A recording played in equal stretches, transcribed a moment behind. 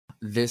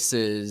This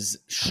is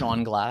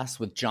Sean Glass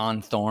with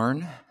John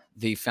Thorne,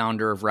 the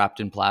founder of Wrapped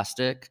in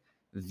Plastic,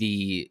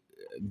 the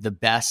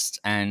best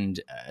and,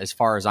 as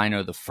far as I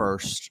know, the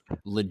first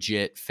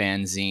legit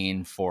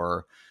fanzine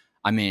for.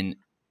 I mean,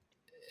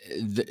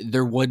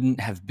 there wouldn't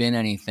have been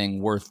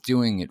anything worth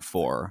doing it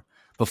for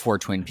before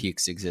Twin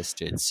Peaks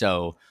existed.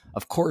 So,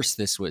 of course,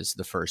 this was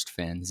the first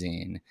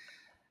fanzine,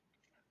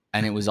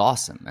 and it was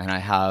awesome. And I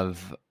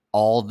have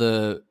all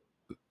the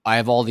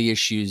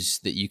issues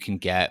that you can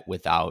get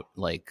without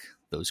like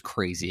those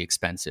crazy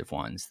expensive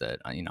ones that,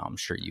 I'm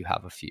sure you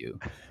have a few.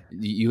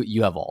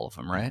 You have all of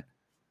them, right?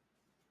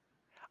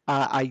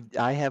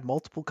 I have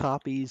multiple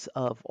copies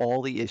of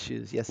all the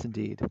issues. Yes,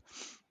 indeed.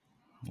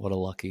 What a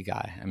lucky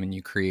guy. I mean,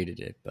 you created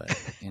it, but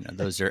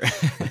those are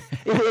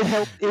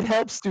It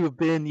helps to have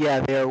been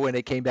there when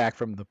it came back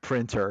from the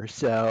printer.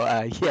 So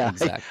yeah,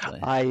 exactly.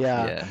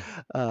 Yeah.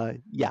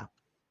 Yeah.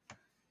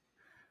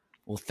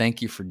 Well,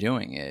 thank you for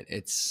doing it.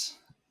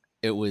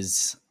 It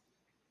was,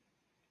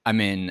 I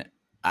mean,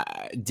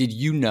 did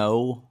you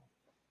know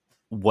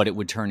what it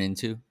would turn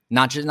into?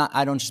 Not,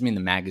 I don't just mean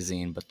the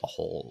magazine, but the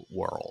whole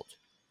world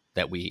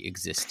that we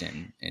exist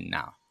in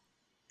now.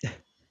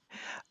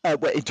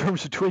 In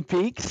terms of Twin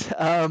Peaks,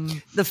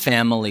 The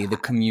family, the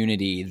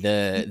community,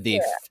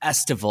 the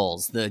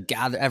festivals, the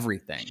gather,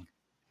 everything.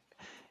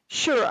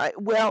 Sure.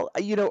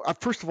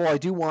 First of all, I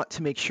do want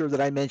to make sure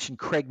that I mention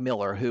Craig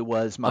Miller, who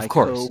was Of my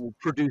course.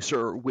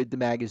 co-producer with the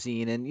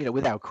magazine. And,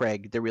 without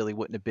Craig, there really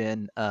wouldn't have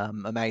been a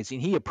magazine.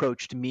 He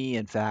approached me,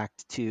 in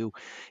fact, to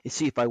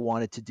see if I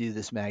wanted to do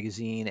this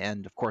magazine.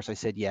 And of course, I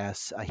said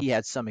yes. He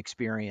had some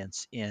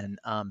experience in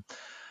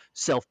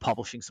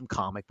self-publishing some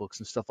comic books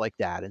and stuff like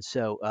that. And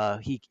so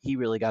he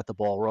really got the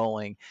ball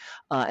rolling.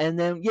 And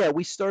then,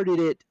 we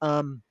started it.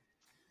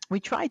 We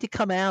tried to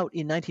come out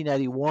in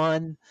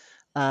 1991,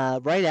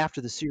 right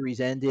after the series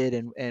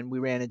ended, and we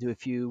ran into a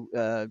few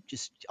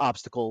just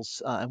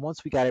obstacles. And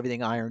once we got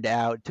everything ironed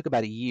out, it took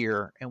about a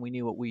year, and we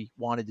knew what we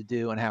wanted to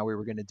do and how we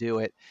were going to do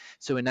it.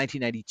 So in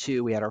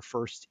 1992, we had our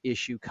first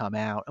issue come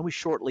out, and we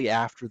shortly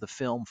after the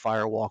film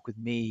Fire Walk with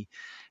Me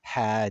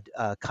had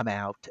come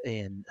out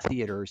in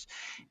theaters.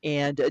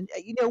 And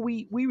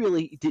we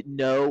really didn't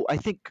know. I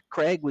think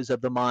Craig was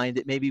of the mind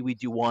that maybe we'd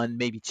do one,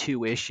 maybe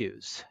two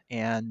issues,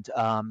 and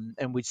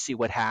we'd see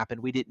what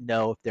happened. We didn't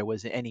know if there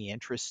was any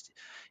interest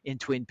in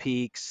Twin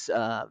Peaks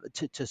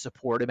to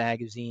support a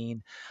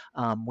magazine.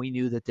 We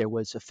knew that there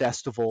was a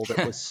festival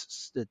that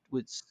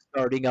was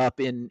starting up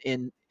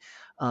in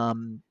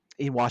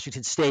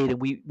Washington State,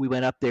 and we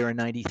went up there in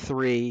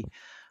 '93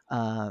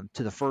 to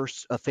the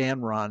first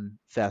fan run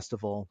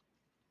festival.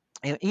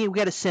 And we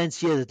got a sense,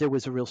 that there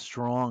was a real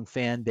strong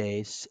fan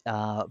base,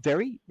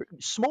 very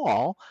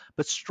small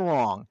but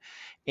strong,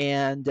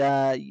 and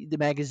the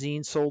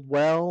magazine sold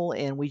well,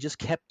 and we just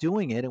kept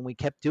doing it, and we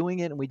kept doing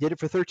it, and we did it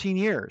for 13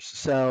 years.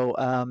 So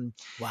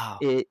Wow.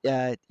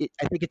 I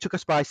think it took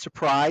us by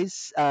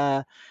surprise.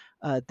 That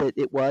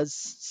it was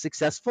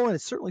successful, and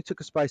it certainly took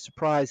us by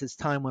surprise as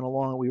time went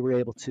along. We were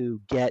able to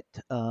get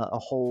a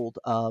hold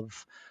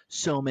of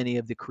so many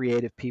of the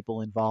creative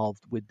people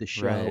involved with the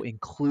show, Right.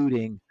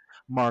 including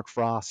Mark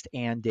Frost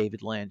and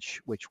David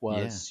Lynch, which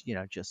Yeah. was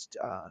just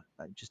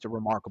a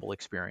remarkable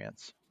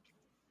experience.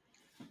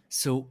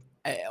 So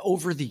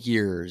over the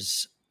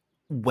years,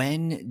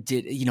 when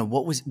did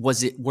what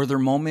was it? Were there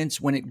moments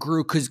when it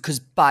grew? Because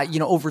by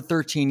over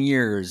 13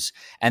 years,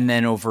 and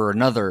then over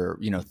another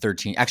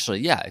 13. Actually,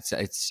 yeah,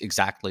 it's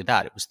exactly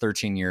that. It was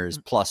 13 years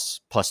plus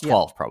Yeah.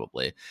 12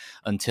 probably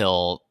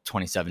until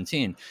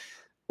 2017.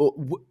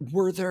 What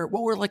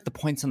were like the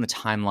points on the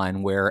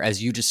timeline where,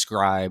 as you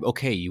describe,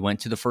 okay, you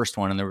went to the first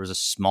one and there was a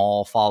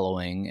small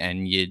following,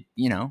 and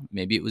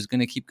maybe it was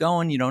going to keep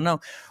going, you don't know.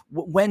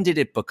 When did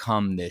it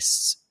become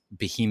this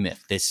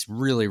behemoth, this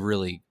really,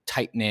 really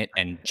tight knit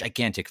and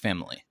gigantic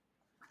family?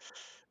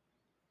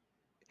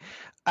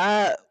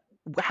 Uh,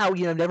 wow,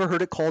 I've never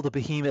heard it called a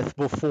behemoth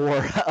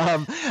before.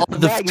 Oh, The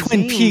the Twin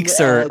magazine, Peaks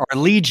are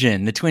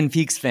legion. The Twin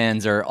Peaks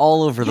fans are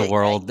all over the yeah,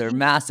 world. They're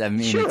massive. I mean,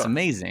 it's sure.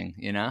 amazing.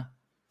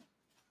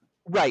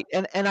 Right,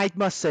 and I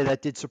must say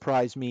that did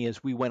surprise me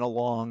as we went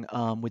along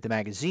with the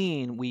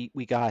magazine.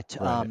 We got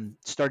Right.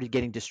 started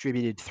getting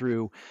distributed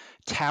through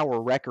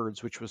Tower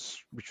Records, which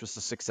was a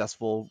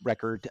successful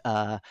record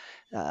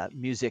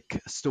music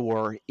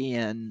store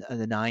in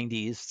the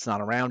 '90s. It's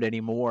not around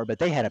anymore, but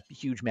they had a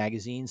huge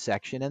magazine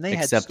section, and they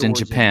had Except in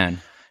stores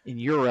Japan. in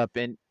Europe,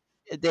 and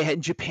they had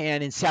in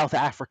Japan, in South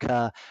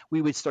Africa.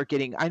 We would start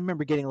getting. I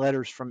remember getting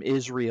letters from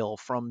Israel,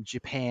 from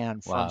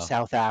Japan, from Wow.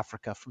 South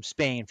Africa, from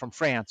Spain, from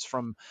France,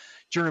 from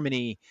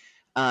Germany.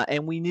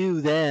 And we knew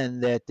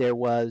then that there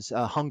was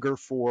a hunger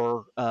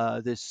for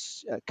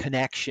this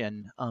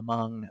connection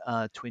among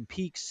Twin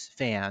Peaks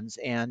fans.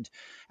 And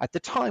at the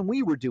time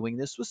we were doing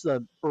this was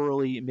the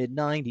early mid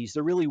 '90s.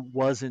 There really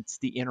wasn't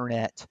the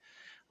internet,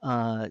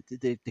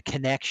 the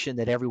connection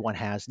that everyone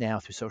has now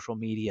through social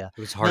media.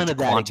 It was hard None to of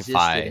that existed,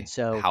 and quantify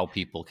so how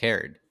people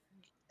cared.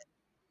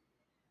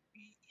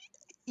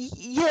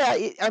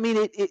 Yeah, I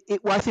mean,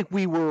 well, I think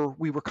we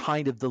were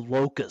kind of the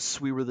locus.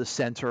 We were the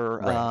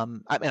center. Right. I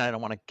mean, I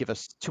don't want to give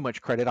us too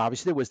much credit.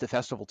 Obviously, there was the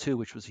festival too,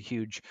 which was a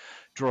huge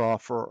draw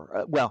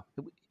for. Well,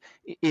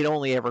 it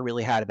only ever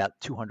really had about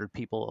 200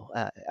 people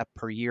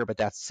per year, but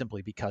that's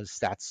simply because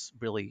that's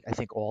really, I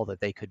think, all that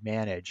they could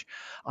manage.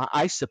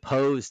 I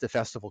suppose the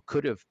festival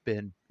could have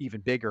been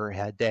even bigger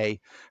had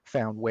they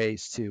found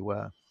ways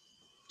to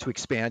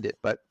expand it,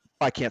 but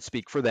I can't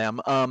speak for them.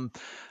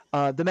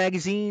 The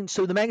magazine,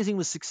 so the magazine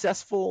was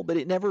successful, but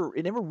it never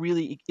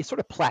really, it sort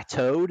of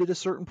plateaued at a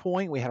certain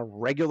point. We had a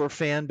regular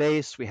fan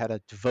base, we had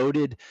a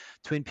devoted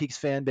Twin Peaks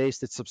fan base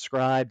that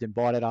subscribed and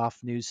bought it off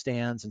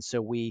newsstands, and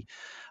so we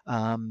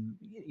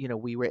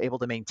were able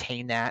to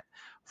maintain that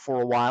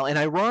for a while. And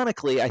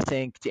ironically, I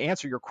think to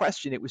answer your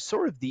question, it was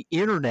sort of the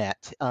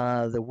internet,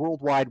 the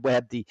World Wide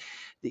Web, the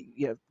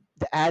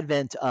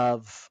advent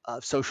of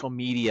social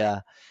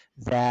media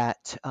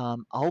that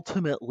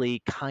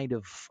ultimately kind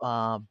of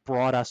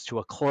brought us to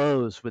a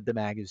close with the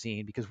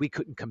magazine because we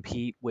couldn't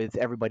compete with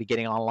everybody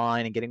getting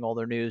online and getting all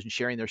their news and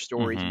sharing their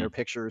stories and their Hmm.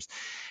 pictures.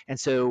 And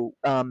so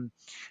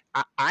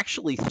I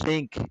actually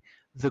think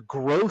the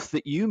growth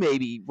that you may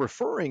be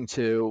referring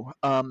to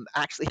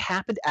actually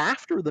happened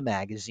after the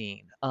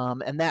magazine,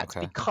 and that's Okay.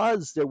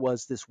 because there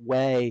was this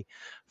way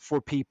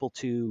for people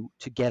to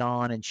get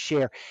on and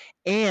share,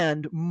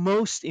 and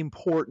most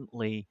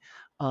importantly,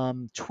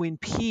 Twin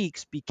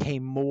Peaks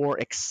became more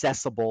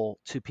accessible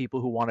to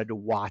people who wanted to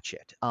watch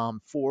it.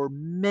 For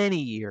many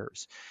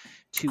years,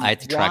 I to had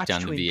to track watch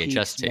down the Twin VHS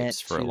Peaks meant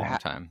tapes for a to long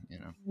time, you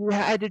know. you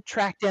had to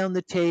track down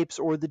the tapes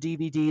or the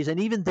DVDs, and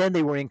even then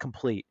they were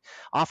incomplete.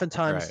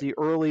 Oftentimes, Right. the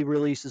early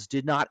releases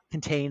did not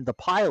contain the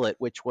pilot,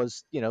 which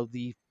was,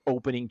 the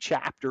opening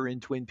chapter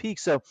in Twin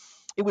Peaks. So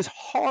it was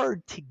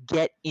hard to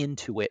get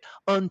into it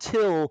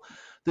until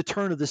the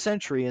turn of the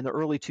century in the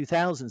early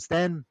 2000s.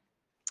 Then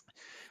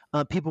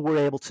people were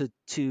able to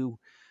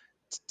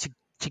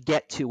to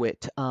get to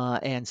it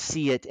and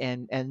see it,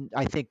 and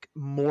I think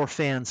more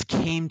fans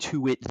came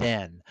to it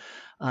then,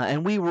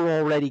 and we were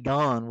already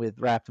gone with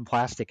Wrapped in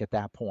Plastic at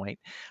that point.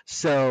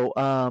 So,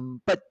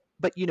 but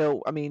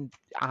I mean,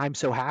 I'm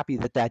so happy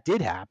that that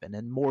did happen,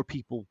 and more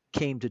people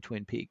came to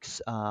Twin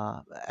Peaks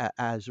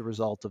as a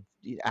result of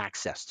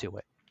access to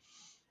it.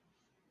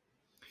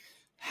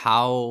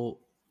 How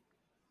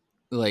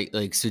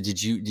so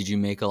did you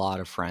make a lot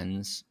of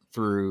friends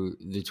through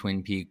the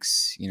Twin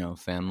Peaks,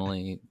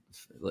 family?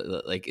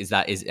 Like is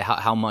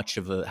how much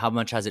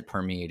has it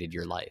permeated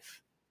your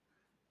life?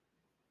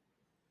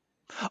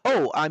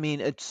 Oh, I mean,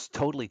 it's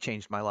totally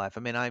changed my life.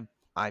 I mean, I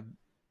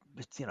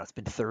it's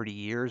been 30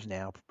 years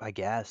now, I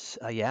guess.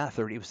 Yeah,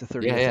 30. It was the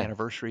Yeah, 30th yeah.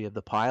 anniversary of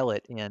the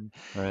pilot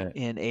Right.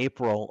 in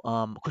April.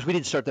 Of course, we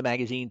didn't start the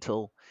magazine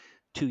till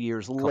 2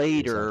 years A couple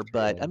years later, after,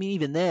 but yeah. I mean,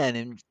 even then,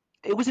 and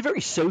it was a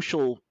very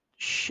social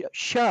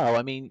show.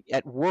 I mean,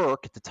 at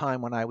work at the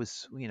time when I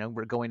was,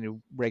 we're going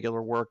to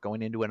regular work,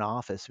 going into an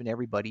office, and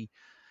everybody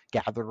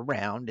gathered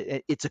around.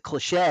 It's a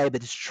cliche,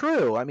 but it's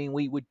true. I mean,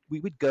 we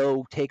would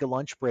go take a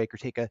lunch break or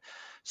take a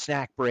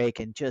snack break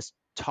and just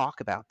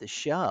talk about the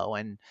show,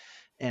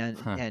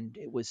 Huh. and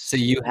it So was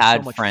you it was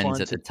so had much friends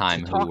fun at the to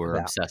time who talk were about.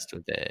 obsessed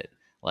with it.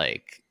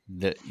 Like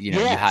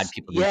you had Yes,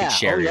 people who could yeah,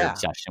 oh share your yeah,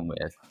 obsession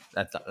with.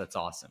 That's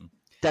awesome.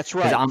 that's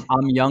Because right.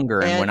 I'm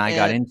younger, and when I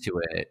got And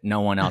into it,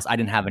 no one else. I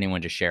didn't have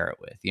anyone to share it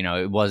with.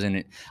 It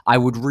wasn't. I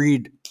would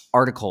read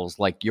articles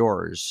like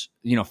yours,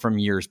 from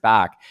years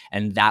back,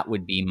 and that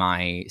would be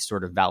my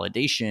sort of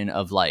validation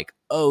of like,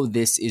 oh,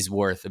 this is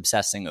worth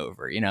obsessing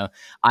over.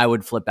 I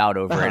would flip out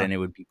over it, uh and it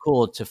would be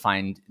cool to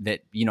find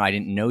that I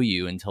didn't know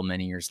you until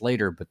many years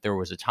later, but there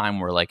was a time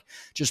where like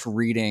just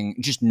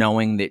reading, just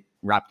knowing that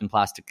Wrapped in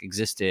Plastic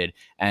existed,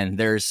 and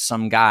there's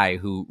some guy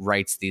who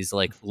writes these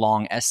like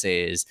long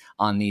essays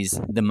on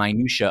the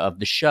minutia of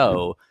the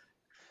show,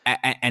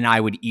 and I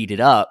would eat it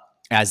up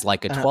as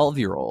like a uh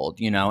 12-year-old,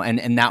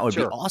 and that would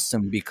be sure.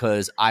 awesome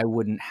because I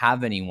wouldn't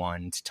have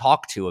anyone to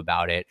talk to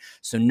about it.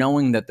 So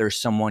knowing that there's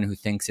someone who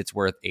thinks it's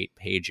worth 8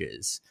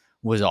 pages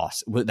was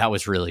awesome. That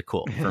was really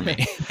cool for me,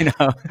 you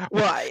know.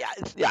 Well,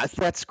 yeah,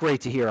 that's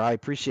great to hear. I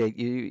appreciate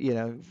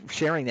you,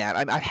 sharing that.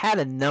 I've had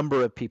a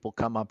number of people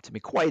come up to me,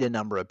 quite a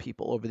number of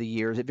people over the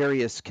years at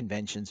various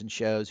conventions and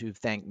shows who've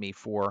thanked me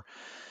for.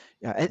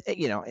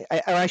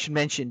 I should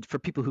mention for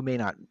people who may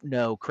not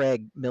know,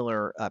 Craig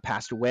Miller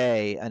passed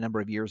away a number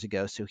of years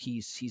ago, so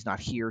he's not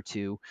here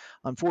to,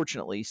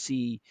 unfortunately,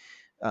 see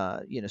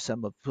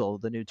some of, well,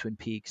 the new Twin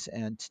Peaks,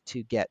 and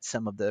to get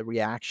some of the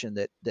reaction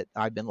that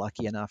I've been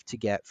lucky enough to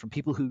get from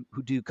people who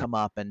do come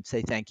up and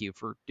say thank you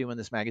for doing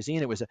this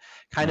magazine. It was a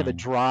kind of a Mm,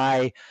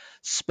 dry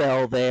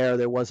spell there.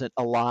 There wasn't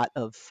a lot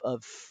of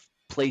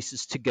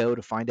places to go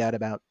to find out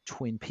about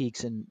Twin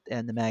Peaks, and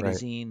the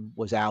right. magazine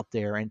was out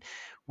there, and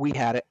we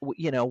had it.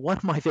 One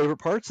of my favorite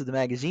parts of the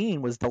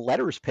magazine was the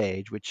letters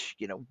page, which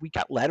we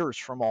got letters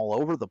from all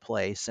over the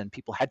place, and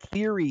people had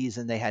theories,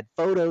 and they had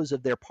photos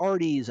of their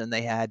parties, and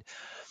they had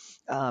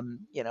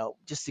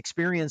just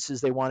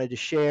experiences they wanted to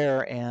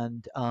share,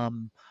 and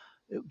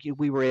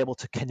we were able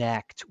to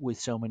connect with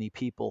so many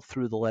people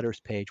through the letters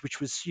page,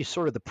 which was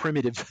sort of the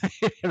primitive,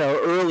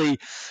 early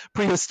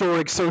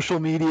prehistoric social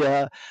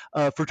media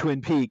for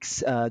Twin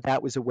Peaks.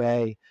 That was a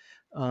way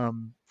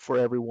for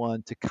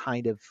everyone to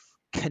kind of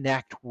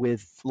connect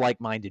with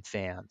like-minded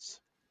fans.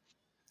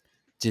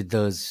 Did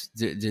those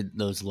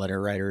letter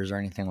writers or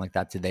anything like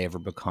that, did they ever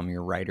become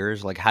your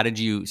writers? Like, how did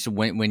you, so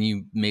when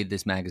you made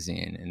this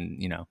magazine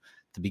and,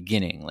 the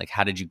beginning, like,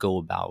 how did you go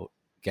about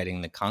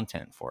getting the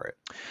content for it?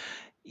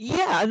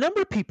 Yeah, a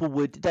number of people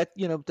would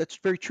that's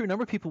very true. A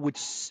number of people would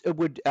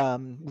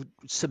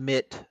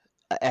submit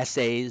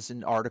essays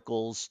and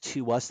articles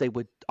to us. They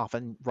would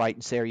often write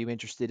and say, "Are you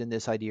interested in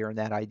this idea or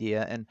that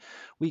idea?" And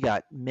we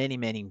got many,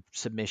 many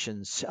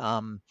submissions.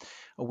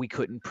 We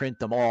couldn't print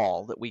them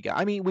all that we got.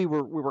 I mean, we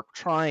were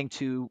trying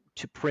to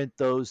print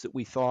those that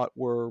we thought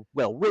were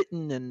well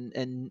written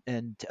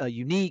and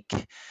unique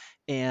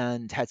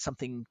and had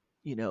something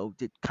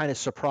that kind of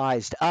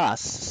surprised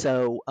us.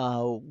 So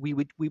we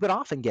would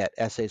often get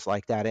essays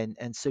like that,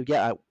 and so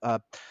yeah,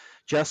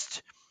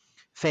 just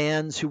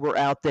fans who were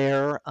out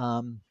there.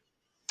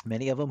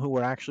 Many of them who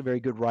were actually very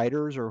good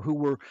writers, or who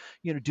were,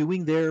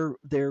 doing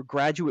their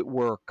graduate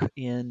work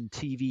in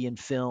TV and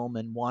film,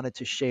 and wanted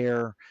to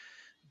share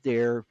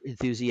their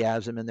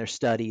enthusiasm and their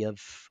study of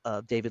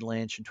David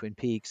Lynch and Twin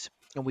Peaks,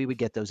 and we would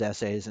get those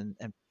essays and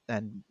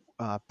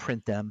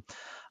print them.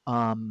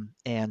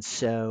 And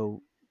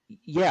so,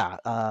 yeah,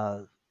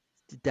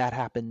 that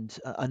happened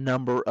a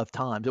number of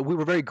times. And we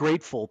were very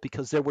grateful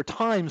because there were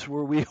times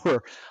where we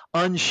were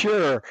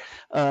unsure,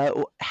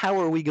 how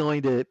are we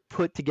going to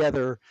put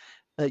together,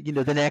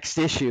 the next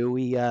issue.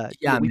 Yeah,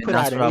 I We mean, put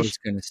that's out what an I issue. was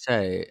gonna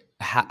say.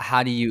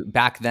 How do you,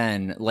 back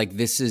then, like,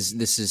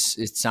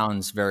 it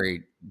sounds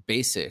very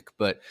basic,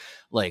 but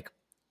like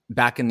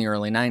back in the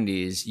early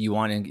 90s, you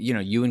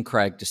and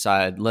Craig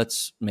decide,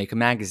 let's make a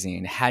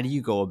magazine. How do you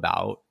go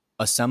about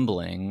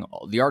assembling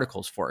the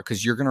articles for it?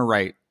 Because you're gonna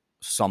write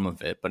some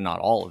of it, but not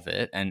all of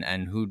it. And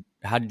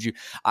how did you,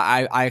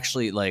 I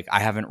actually, like,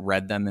 I haven't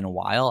read them in a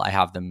while. I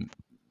have them.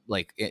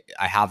 I'm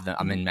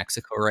Mhm. in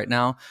Mexico right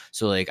now,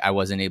 so like I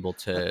wasn't able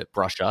to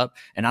brush up,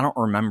 and I don't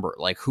remember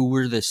like who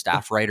were the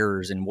staff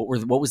writers and what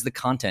was the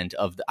content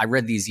of. I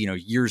read these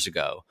years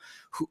ago.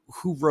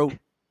 Who wrote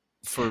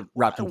for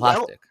Wrapped in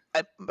Well, Plastic?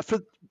 I, for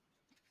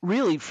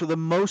really, for the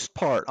most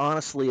part,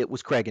 honestly, it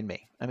was Craig and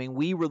me. I mean,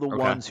 we were the Okay,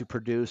 ones who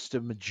produced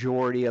a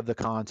majority of the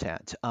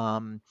content.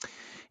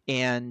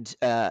 And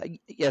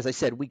as I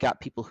said, we got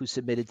people who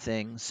submitted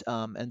things,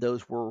 and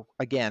those were,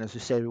 again, as I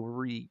said,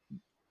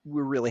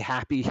 we're really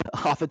happy.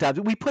 Oftentimes,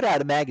 we put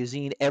out a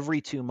magazine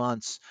every 2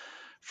 months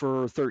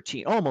for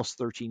almost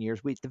 13 years.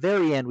 At the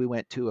very end, we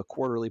went to a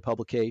quarterly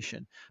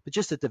publication, but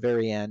just at the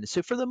very end.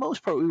 So for the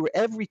most part, we were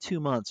every 2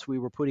 months we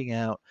were putting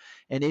out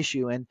an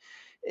issue, and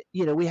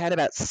we had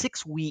about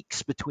 6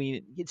 weeks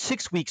between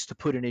 6 weeks to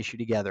put an issue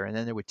together, and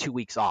then there were 2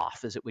 weeks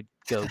off as it would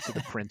go to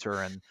the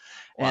printer, and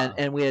and wow,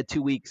 and we had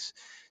 2 weeks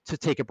to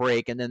take a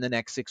break, and then the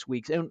next 6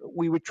 weeks, and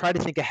we would try to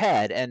think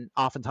ahead. And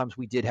oftentimes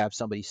we did have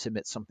somebody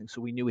submit something, so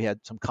we knew we had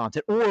some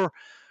content, or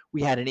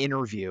we had an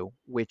interview,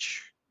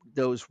 which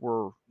those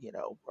were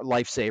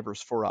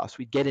lifesavers for us.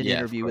 We'd get an yeah, of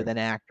interview with course, an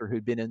actor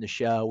who'd been in the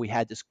show. We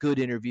had this good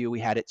interview, we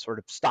had it sort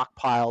of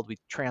stockpiled, we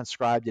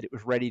transcribed it, it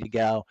was ready to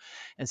go.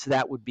 And so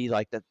that would be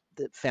like the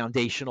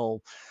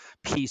foundational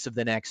piece of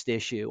the next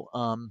issue.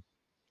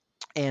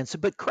 And so,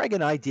 but Craig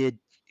and I did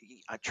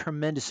a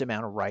tremendous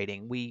amount of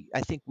writing.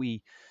 I think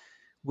we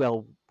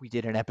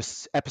did an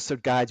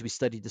episode guides. We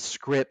studied the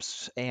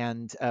scripts,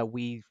 and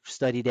we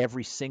studied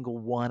every single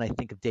one, I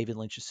think, of David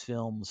Lynch's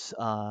films,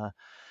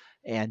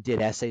 and did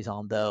essays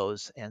on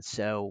those. And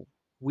so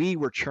we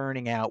were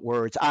churning out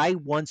words. I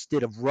once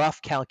did a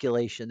rough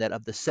calculation that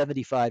of the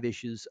 75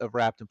 issues of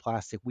Wrapped in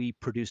Plastic, we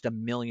produced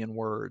 1 million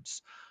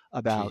words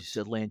about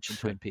jeez, Lynch and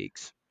Twin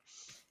Peaks.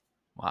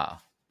 wow.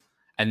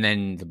 And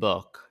then the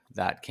book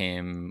that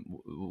came,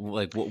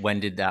 like, when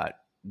did that,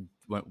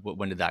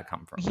 when did that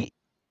come from?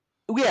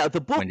 Yeah, the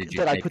When book did you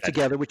that I make put that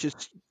together, decision? which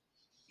is,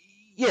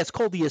 yeah, it's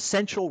called The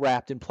Essential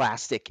Wrapped in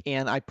Plastic,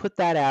 and I put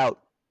that out.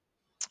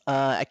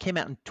 I came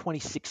out in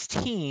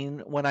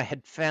 2016 when I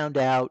had found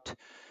out,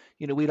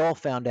 we'd all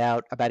found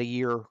out about a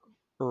year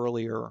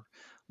earlier,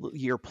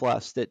 year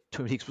plus, that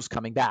Twin Peaks was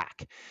coming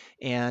back.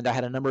 And I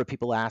had a number of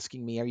people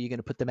asking me, are you going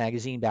to put the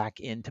magazine back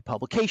into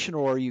publication,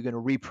 or are you going to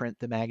reprint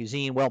the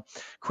magazine? Well,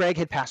 Craig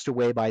had passed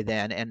away by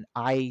then, and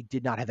I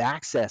did not have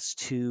access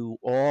to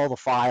all the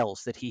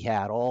files that he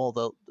had, all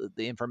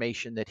the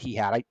information that he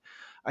had.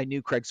 I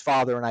knew Craig's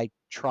father, and I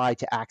tried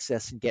to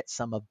access and get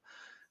some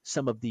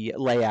of the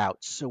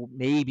layouts. So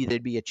maybe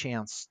there'd be a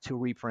chance to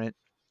reprint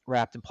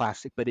Wrapped in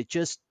Plastic, but it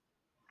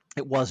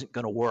wasn't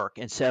going to work.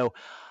 And so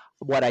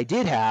what I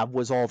did have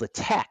was all the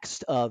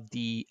text of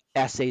the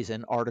essays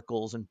and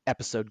articles and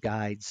episode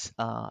guides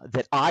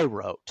that I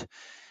wrote.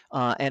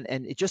 And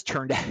it just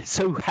turned out,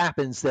 so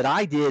happens that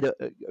I did a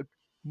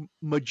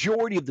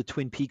majority of the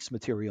Twin Peaks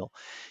material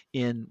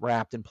in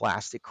Wrapped in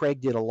Plastic. Craig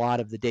did a lot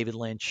of the David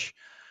Lynch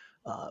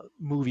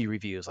movie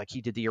reviews. Like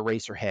he did the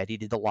Eraserhead, he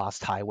did the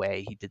Lost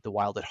Highway, he did the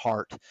Wild at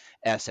Heart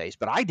essays,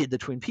 but I did the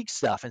Twin Peaks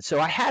stuff, and so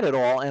I had it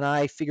all, and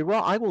I figured,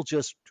 well, I will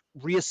just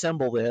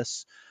reassemble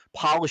this,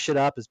 polish it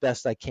up as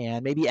best I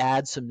can, maybe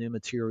add some new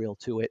material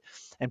to it,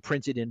 and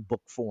print it in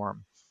book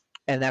form.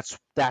 And that's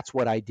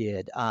what I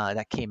did.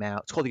 That came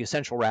out. It's called The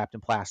Essential Wrapped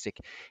in Plastic,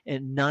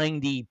 and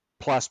 90+%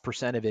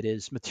 of it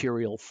is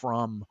material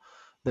from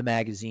the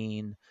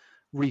magazine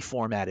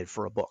reformatted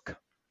for a book.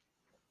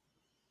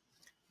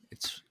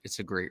 It's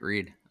a great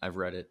read. I've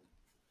read it.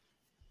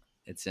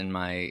 It's in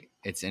my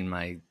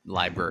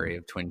library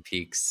of Twin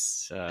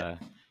Peaks. I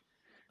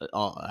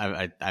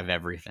have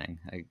everything.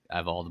 I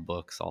have all the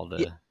books, all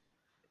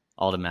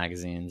the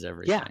magazines, Yeah,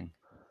 everything.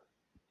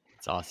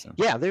 It's awesome.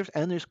 yeah.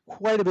 There's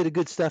quite a bit of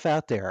good stuff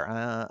out there.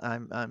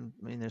 I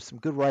mean, there's some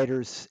good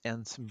writers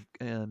and some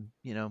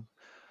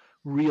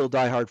real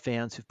diehard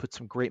fans who've put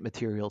some great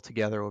material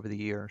together over the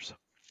years.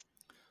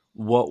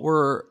 What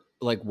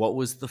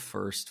was the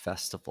first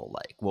festival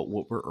like? What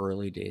were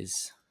early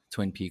days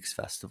Twin Peaks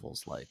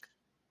festivals like?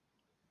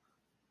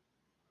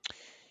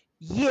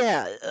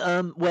 Yeah,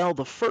 well,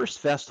 the first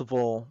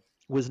festival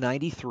was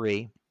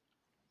 '93,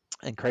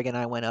 and Craig and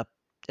I went up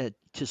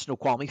to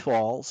Snoqualmie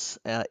Falls,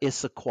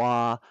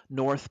 Issaquah,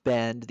 North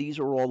Bend. These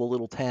were all the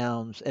little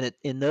towns, and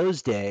in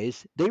those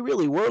days, they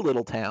really were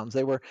little towns.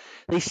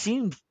 They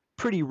seemed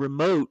pretty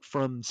remote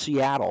from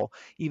Seattle,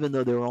 even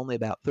though they were only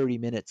about 30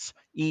 minutes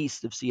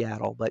east of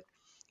Seattle. But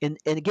and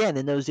again,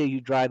 in those days,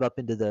 you drive up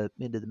into the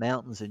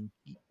mountains, and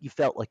you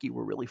felt like you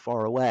were really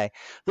far away.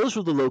 Those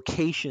were the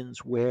locations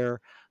where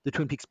the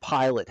Twin Peaks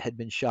pilot had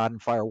been shot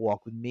and Fire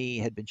Walk with Me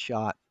had been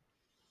shot,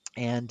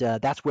 and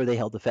that's where they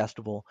held the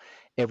festival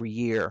every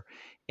year.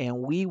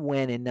 And we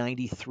went in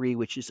 '93,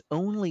 which is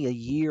only a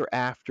year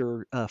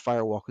after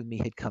Fire Walk with Me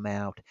had come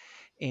out.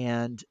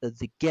 And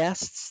the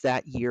guests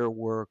that year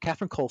were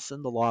Catherine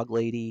Coulson, the Log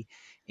Lady,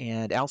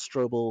 and Al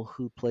Strobel,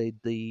 who played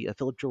the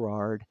Philip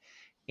Gerard,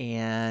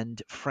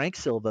 and Frank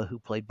Silva, who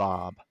played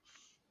Bob.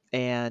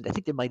 And I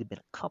think there might have been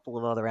a couple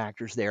of other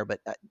actors there, but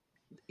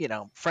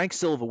Frank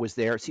Silva was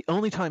there. It's the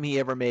only time he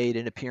ever made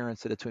an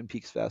appearance at a Twin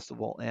Peaks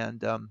festival,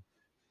 and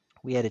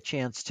we had a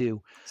chance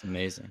to It's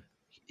amazing.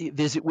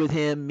 visit with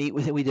him, meet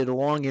with him. We did a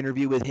long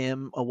interview with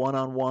him, a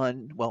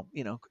one-on-one, well,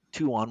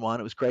 2-on-1.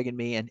 It was Craig and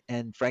me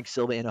and Frank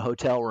Silva in a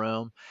hotel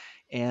room,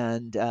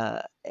 and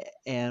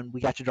and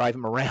we got to drive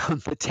him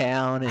around the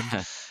town,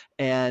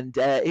 and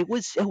it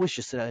was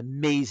just an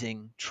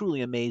amazing,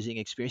 truly amazing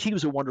experience. He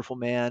was a wonderful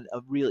man.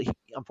 He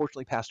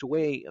unfortunately passed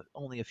away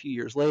only a few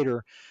years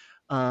later.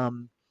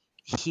 Um,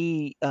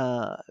 he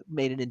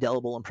made an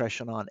indelible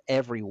impression on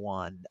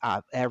everyone.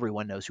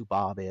 Everyone knows who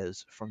Bob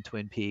is from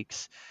Twin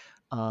Peaks,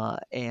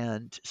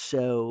 and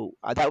so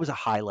that was a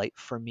highlight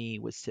for me,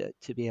 was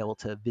to be able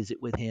to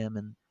visit with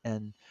him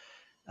and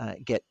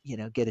get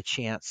a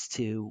chance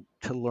to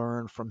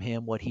learn from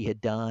him what he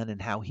had done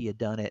and how he had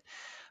done it.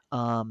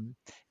 Um,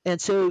 and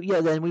so,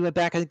 yeah, then we went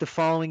back, I think, the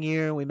following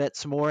year, and we met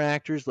some more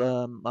actors.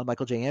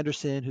 Michael J.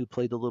 Anderson, who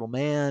played the little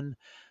man.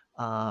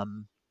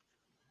 Um,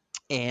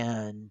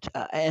 and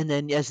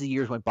then as the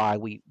years went by,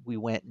 we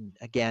went, and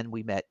again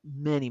we met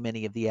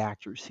many of the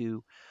actors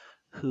who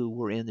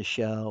were in the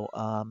show.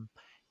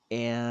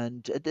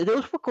 And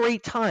those were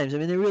great times. I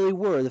mean, they really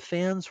were. The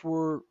fans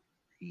were,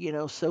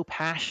 so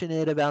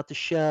passionate about the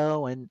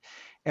show, and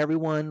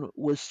everyone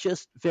was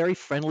just very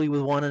friendly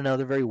with one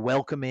another, very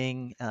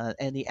welcoming.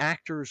 And the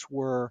actors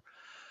were,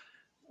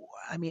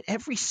 I mean,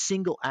 every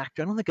single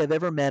actor. I don't think I've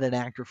ever met an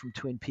actor from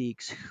Twin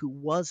Peaks who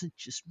wasn't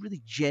just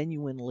really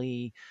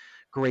genuinely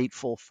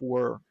grateful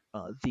for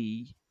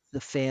the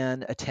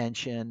fan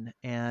attention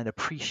and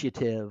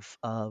appreciative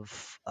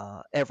of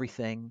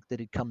everything that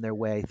had come their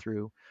way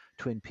through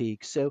Twin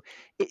Peaks. So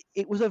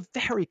it was a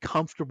very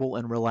comfortable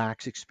and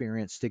relaxed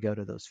experience to go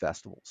to those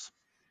festivals.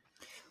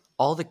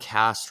 All the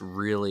cast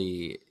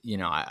really,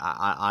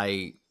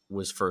 I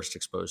was first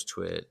exposed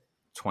to it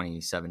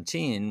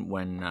 2017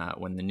 when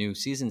the new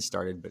season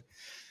started, but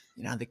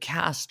the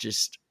cast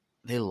just,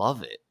 they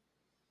love it.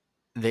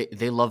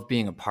 They love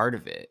being a part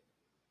of it.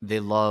 They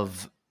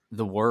love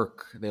the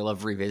work. They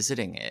love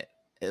revisiting it.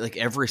 Like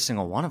every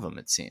single one of them,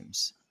 it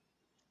seems.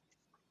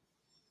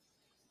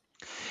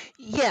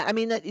 Yeah, I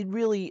mean, it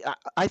really,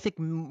 I think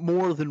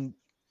more than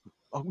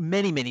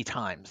many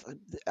times,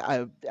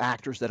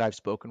 actors that I've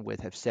spoken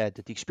with have said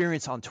that the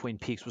experience on Twin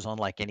Peaks was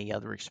unlike any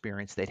other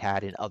experience they'd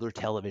had in other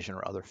television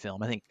or other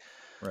film. I think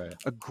Right.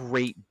 a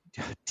great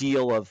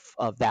deal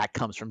of that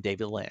comes from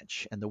David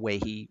Lynch and the way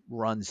he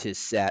runs his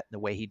set, the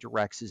way he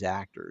directs his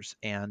actors,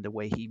 and the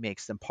way he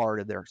makes them part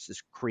of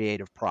this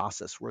creative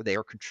process where they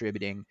are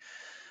contributing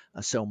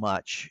so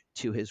much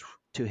to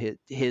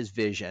his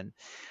vision.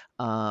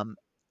 Um,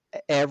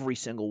 every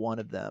single one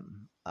of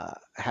them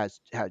has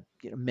had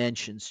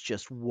mentions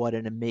just what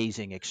an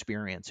amazing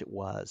experience it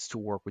was to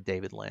work with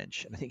David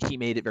Lynch, and I think he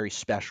made it very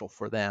special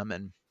for them.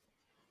 And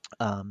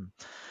um,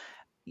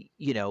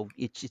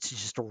 it's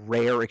just a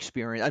rare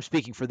experience. I'm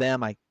speaking for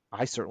them. I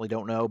certainly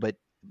don't know, but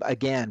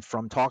again,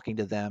 from talking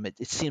to them,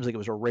 it seems like it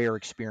was a rare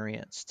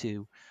experience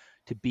to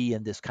to be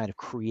in this kind of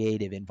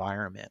creative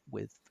environment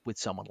with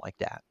someone like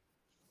that.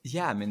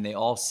 Yeah, I mean, they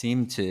all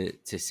seem to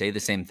say the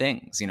same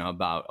things,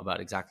 about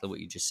exactly what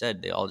you just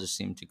said. They all just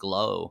seem to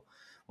glow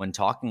when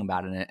talking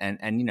about it,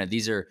 and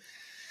these are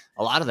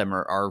a lot of them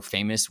are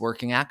famous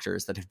working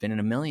actors that have been in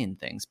a million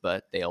things,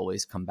 but they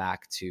always come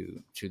back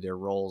to their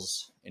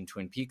roles in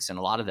Twin Peaks, and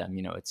a lot of them,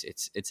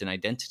 it's an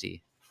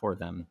identity for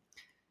them.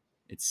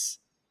 It's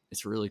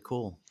it's really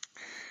cool.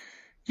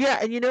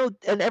 Yeah,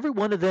 and every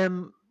one of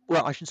them.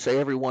 Well, I should say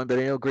everyone, but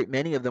I know a great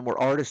many of them were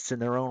artists in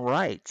their own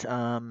right.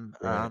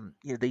 Right.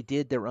 They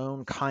did their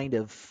own kind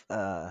of.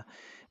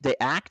 They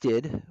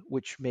acted,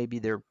 which maybe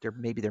their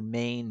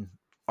main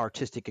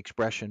artistic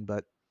expression,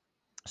 but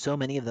so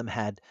many of them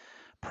had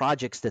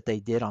projects that they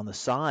did on the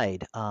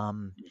side.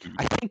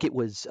 I think it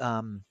was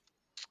um,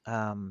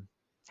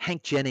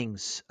 Hank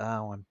Jennings.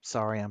 Oh, I'm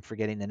sorry, I'm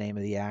forgetting the name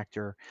of the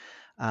actor.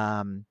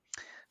 Um,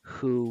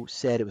 who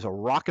said it was a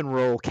rock and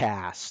roll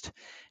cast.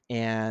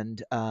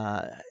 And,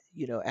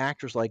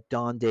 actors like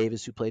Don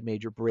Davis, who played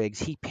Major Briggs,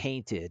 he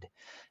painted.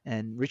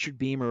 And Richard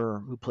Beamer,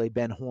 who played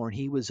Ben Horn,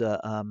 he was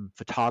a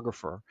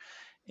photographer.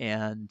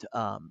 And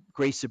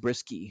Grace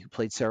Zabriskie, who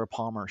played Sarah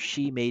Palmer,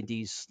 she made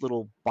these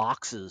little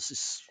boxes,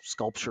 this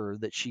sculpture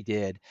that she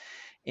did.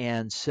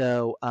 And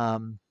so,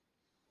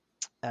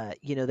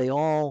 they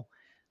all.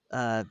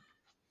 Uh,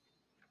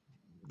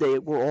 they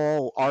were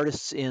all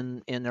artists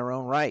in their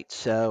own right.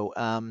 So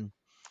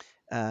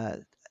uh,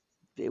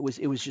 it was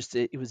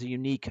a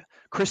unique.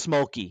 Chris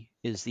Mulkey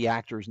is the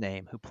actor's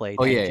name who played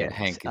Oh Hank yeah, yeah. Jennings.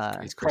 Hank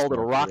is Chris Called it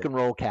a Mulkey. rock Yeah, and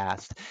roll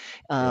cast.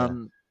 yeah.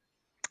 Um,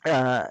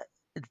 uh,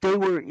 they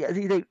were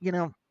they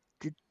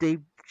they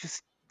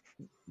just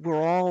were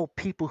all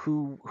people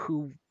who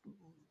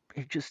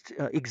just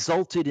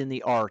exulted in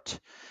the art,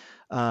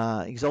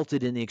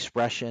 exulted in the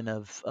expression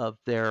of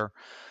their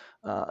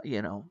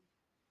you know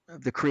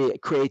the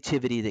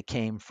creativity that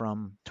came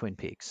from Twin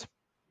Peaks.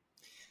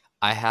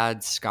 I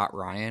had Scott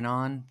Ryan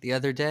on the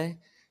other day,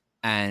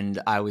 and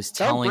I was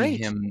Oh, telling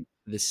great! him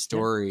the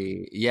Yeah.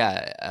 story.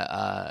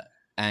 Yeah,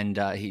 and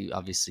he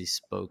obviously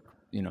spoke,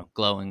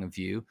 glowing of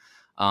you.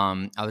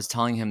 I was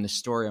telling him the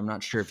story. I'm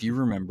not sure if you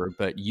remember,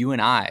 but you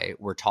and I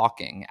were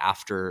talking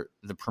after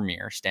the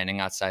premiere, standing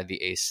outside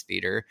the Ace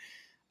Theater,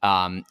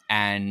 and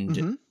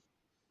Hmm.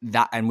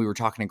 and we were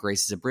talking to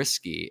Grace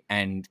Zabriskie,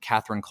 and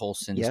Catherine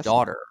Coulson's Yes.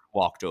 daughter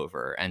walked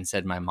over and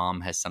said, "My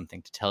mom has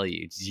something to tell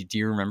you." Do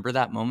you remember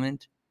that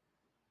moment?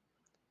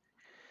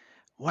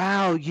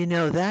 Wow,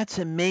 that's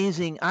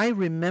amazing. I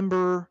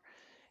remember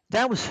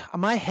that was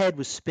my head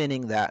was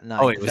spinning that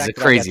Oh, night. it The was a fact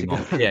that I got crazy to go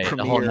moment. to the Yeah, yeah,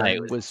 the whole premiere night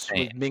and was was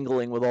insane.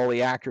 mingling with all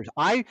the actors.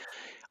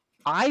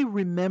 I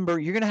remember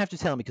you're going to have to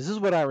tell me because this is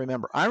what I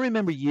remember. I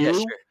remember Yeah, you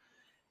sure.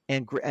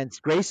 and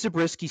Grace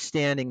Zabriskie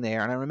standing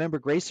there, and I remember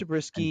Grace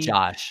And Zabriskie,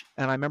 Josh.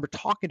 and I remember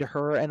talking to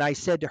her, and I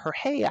said to her,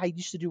 "Hey, I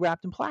used to do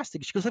wrapped in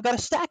plastic." She goes, "I've got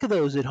a stack of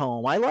those at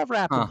home. I love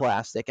wrapped in Huh.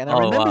 plastic," and I Oh,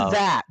 remember wow.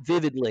 that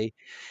vividly.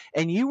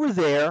 And you were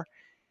there,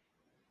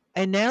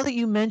 and now that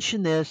you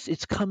mention this,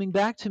 it's coming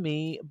back to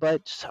me.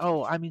 But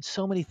I mean,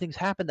 so many things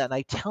happened that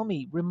night. Tell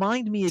me,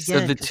 remind me So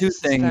again, the because 2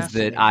 this is things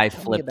that fascinating. I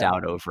Tell me flipped about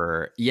out it.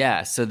 over,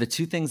 yeah, so the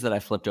 2 things that I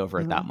flipped over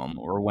at that Hmm. moment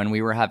were when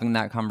we were having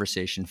that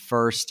conversation.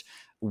 First,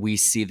 we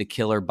see the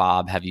killer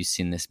Bob, "Have you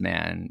seen this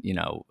man?"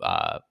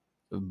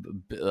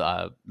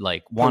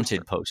 Like,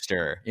 Poster. wanted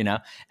poster, and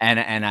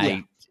Yeah.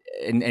 I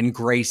and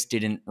Grace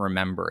didn't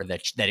remember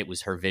that it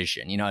was her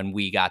vision, and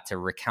we got to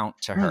recount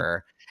to Mm.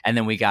 her, and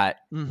then we got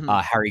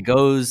Hmm. Harry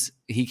Goes,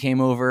 he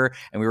came over,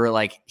 and we were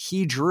like,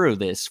 "He drew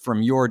this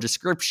from your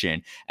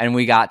description." And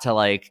we got to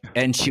like,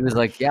 and she was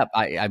like, "Yep,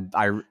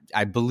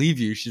 I believe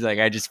you." She's like,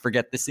 "I just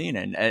forget the scene,"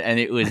 and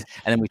it was,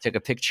 and then we took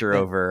a picture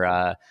Yeah.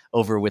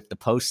 over with the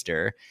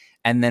poster,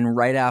 and then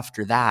right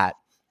after that,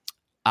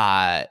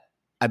 uh,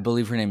 I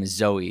believe her name is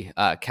Zoe,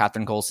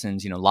 Catherine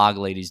Coulson's, log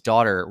lady's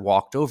daughter,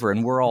 walked over,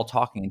 and we're all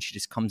talking, and she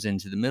just comes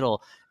into the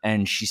middle,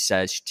 and she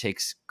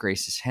takes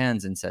Grace's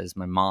hands and says,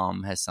 "My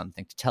mom has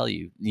something to tell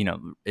you,"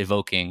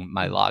 evoking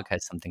my log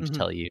has something to Mm-hmm.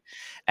 tell you,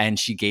 and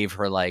she gave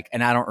her like,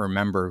 and I don't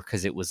remember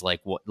because it was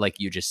like what, like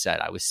you just said,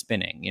 I was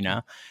spinning,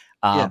 Yeah.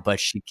 Yeah. but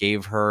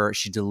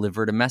she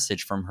delivered a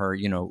message from her,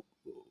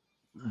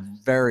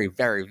 very,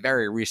 very,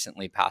 very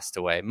recently passed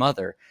away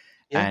mother,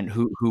 Yeah. and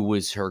who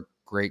was her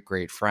great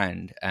great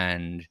friend,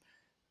 and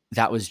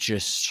that was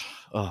just,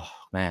 oh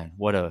man,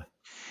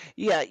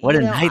 Yeah. what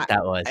a night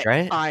that was, I,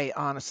 right? I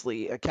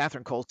honestly,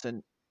 Catherine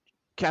Coulson,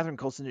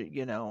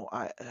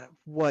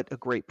 what a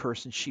great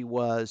person she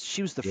was.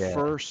 She was the Yeah.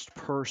 first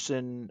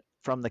person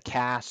from the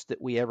cast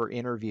that we ever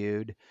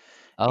interviewed.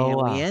 Oh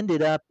And we wow.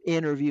 ended up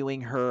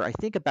interviewing her, I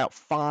think, about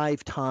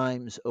 5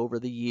 times over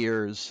the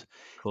years.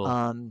 Cool.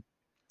 Um,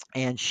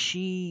 and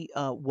she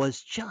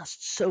was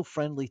just so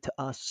friendly to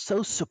us,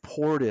 so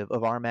supportive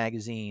of our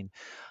magazine,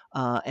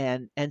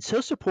 and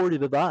so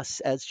supportive of us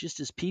as just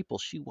as people.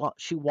 She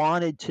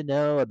wanted to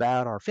know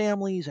about our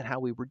families and how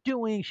we were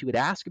doing. She would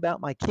ask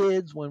about my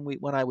kids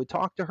when I would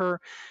talk to her.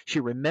 She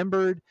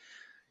remembered,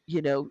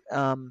 you know.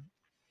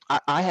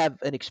 I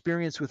have an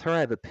experience with her. I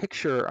have a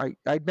picture.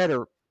 I met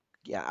her.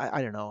 Yeah,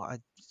 I don't know.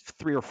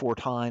 3 or 4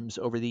 times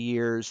over the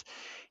years,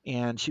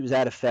 and she was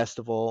at a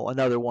festival,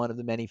 another one of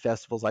the many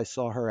festivals I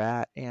saw her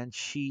at, and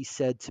she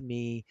said to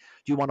me,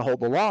 "Do you want to hold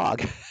the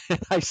log?" And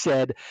I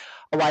said,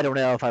 "Oh, I don't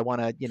know if I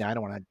want to, I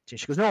don't want to."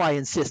 She goes, "No, I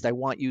insist. I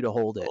want you to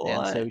hold it."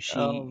 And What? so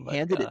Oh she my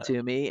handed it god.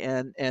 to me,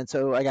 and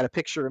so I got a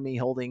picture of me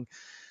holding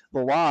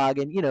the log,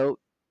 and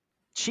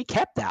she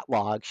kept that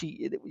log.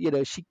 She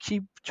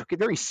took it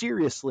very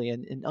seriously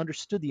and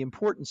understood the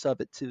importance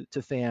of it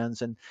to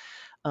fans. And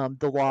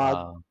the log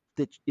Wow.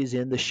 that is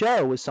in the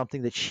show was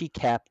something that she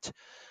kept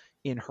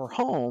in her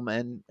home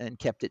and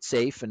kept it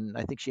safe. And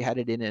I think she had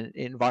it in an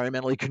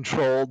environmentally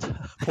controlled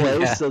place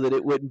Yeah. so that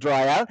it wouldn't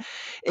dry out.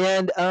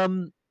 And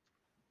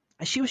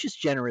she was just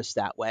generous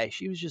that way.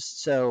 She was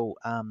just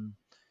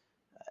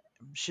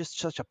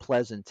such a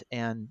pleasant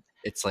and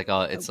It's like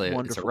a it's a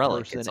wonderful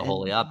relic. It's person, a and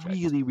holy object.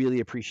 really, really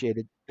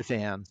appreciated the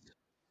fans.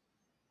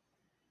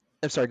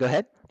 I'm sorry. Go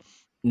ahead.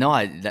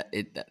 No,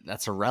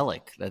 that's a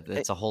relic. Eh,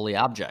 That's a holy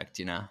object,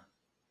 you know.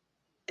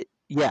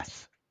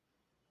 Yes,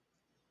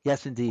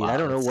 yes, indeed. I Wow,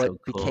 don't know that's what so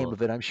became cool.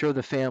 of it. I'm sure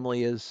the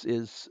family is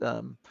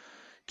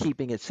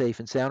keeping it safe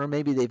and sound, or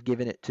maybe they've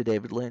given it to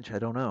David Lynch. I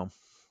don't know.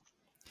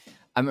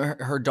 I mean,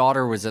 her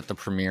daughter was at the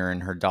premiere,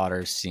 and her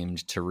daughter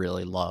seemed to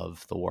really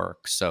love the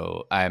work.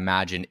 So I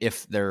imagine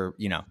if they're,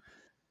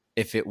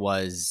 if it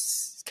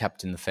was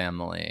kept in the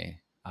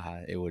family,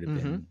 it would have Hmm.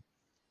 been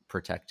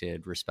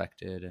protected,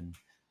 respected, and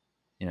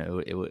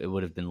it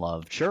would have been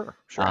loved. Sure,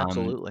 sure, Um,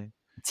 absolutely.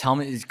 tell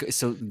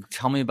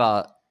me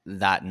about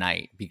that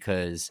night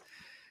because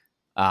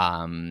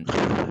um,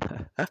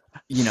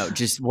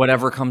 just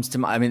whatever comes to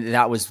mind. I mean,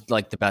 that was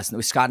like the best.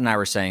 Scott and I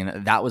were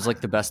saying that was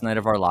like the best night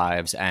of our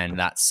lives, and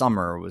that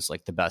summer was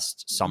like the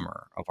best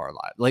summer of our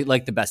lives,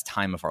 like the best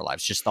time of our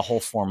lives. Just the whole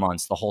 4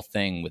 months, the whole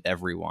thing with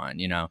everyone.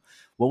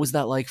 What was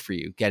that like for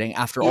you? Getting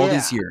after all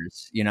these Yeah.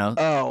 years,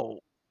 Oh,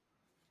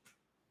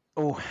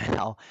 oh,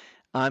 well,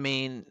 I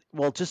mean,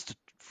 well, just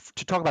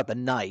to talk about the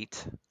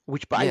night,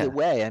 which by the Yeah.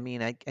 way, I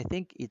mean, I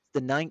think it's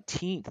the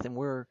 19th, and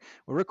we're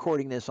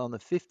recording this on the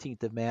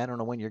 15th of May. I don't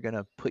know when you're going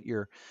to put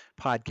your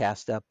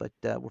podcast up, but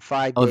we're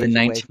 5 Oh, the days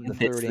away from the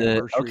 19th. It's third the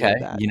anniversary okay. of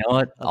that You know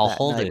what? of I'll that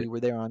hold night. it. We were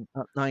there on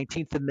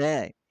 19th of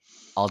May,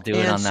 I'll do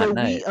it and on that so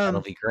night. we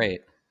That'll be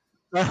great.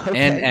 And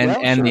okay, and well,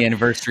 and the sure.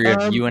 anniversary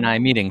of Um, you and I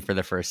meeting for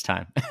the first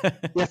time.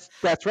 Yes,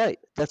 that's right.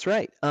 That's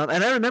right.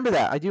 And I remember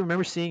that. I do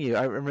remember seeing you.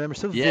 I remember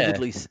so Yeah.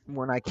 vividly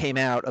when I came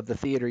out of the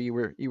theater. You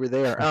were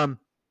there. Um.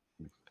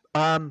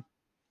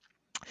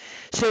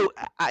 So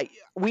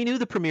we knew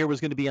the premiere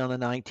was going to be on the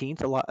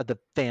 19th. A lot of the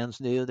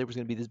fans knew there was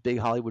going to be this big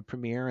Hollywood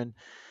premiere, and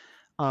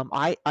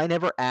I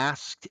never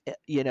asked.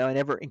 I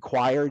never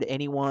inquired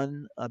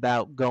anyone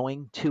about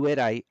going to it.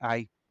 I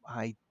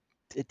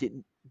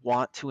didn't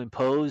want to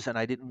impose, and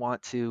I didn't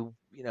want to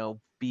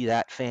be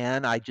that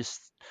fan. I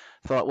just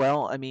thought,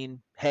 well, I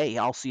mean, hey,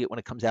 I'll see it when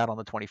it comes out on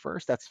the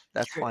 21st. That's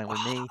You're fine with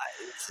me.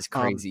 this is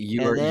crazy. You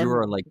And are you then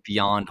are like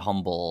beyond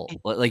humble.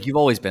 Like you've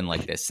always been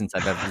like this since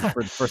I've ever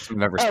for the first time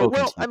I've ever oh spoken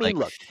to well, you. I Like mean,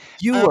 look,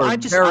 you are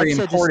I've very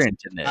said this. important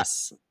in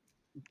this.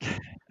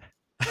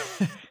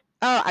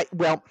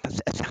 Well,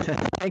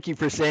 thank you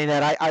for saying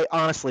that. I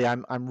honestly,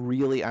 I'm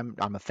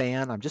a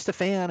fan. I'm just a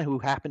fan who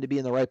happened to be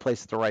in the right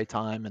place at the right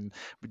time and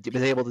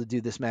was able to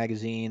do this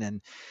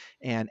magazine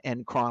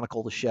and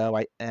chronicle the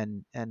show.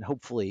 And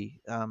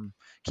hopefully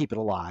keep it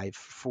alive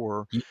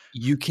for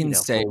You can for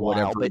say a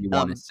while. whatever But you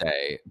want to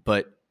say,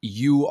 but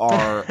you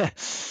are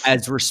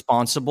as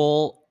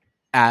responsible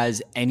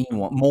as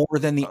anyone, more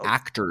than the oh,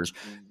 actors.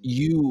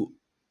 You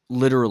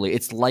literally,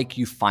 it's like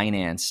you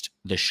financed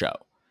the show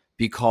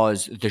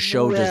because the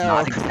show does well,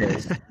 not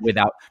exist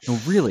without. No,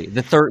 really,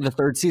 the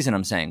third season.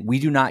 I'm saying we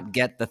do not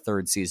get the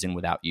third season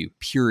without you.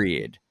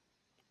 Period.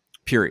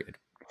 Period.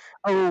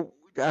 oh,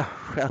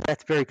 well,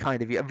 that's very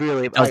kind of you.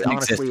 Really, It I doesn't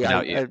exist honestly,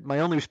 without you. my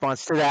only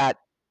response to that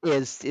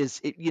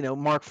is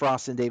Mark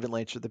Frost and David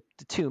Lynch are the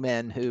two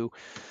men who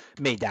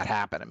made that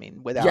happen. I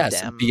mean, without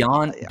Yes, them,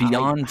 beyond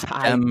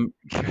I them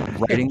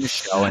writing the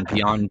show and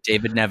beyond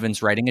David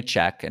Nevins writing a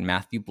check and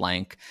Matthew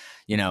Blank,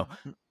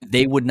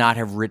 they would not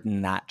have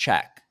written that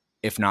check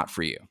if not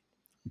for you.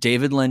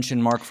 David Lynch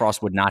and Mark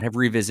Frost would not have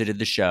revisited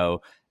the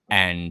show,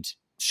 and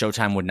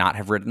Showtime would not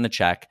have written the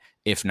check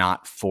if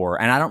not for,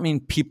 and I don't mean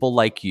people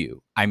like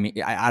you. I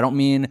mean, I don't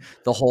mean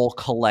the whole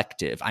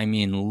collective. I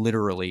mean,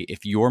 literally,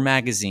 if your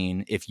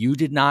magazine, if you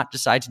did not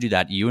decide to do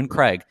that, you and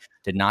Craig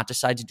did not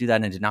decide to do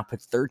that and did not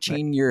put right.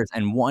 13 years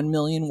and 1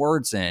 million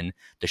words in,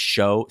 the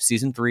show,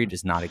 season 3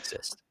 does not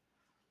exist.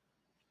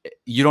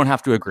 You don't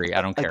have to agree.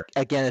 I don't care.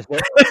 Again, it's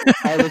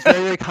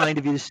very, very kind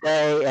of you to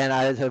say, and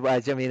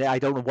I mean, I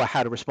don't know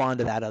how to respond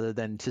to that other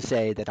than to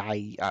say that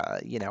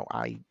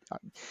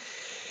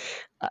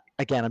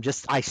again,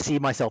 I see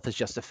myself as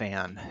just a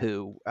fan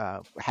who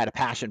had a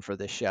passion for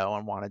this show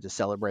and wanted to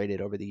celebrate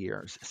it over the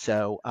years.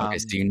 So, Okay,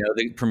 so you know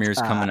the premiere's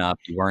uh, coming up.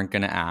 You weren't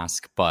going to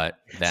ask, but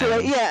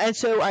then yeah, and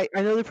so I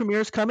know the premiere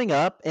is coming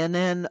up, and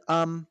then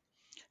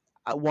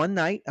one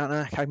night, and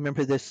I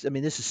remember this. I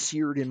mean, this is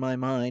seared in my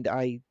mind.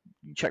 I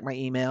checked my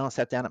email,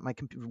 sat down at my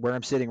computer where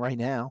I'm sitting right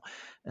now,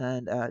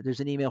 and there's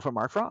an email from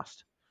Mark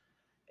Frost,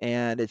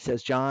 and it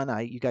says, John,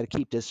 you got to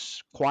keep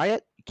this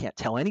quiet. You can't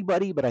tell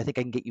anybody, but I think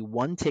I can get you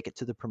one ticket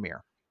to the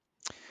premiere.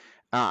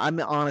 I'm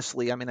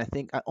honestly, I mean, I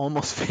think I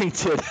almost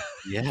fainted.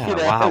 Yeah. I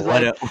Wow. was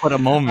like, What a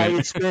I moment.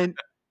 had spent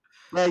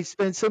I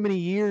spent so many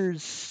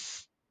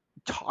years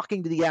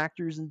talking to the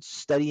actors and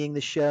studying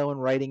the show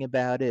and writing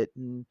about it,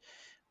 and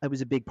it was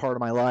a big part of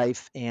my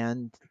life.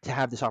 And to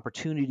have this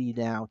opportunity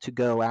now to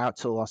go out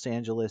to Los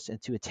Angeles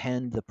and to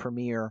attend the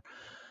premiere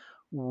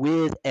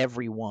with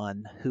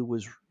everyone who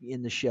was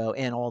in the show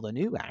and all the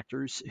new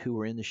actors who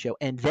were in the show,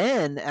 and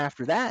then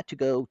after that to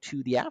go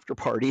to the after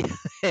party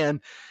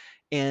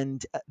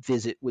and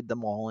visit with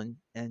them all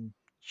and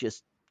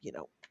just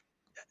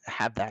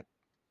have that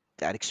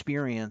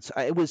experience.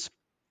 It was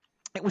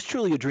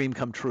truly a dream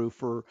come true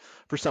for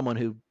someone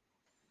who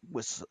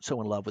was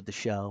so in love with the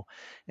show.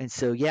 And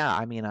so yeah,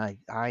 I mean, I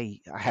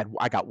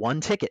got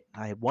one ticket.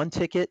 I had one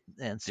ticket,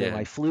 and so Yeah.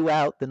 I flew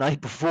out the night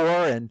before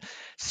and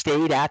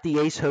stayed at the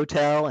Ace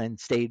Hotel and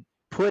stayed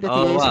put at the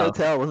Oh, Ace wow.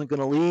 Hotel. I wasn't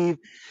going to leave.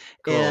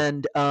 Cool.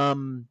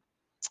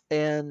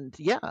 And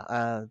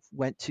yeah,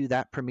 went to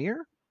that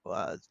premiere,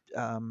 uh,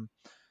 um,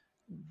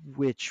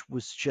 which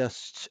was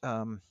just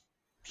an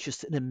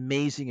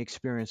amazing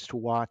experience to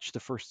watch the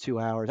first 2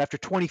 hours after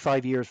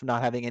 25 years of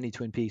not having any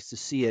Twin Peaks, to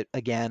see it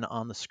again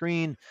on the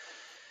screen.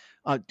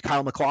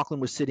 Kyle MacLachlan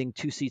was sitting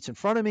 2 seats in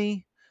front of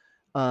me,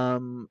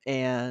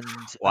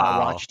 and Wow.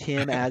 watched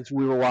him as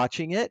we were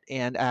watching it.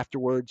 And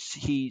afterwards,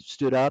 he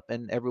stood up,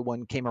 and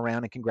everyone came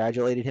around and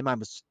congratulated him. I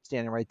was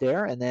standing right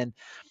there, and then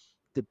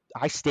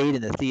I stayed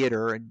in the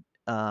theater, and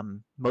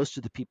most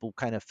of the people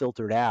kind of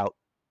filtered out.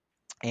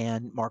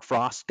 And Mark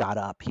Frost got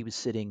up. He was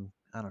sitting,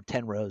 I don't know,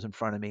 10 rows in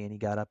front of me, and he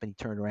got up and he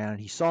turned around and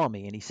he saw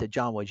me and he said,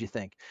 John, what'd you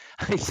think?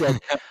 I said,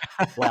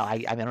 well, I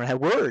mean, I don't have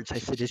words. I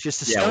said, it's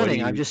just Yeah. What do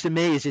astounding. I'm you? just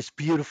amazed. It's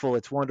beautiful.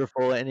 It's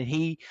wonderful.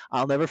 And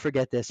I'll never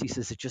forget this. He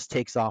says, it just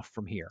takes off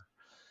from here.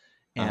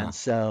 Uh, And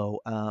so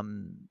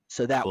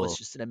that was cool.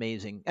 just an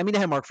amazing. I mean, I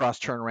had Mark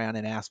Frost turn around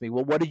and ask me,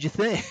 well, what did you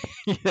think?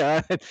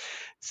 Yeah.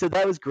 So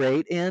that was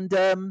great. And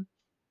then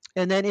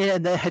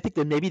I think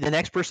that maybe the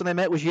next person I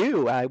met was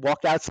you. I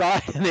walked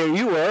outside and there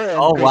you were,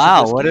 and Oh, Grace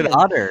wow. What Zabriskie, an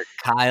honor.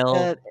 Kyle,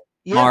 and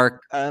yeah,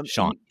 Mark,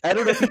 Sean. I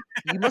don't know if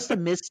you must have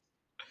missed.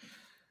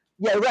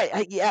 Yeah,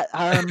 right.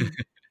 Yeah.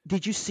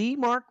 Did you see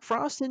Mark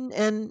Frost I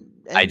and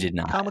did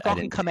not. Kyle I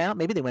MacLachlan didn't come see. out?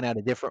 Maybe they went out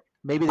a different.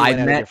 Maybe they I went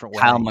out a met different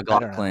Kyle way. I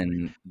don't know.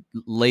 MacLachlan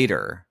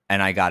later,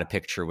 and I got a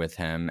picture with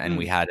him, and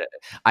we Mm, had.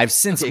 I've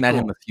since okay, met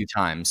him cool. a few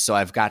times, so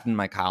I've gotten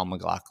my Kyle Yeah,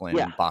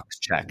 MacLachlan box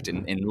checked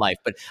in life.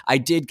 But I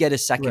did get a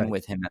second right.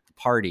 with him at the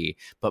party.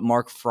 But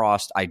Mark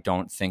Frost, I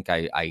don't think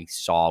I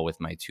saw with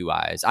my two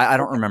eyes. I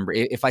don't Okay. remember.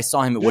 If I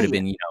saw him, it Yeah, would have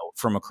yeah, been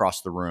from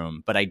across the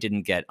room. But I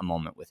didn't get a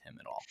moment with him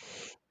at all.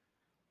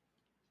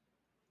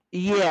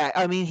 yeah.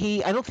 I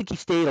mean, I don't think he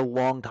stayed a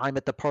long time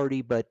at the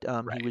party, but he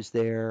Right. was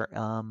there.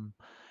 And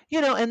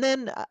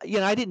then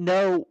I didn't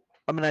know.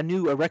 I mean,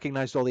 I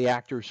recognized all the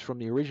actors from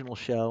the original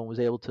show and was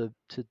able to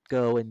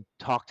go and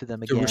talk to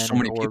them There were again, so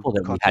and many or people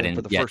that we talk to them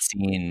for hadn't the yet first.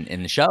 seen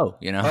in the show.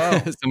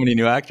 Oh, So many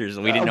new actors.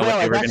 We didn't know what well,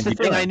 they and were going that's to the be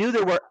thing. I doing. knew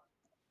there were.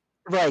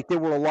 Right. There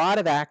were a lot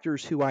of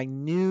actors who I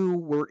knew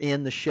were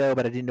in the show,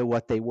 but I didn't know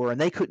what they were, and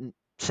they couldn't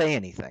say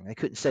anything. They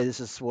couldn't say this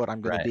is what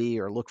I'm going to Right.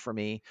 be or look for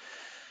me.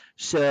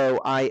 So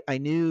I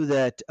knew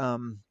that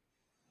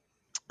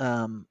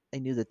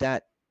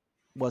that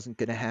wasn't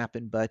going to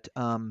happen. But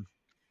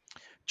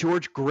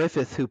George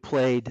Griffith, who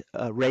played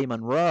Ray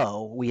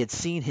Monroe, we had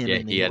seen him Yeah,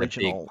 in he the had a big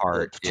original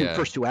part. Yeah.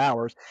 first 2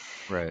 hours,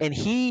 Right. and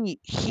he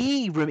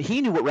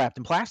knew what Wrapped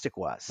in Plastic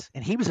was,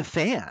 and he was a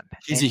fan,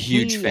 He's and a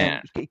huge he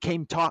fan.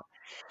 came talk.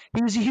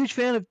 He was a huge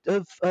fan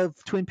of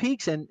Twin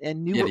Peaks and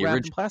knew Yeah, what the Wrapped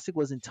in original. Plastic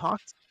was and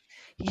talked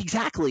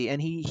exactly.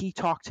 And he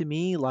talked to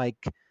me like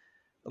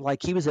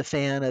he was a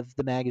fan of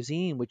the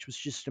magazine, which was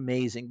just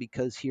amazing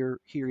because here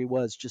he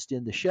was just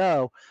in the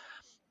show.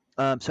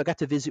 So I got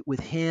to visit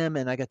with him,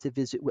 and I got to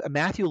visit with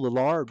Matthew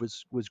Lillard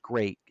was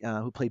great,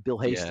 who played Bill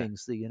Yeah.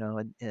 Hastings,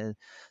 and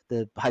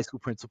the high school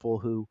principal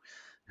who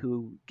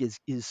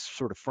is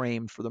sort of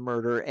framed for the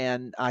murder.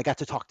 And I got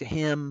to talk to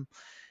him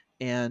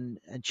and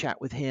chat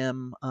with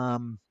him.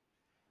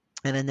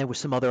 And then there were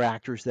some other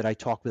actors that I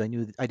talked with.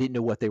 I didn't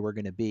know what they were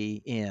going to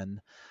be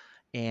in,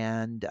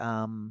 and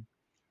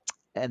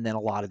then a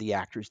lot of the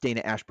actors,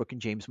 Dana Ashbrook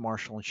and James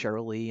Marshall and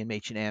Cheryl Lee and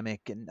Machen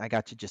Amick, and I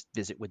got to just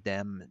visit with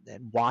them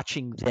and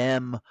watching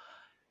them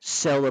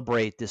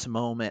celebrate this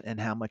moment and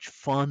how much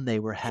fun they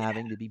were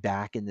having to be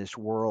back in this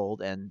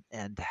world and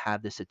to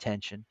have this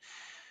attention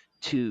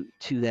to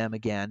them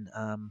again.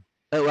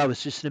 That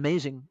was just an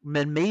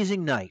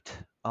amazing night.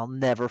 I'll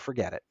never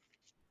forget it.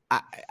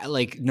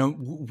 No,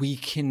 we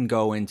can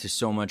go into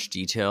so much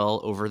detail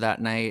over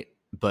that night,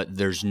 but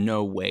there's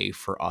no way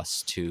for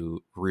us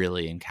to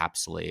really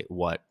encapsulate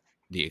what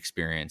the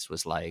experience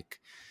was like.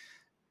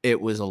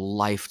 It was a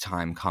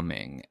lifetime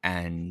coming,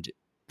 and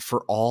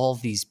for all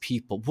these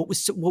people, what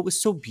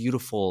was so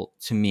beautiful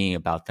to me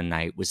about the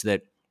night was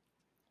that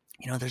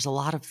there's a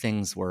lot of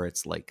things where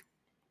it's like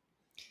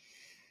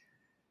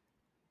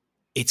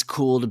it's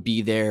cool to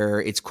be there.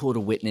 It's cool to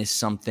witness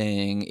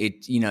something.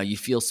 You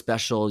feel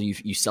special.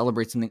 You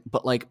celebrate something.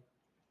 But like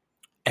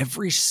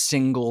every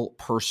single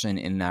person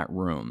in that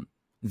room,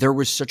 there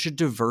was such a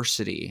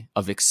diversity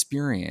of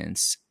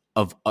experience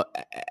of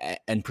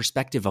and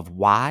perspective of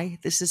why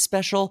this is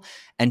special,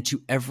 and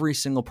to every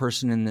single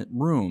person in the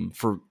room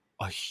for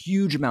a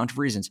huge amount of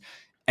reasons.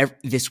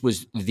 This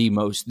was the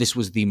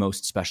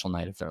most special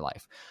night of their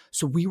life.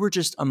 So we were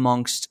just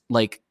amongst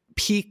like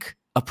peak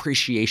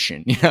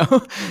appreciation,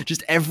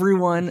 just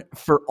everyone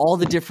for all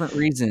the different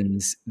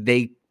reasons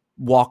they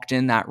walked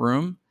in that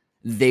room.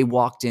 They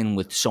walked in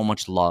with so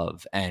much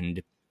love,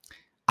 and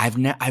I've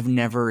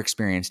never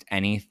experienced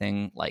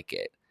anything like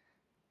it.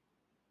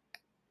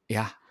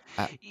 Yeah.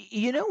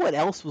 You know what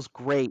else was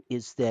great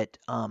is that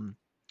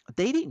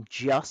they didn't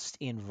just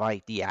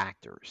invite the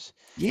actors.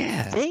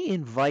 Yeah. They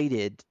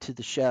invited to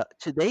the show.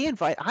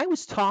 I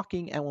was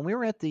talking, and when we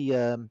were at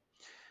the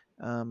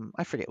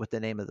I forget what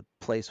the name of the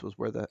place was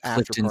where the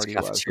after Clifton's party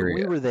was, but Cafeteria.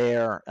 we were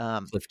there.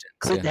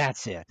 Clifton's, yeah.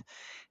 That's it.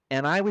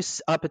 And I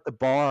was up at the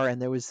bar,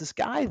 and there was this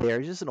guy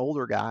there, just an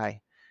older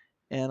guy.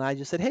 And I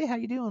just said, "Hey, how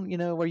you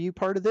doing? Are you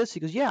part of this?" He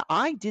goes, "Yeah,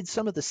 I did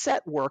some of the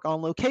set work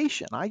on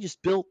location. I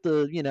just built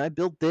I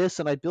built this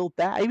and I built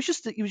that." He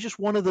was just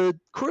one of the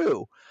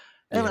crew.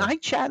 And Yeah. I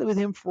chatted with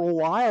him for a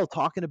while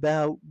talking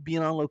about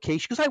being on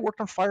location because I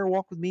worked on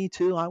Firewalk with Me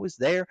too. I was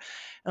there.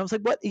 And I was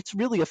like, "What? It's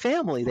really a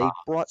family." They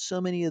brought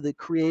so many of the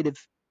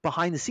creative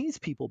behind the scenes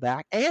people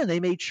back, and they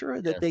made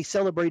sure that they Yes.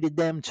 celebrated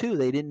them too.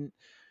 They didn't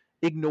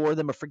ignore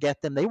them or forget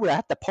them. They were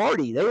at the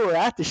party. They were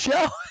at the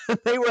show.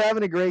 They were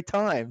having a great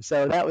time.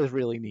 So that was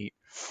really neat.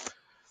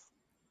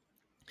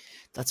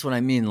 That's what I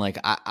mean. Like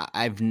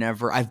I've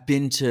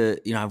been to,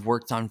 I've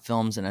worked on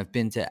films, and I've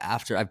been to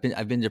I've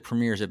been to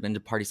premieres, I've been to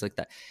parties like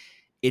that.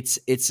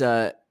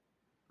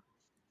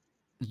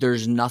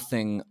 There's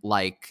nothing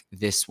like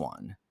this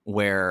one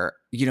where,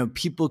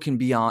 people can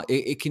be on,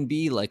 it can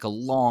be like a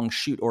long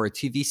shoot or a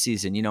TV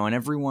season, and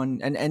everyone,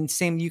 and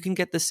same, you can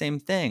get the same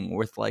thing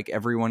with like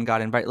everyone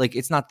got invited. Like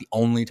it's not the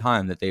only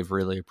time that they've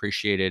really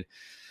appreciated,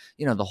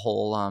 the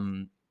whole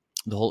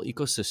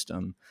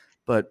ecosystem,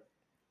 but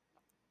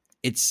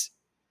it's,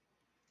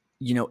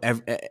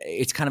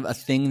 it's kind of a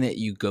thing that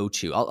you go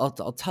to. I'll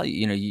tell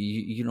you,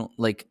 you don't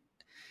like,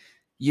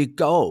 you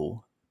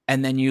go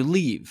and then you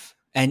leave,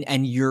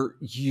 and you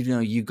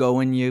go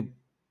and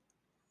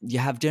you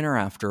have dinner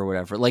after or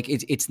whatever. Like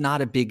it's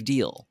not a big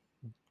deal.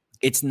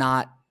 It's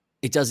not,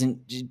 it doesn't,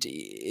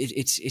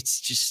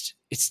 it's just,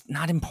 it's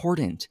not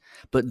important.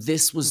 But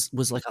this was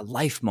like a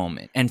life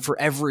moment, and for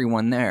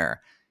everyone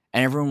there,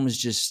 and everyone was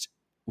just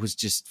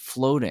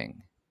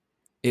floating.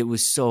 It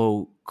was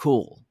so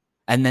cool.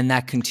 And then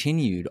that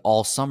continued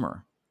all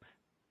summer.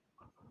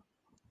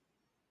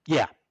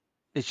 Yeah,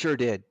 it sure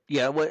did.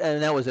 Yeah,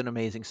 and that was an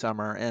amazing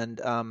summer. And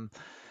I'm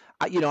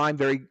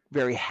very,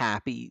 very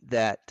happy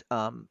that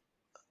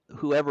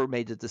whoever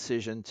made the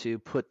decision to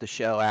put the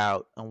show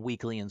out on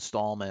weekly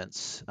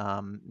installments,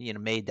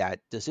 made that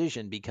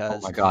decision Oh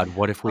because my God,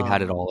 what if we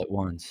had it um, all at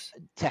once?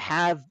 to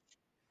have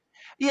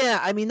yeah,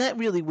 I mean, that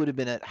really would have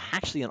been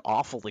actually an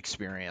awful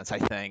experience, I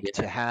think,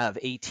 to Yeah. have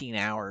 18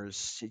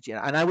 hours.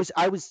 And I was,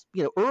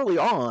 early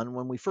on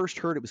when we first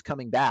heard it was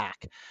coming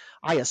back,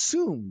 I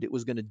assumed it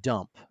was going to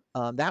dump.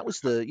 That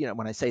was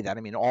when I say that,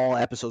 I mean, all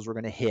episodes were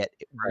going to hit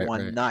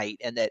one Right.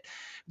 night, and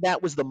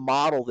that was the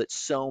model that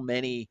so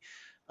many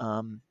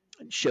um,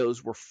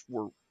 shows were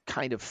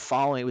kind of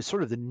following. It was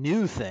sort of the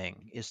new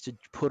thing is to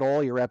put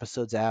all your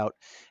episodes out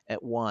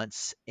at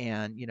once,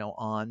 and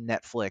on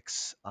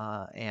Netflix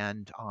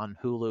and on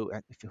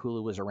Hulu. If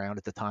Hulu was around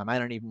at the time, I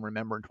don't even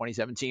remember in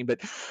 2017, but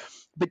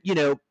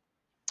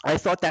I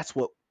thought that's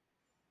what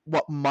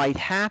might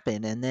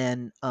happen, and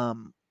then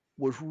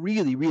was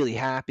really, really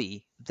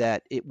happy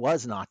that it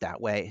was not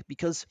that way,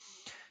 because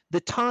the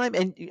time,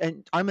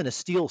 and I'm going to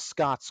steal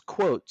Scott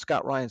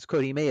Ryan's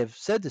quote. He may have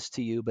said this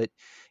to you, but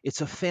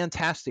it's a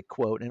fantastic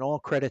quote, and all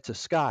credit to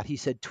Scott. He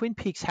said Twin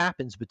Peaks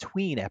happens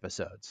between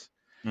episodes.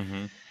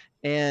 Mm-hmm.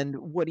 And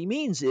what he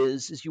means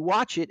is you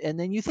watch it and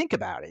then you think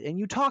about it and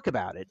you talk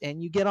about it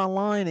and you get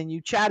online and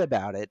you chat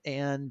about it,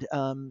 and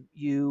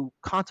you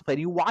contemplate.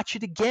 You watch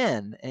it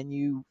again and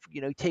you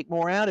take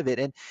more out of it.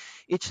 And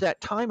it's that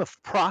time of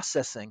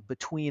processing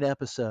between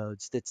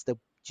episodes that's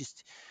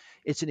just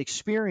it's an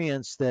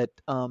experience that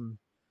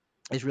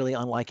is really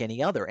unlike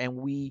any other. And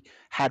we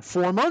had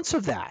 4 months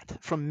of that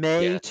from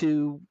May Yeah.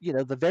 to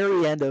the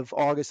very end of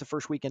August, the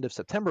first weekend of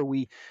September.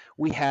 We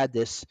had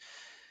this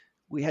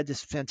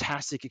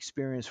fantastic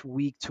experience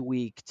week to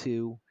week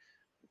to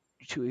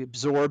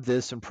absorb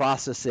this and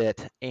process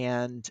it.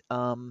 And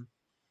I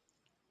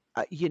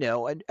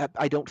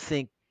don't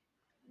think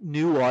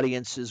new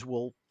audiences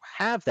will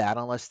have that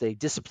unless they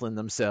discipline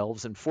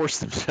themselves and force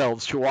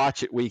themselves to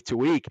watch it week to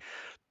week.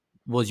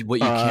 Well, what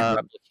you can't Uh,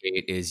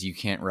 replicate is you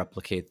can't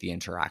replicate the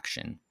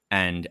interaction.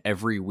 And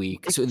every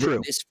week, so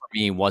True. this for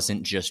me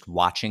wasn't just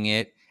watching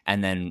it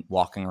and then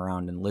walking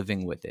around and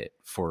living with it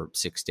for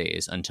 6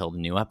 days until the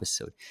new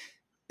episode.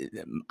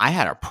 I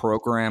had a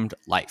programmed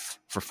life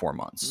for 4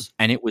 months,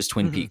 and it was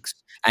Twin Mm-hmm. Peaks,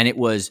 and it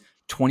was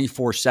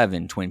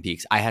 24/7 Twin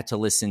Peaks. I had to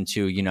listen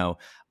to, Darren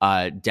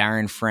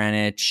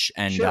Franich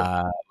and,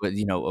 Sure.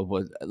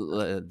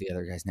 the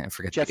other guy's name, I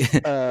forget Jeff.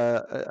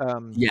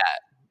 yeah,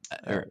 Uh,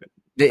 or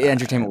the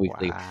Entertainment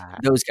Weekly, wow.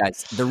 those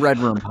guys, the Red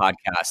Room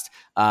podcast,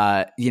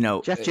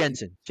 Jeff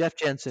Jensen. Jeff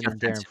Jensen Jeff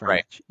and Darren Jensen,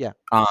 right? Franich. Yeah.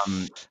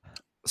 Um,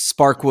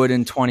 Sparkwood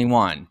and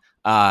 21.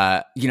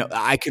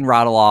 I can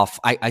rattle off.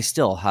 I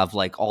still have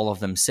like all of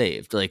them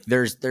saved. Like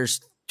there's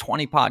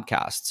 20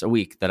 podcasts a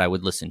week that I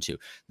would listen to.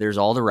 There's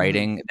all the Mm-hmm.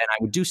 writing. Then I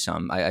would do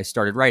some. I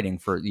started writing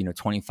for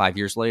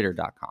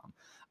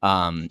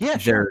 25yearslater.com. Yeah,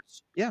 sure.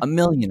 There's Yeah. a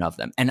million of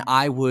them, and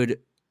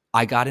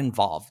I got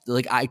involved.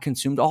 Like I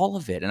consumed all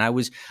of it, and I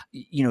was,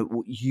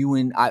 you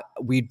and I,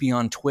 we'd be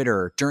on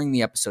Twitter during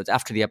the episodes,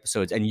 after the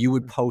episodes, and you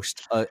would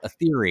post a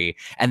theory,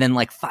 and then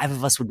like 5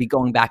 of us would be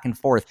going back and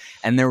forth,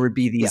 and there would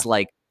be these Yeah.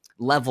 like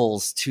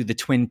levels to the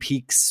Twin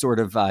Peaks sort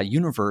of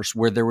universe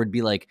where there would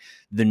be like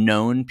the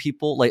known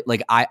people,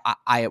 like I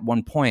at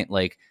one point,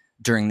 like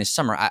during this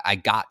summer, I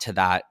got to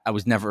that. I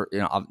was never,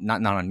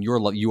 not on your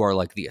level. You are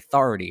like the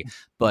authority,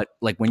 but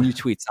like when you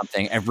tweet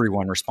something,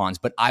 everyone responds.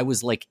 But I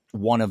was like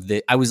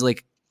I was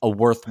like a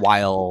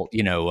worthwhile,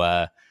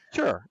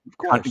 Sure. Of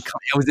course.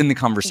 I was in the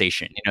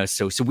conversation,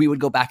 so we would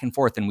go back and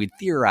forth and we'd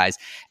theorize,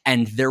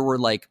 and there were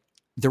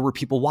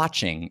people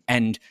watching,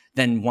 and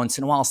then once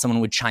in a while someone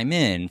would chime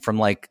in from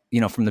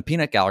from the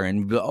peanut gallery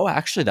and be, oh,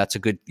 actually that's a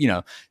good,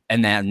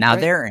 and then now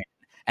Right. they're in,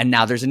 and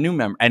now there's a new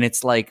member, and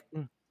it's like,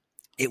 Mm.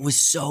 it was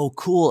so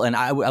cool. And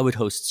I would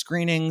host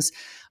screenings.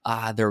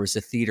 There was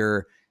a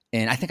theater,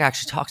 and I think I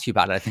actually talked to you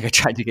about it. I think I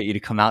tried to get you to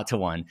come out to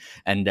one.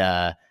 And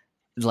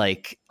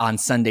like on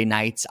Sunday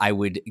nights, I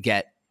would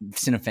get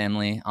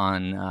Cinefamily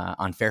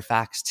on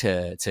Fairfax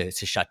to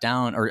shut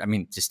down, or I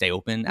mean to stay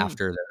open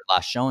after their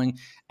last showing.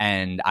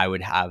 And I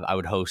would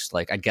host,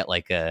 like I'd get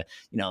like a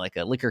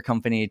liquor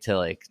company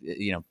to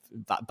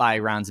buy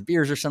rounds of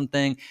beers or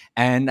something,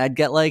 and I'd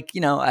get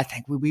I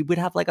think we would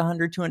have like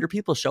 100, 200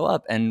 people show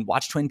up and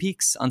watch Twin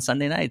Peaks on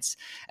Sunday nights,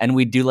 and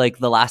we'd do like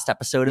the last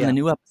episode and the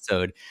new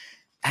episode,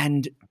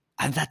 and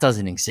that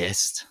doesn't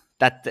exist.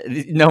 That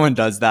no one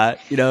does that,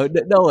 no,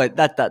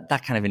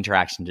 that kind of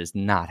interaction does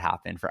not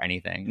happen for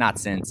anything, not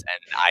since,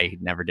 and I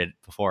never did it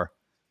before.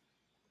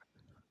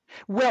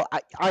 Well,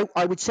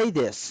 I would say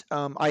this.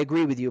 I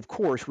agree with you. Of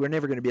course, we're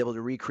never going to be able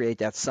to recreate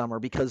that summer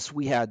because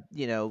we had,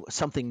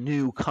 something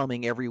new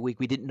coming every week.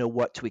 We didn't know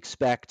what to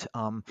expect.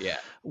 Yeah.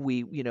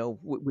 We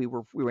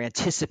were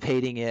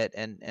anticipating it,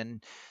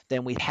 and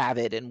then we'd have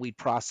it and we'd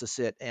process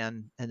it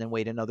and then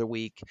wait another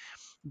week.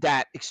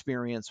 That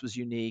experience was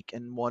unique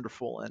and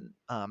wonderful,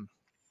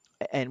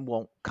 and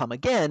won't come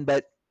again.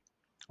 But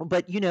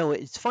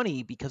it's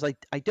funny because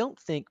I don't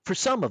think, for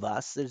some of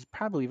us, there's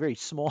probably a very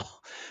small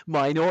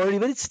minority,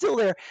 but it's still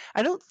there.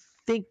 I don't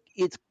think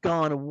it's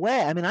gone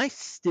away. I mean, I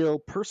still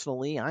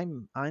personally,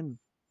 I'm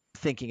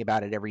thinking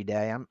about it every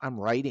day. I'm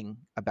writing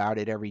about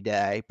it every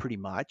day, pretty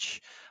much.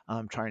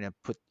 I'm trying to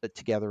put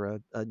together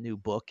a new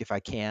book if I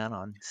can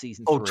on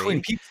season Oh,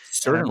 Twin 3,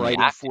 Peaks and I'm certainly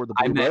writing active. for the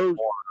I Blue meant Rose.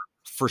 more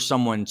for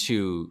someone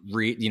to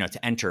to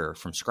enter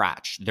from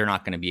scratch. They're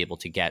not going to be able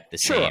to get the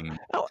Sure.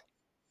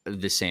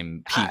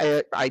 same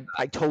peak.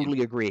 I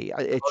totally agree.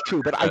 It's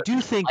true, but I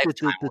do think that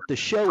the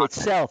show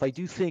itself, I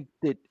do think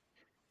that,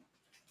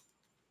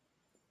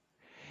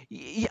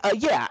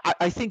 yeah,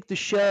 I think the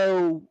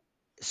show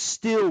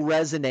still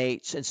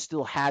resonates and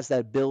still has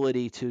that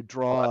ability to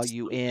draw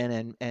you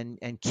in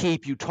and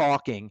keep you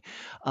talking,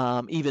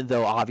 even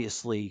though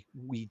obviously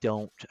we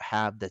don't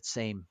have that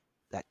same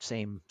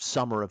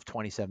summer of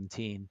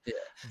 2017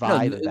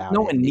 vibe about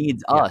no it. one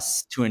needs Yeah.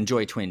 us to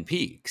enjoy Twin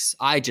Peaks.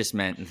 I just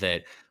meant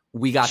that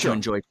we got to Sure.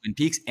 enjoy Twin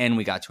Peaks and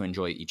we got to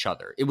enjoy each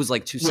other. It was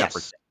like two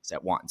separate Yes. things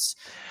at once.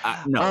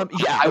 Yeah,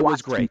 I it was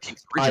watched Twin great.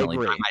 Peaks I originally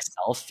by agree.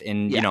 myself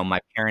in Yeah. my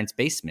parents'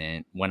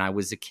 basement when I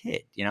was a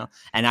kid,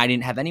 and I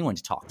didn't have anyone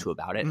to talk to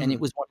about it, and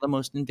it was one of the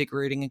most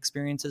invigorating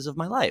experiences of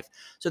my life.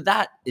 So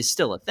that is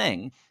still a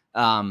thing.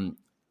 No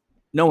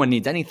one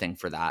needs anything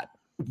for that.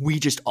 We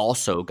just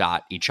also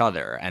got each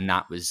other, and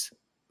that was,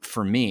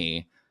 for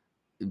me,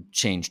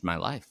 changed my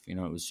life. It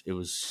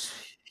was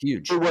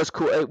huge. It was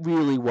cool. It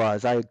really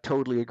was. I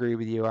totally agree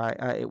with you.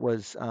 It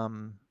was,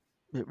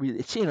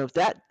 it's,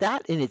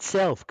 that in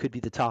itself could be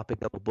the topic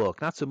of a book.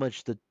 Not so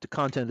much the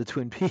content of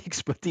Twin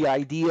Peaks, but the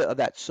idea of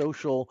that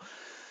social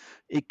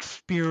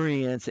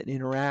experience and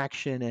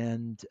interaction,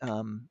 and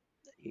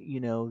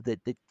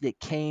that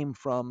came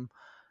from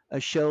a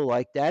show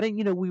like that.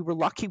 And we were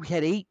lucky we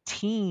had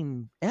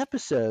 18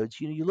 episodes.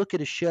 You look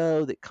at a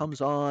show that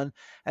comes on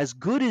as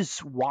good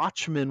as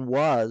Watchmen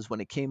was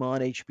when it came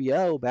on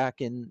HBO back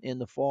in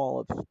the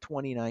fall of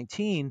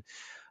 2019.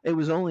 It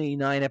was only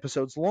 9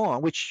 episodes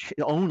long, which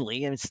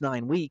only, and it's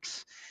 9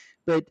 weeks,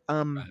 but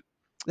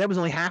that was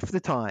only half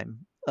the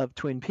time of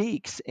Twin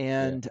Peaks.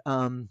 And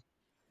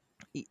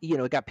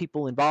it got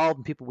people involved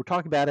and people were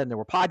talking about it, and there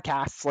were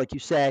podcasts, like you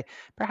say,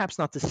 perhaps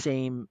not the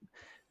same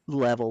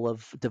level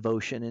of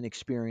devotion and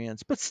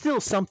experience, but still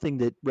something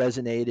that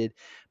resonated.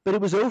 But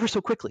it was over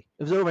so quickly.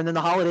 It was over, and then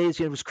the holidays.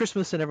 It was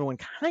Christmas, and everyone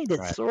kind of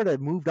Right. sort of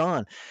moved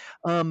on.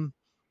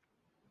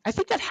 I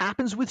think that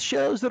happens with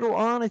shows that are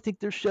on. I think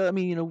there's show. I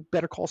mean,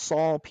 Better Call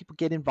Saul. People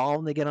get involved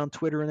and they get on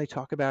Twitter and they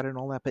talk about it and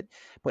all that.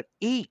 But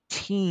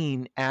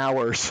 18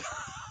 hours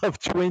of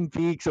Twin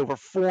Peaks over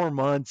 4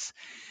 months.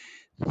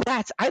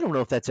 I don't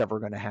know if that's ever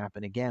going to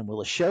happen again.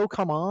 Will a show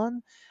come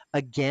on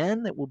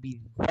again that will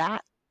be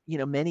that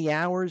many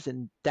hours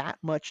and that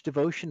much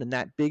devotion and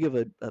that big of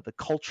a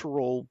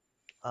cultural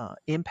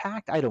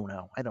impact? I don't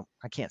know.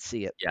 I can't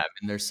see it. Yeah,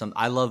 I mean,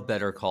 I love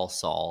Better Call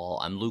Saul.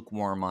 I'm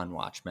lukewarm on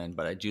Watchmen,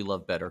 but I do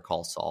love Better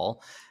Call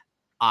Saul.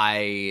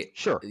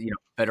 Sure.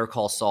 Better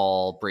Call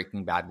Saul,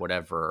 Breaking Bad,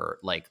 whatever,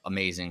 like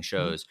amazing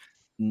shows.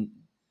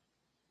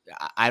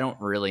 I don't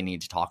really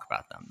need to talk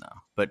about them though.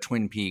 But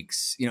Twin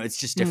Peaks, it's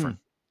just different.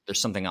 There's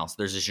something else.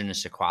 There's a je ne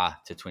sais quoi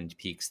to Twin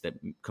Peaks that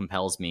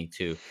compels me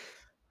to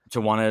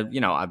want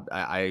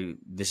to,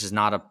 this is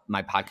not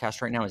my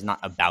podcast right now is not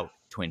about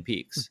Twin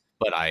Peaks,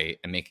 but I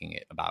am making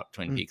it about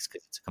Twin Peaks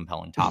because it's a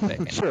compelling topic.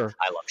 And Sure.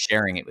 I love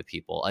sharing it with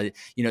people.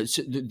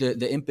 So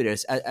the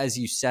impetus, as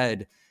you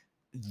said,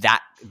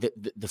 that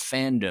the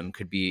fandom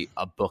could be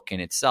a book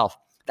in itself.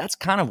 That's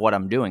kind of what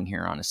I'm doing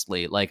here,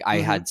 honestly. Like I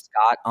had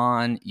Scott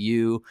on,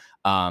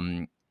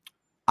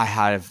 I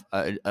have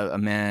a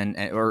man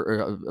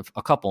or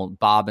a couple,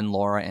 Bob and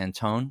Laura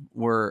Antone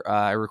were,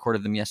 I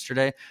recorded them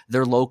yesterday.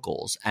 They're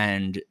locals,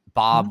 and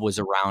Bob was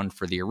around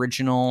for the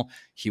original.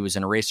 He was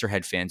an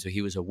Eraserhead fan, so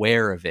he was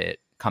aware of it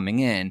coming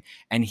in,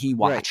 and he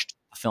watched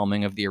the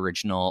filming of the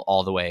original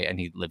all the way, and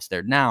he lives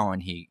there now,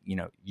 and he,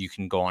 you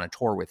can go on a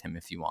tour with him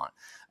if you want.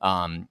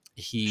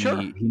 He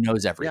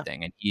knows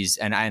everything,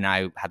 and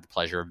I had the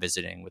pleasure of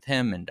visiting with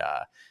him and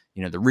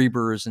the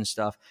Reavers and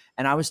stuff.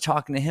 And I was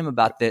talking to him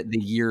about the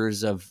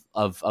years of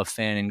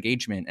fan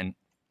engagement. And,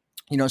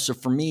 so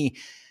for me,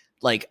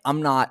 like,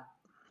 I'm not,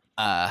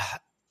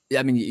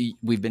 I mean,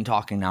 we've been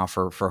talking now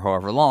for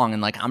however long,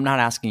 and like, I'm not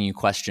asking you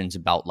questions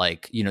about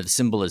like, the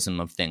symbolism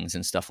of things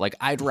and stuff. Like,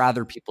 I'd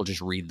rather people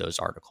just read those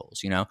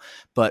articles,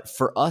 but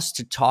for us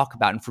to talk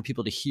about and for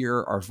people to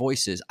hear our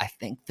voices, I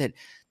think that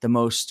the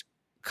most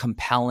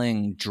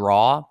compelling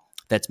draw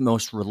that's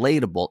most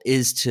relatable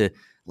is to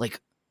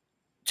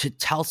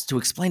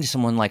explain to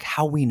someone like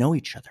how we know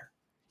each other,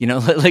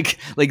 like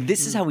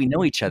this is how we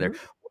know each other.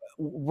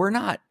 We're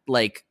not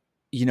like,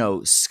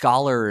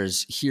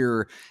 scholars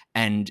here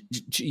and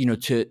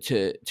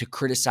to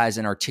criticize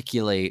and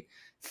articulate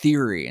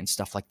theory and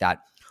stuff like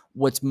that.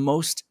 What's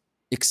most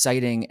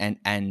exciting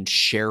and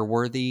share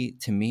worthy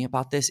to me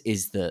about this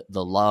is the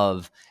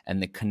love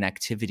and the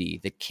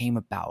connectivity that came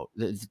about,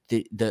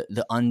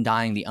 the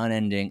undying, the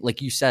unending,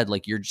 like you said,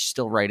 like you're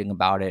still writing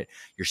about it,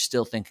 you're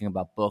still thinking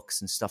about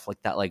books and stuff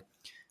like that. Like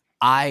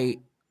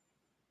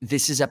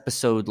this is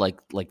episode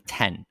like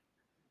 10,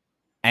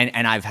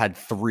 and I've had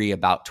 3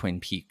 about Twin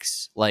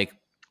Peaks. Like,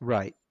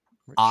 right.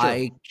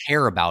 I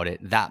care about it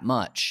that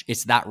much.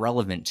 It's that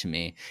relevant to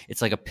me.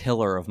 It's like a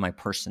pillar of my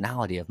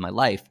personality, of my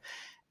life.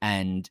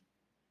 And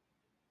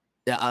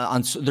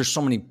there's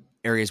so many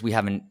areas we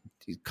haven't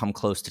come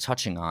close to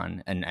touching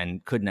on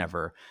and could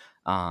never.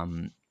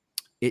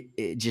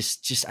 It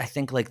just I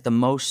think like the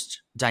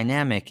most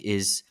dynamic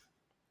is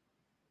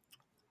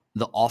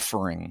the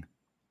offering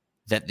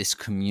that this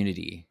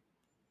community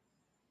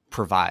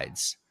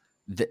provides.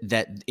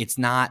 That it's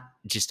not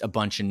just a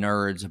bunch of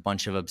nerds, a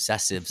bunch of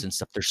obsessives and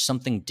stuff. There's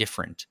something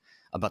different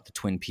about the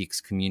Twin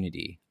Peaks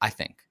community, I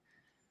think,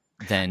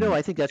 than no,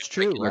 I think that's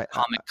true. Right.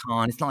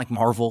 Comic-Con. It's not like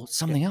Marvel. It's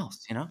something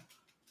else,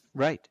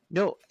 Right.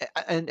 No,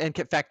 and in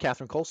fact,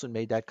 Catherine Coulson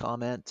made that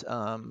comment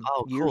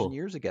years and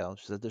years ago.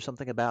 She said there's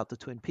something about the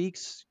Twin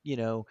Peaks,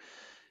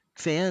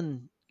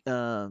 fan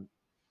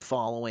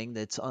following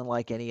that's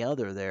unlike any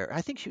other there.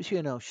 I think she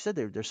said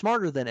they're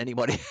smarter than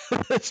anybody,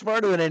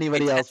 smarter than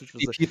anybody else. Which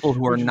was people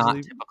who are not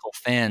typical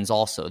fans.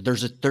 Also,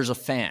 there's a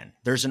fan.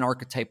 There's an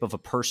archetype of a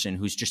person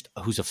who's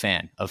a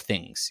fan of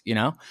things,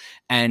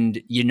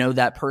 and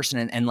that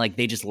person, and like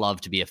they just love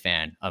to be a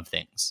fan of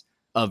things.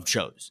 Of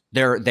shows,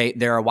 they're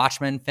a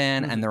Watchmen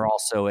fan, and they're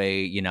also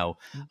a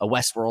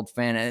Westworld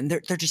fan, and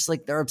they're just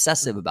like they're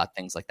obsessive about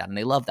things like that, and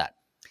they love that.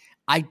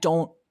 I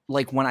don't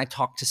like when I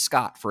talk to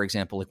Scott, for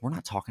example, like we're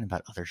not talking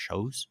about other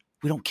shows.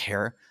 We don't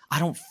care. I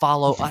don't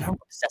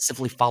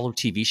obsessively follow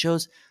TV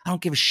shows. I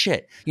don't give a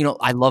shit.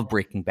 I love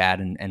Breaking Bad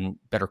and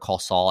Better Call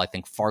Saul. I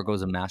think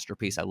Fargo's a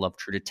masterpiece. I love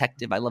True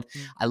Detective. I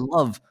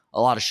love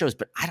a lot of shows,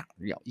 but I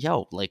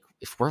don't. Like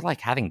if we're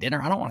like having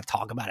dinner, I don't want to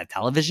talk about a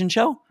television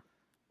show.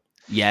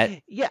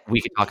 Yet, we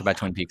could talk about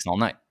Twin Peaks all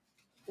night.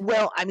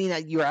 Well, I mean,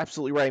 you're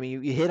absolutely right. I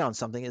mean, you hit on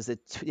something. Is that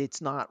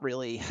it's not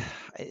really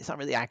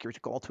accurate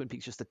to call Twin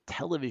Peaks just a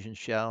television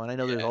show. And I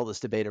know there's all this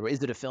debate over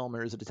is it a film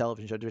or is it a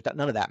television show?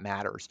 None of that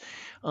matters.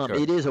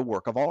 It is a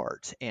work of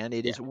art, and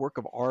it is a work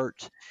of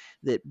art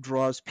that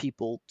draws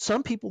people.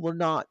 Some people are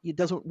not. It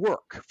doesn't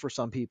work for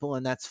some people,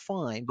 and that's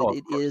fine. But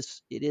it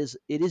is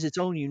its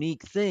own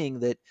unique thing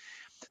that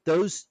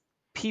those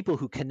people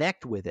who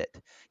connect with it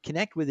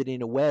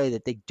in a way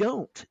that they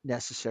don't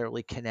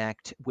necessarily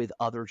connect with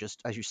other,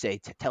 just as you say,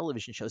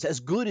 television shows, as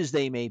good as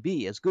they may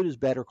be, as good as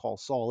Better Call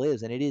Saul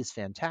is, and it is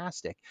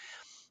fantastic.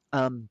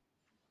 um,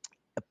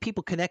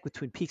 People connect with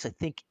Twin Peaks, I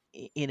think,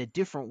 in a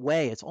different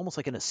way. It's almost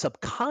like in a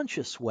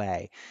subconscious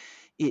way.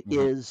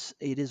 Mhm.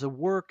 It is a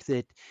work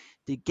that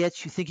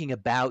gets you thinking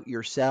about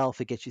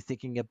yourself. It gets you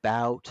thinking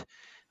about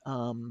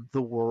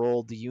the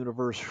world, the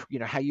universe,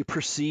 how you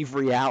perceive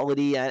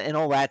reality, and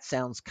all that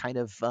sounds kind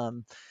of uh,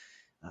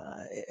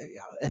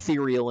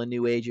 ethereal and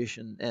new ageish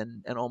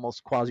and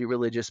almost quasi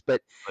religious.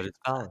 But But it's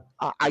valid.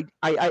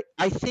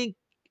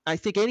 I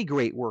think any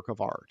great work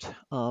of art,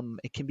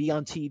 it can be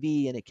on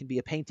TV, and it can be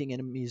a painting in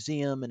a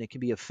museum, and it can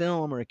be a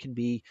film, or it can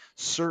be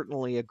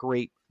certainly a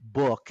great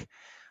book.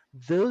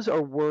 Those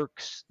are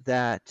works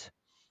that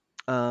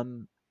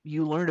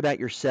you learn about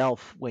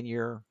yourself when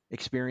you're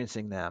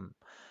experiencing them,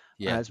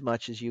 Yeah. as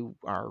much as you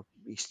are,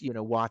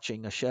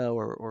 watching a show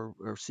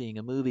or seeing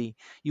a movie.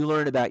 You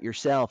learn about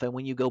yourself, and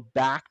when you go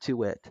back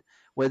to it,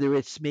 whether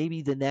it's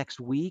maybe the next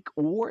week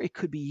or it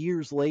could be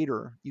years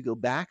later, you go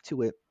back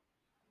to it,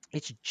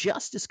 it's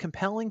just as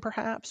compelling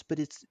perhaps, but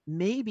it's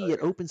maybe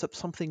it opens up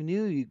something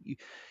new.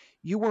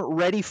 You weren't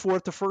ready for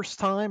it the first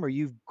time, or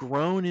you've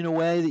grown in a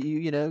way that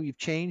you've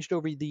changed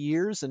over the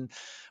years, and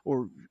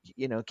or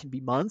it can be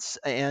months,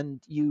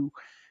 and you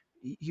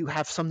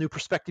have some new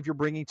perspective you're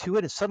bringing to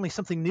it, and suddenly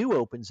something new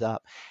opens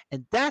up.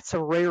 And that's a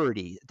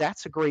rarity.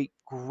 That's a great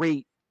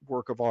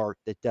work of art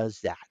that does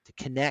that, that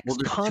connects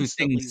Well,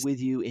 constantly with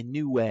you in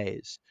new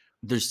ways.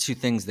 there's two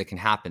things that can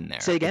happen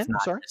Say there. It's again, I'm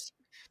not sorry. just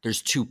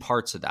there's two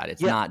parts of that.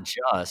 It's Yeah. not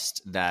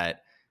just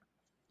that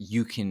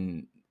you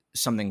can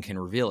something can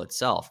reveal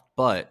itself,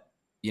 but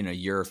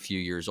you're a few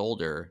years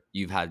older,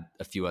 you've had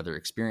a few other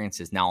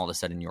experiences. Now all of a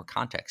sudden your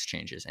context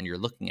changes and you're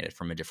looking at it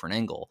from a different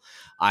angle.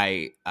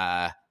 I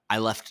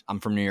left, I'm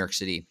from New York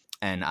City,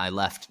 and I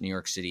left New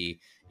York City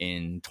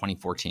in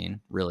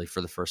 2014, really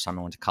for the first time.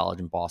 I went to college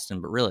in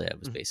Boston, but really I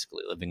was Mhm.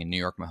 basically living in New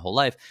York my whole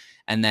life.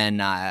 And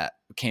then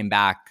came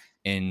back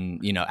in,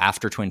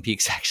 after Twin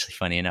Peaks. Actually,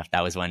 funny enough,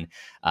 that was when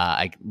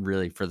I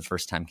really for the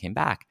first time came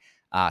back.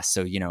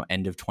 So,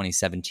 end of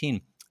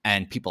 2017.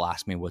 And people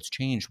ask me, what's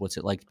changed? What's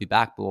it like to be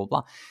back? Blah, blah,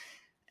 blah.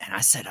 And I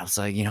was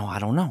like, I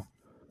don't know,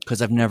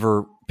 because I've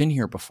never been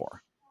here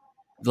before.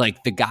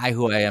 Like the guy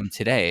who I am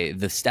today,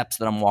 the steps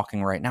that I'm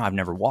walking right now, I've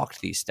never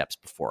walked these steps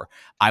before.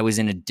 I was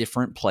in a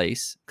different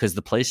place because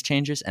the place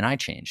changes and I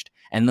changed.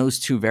 And those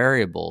two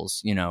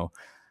variables,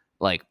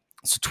 like,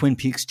 so Twin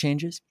Peaks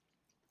changes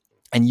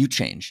and you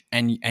change,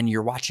 and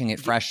you're watching it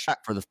Y- fresh uh,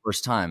 for the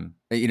first time.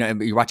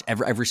 You watch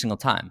every single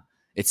time.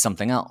 It's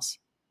something else,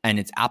 and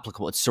it's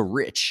applicable. It's so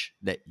rich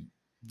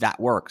that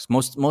works.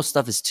 Most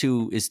stuff is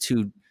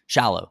too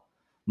shallow.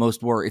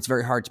 Most work. It's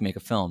very hard to make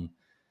a film,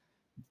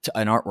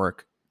 an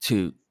artwork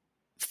to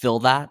fill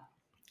that,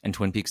 and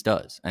Twin Peaks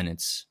does, and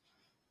it's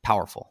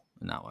powerful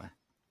in that way.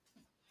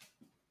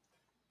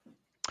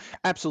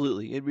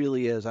 Absolutely, it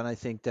really is. And I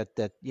think that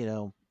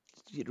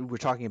we're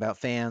talking about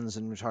fans,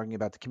 and we're talking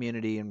about the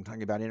community, and we're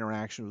talking about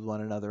interaction with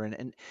one another,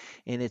 and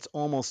it's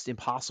almost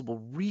impossible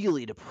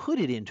really to put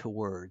it into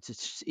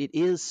words. It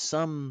is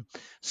some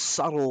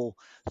subtle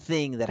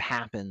thing that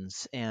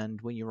happens, and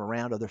when you're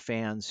around other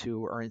fans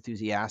who are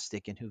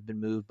enthusiastic and who've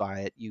been moved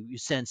by it, you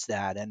sense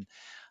that. And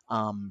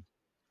um,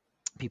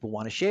 people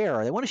want to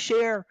share. They want to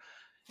share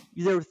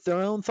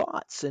their own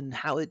thoughts and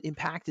how it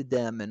impacted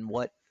them, and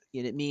what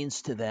it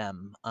means to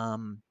them.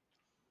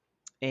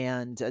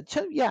 And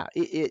so yeah,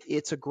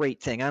 it's a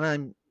great thing,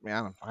 and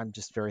I'm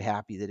just very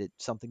happy that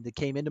it's something that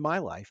came into my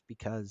life,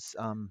 because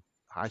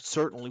I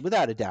certainly,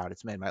 without a doubt,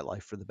 it's made my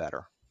life for the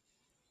better.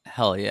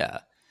 Hell yeah.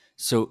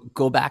 So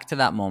go back to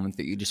that moment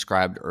that you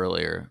described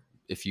earlier,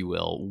 if you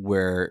will,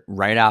 where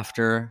right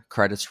after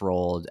credits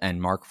rolled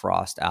and Mark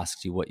Frost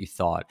asked you what you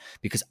thought,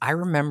 because I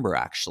remember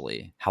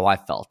actually how I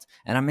felt,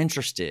 and I'm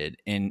interested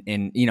in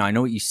I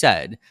know what you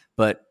said,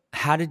 but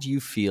how did you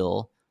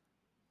feel?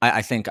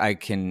 I think I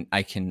can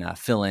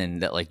fill in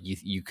that, like,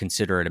 you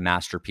consider it a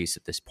masterpiece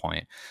at this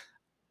point.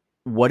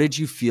 What did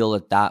you feel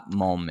at that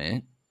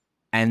moment?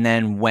 And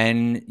then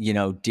when,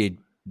 did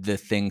the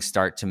thing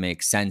start to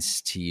make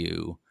sense to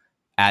you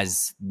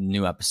as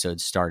new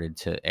episodes started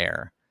to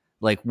air?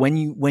 Like when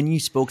you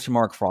spoke to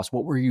Mark Frost,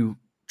 what were you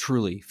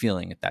truly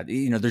feeling at that?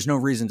 There's no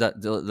reason to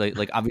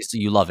like obviously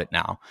you love it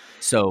now.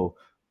 So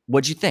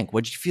what'd you think?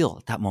 What'd you feel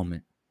at that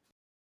moment?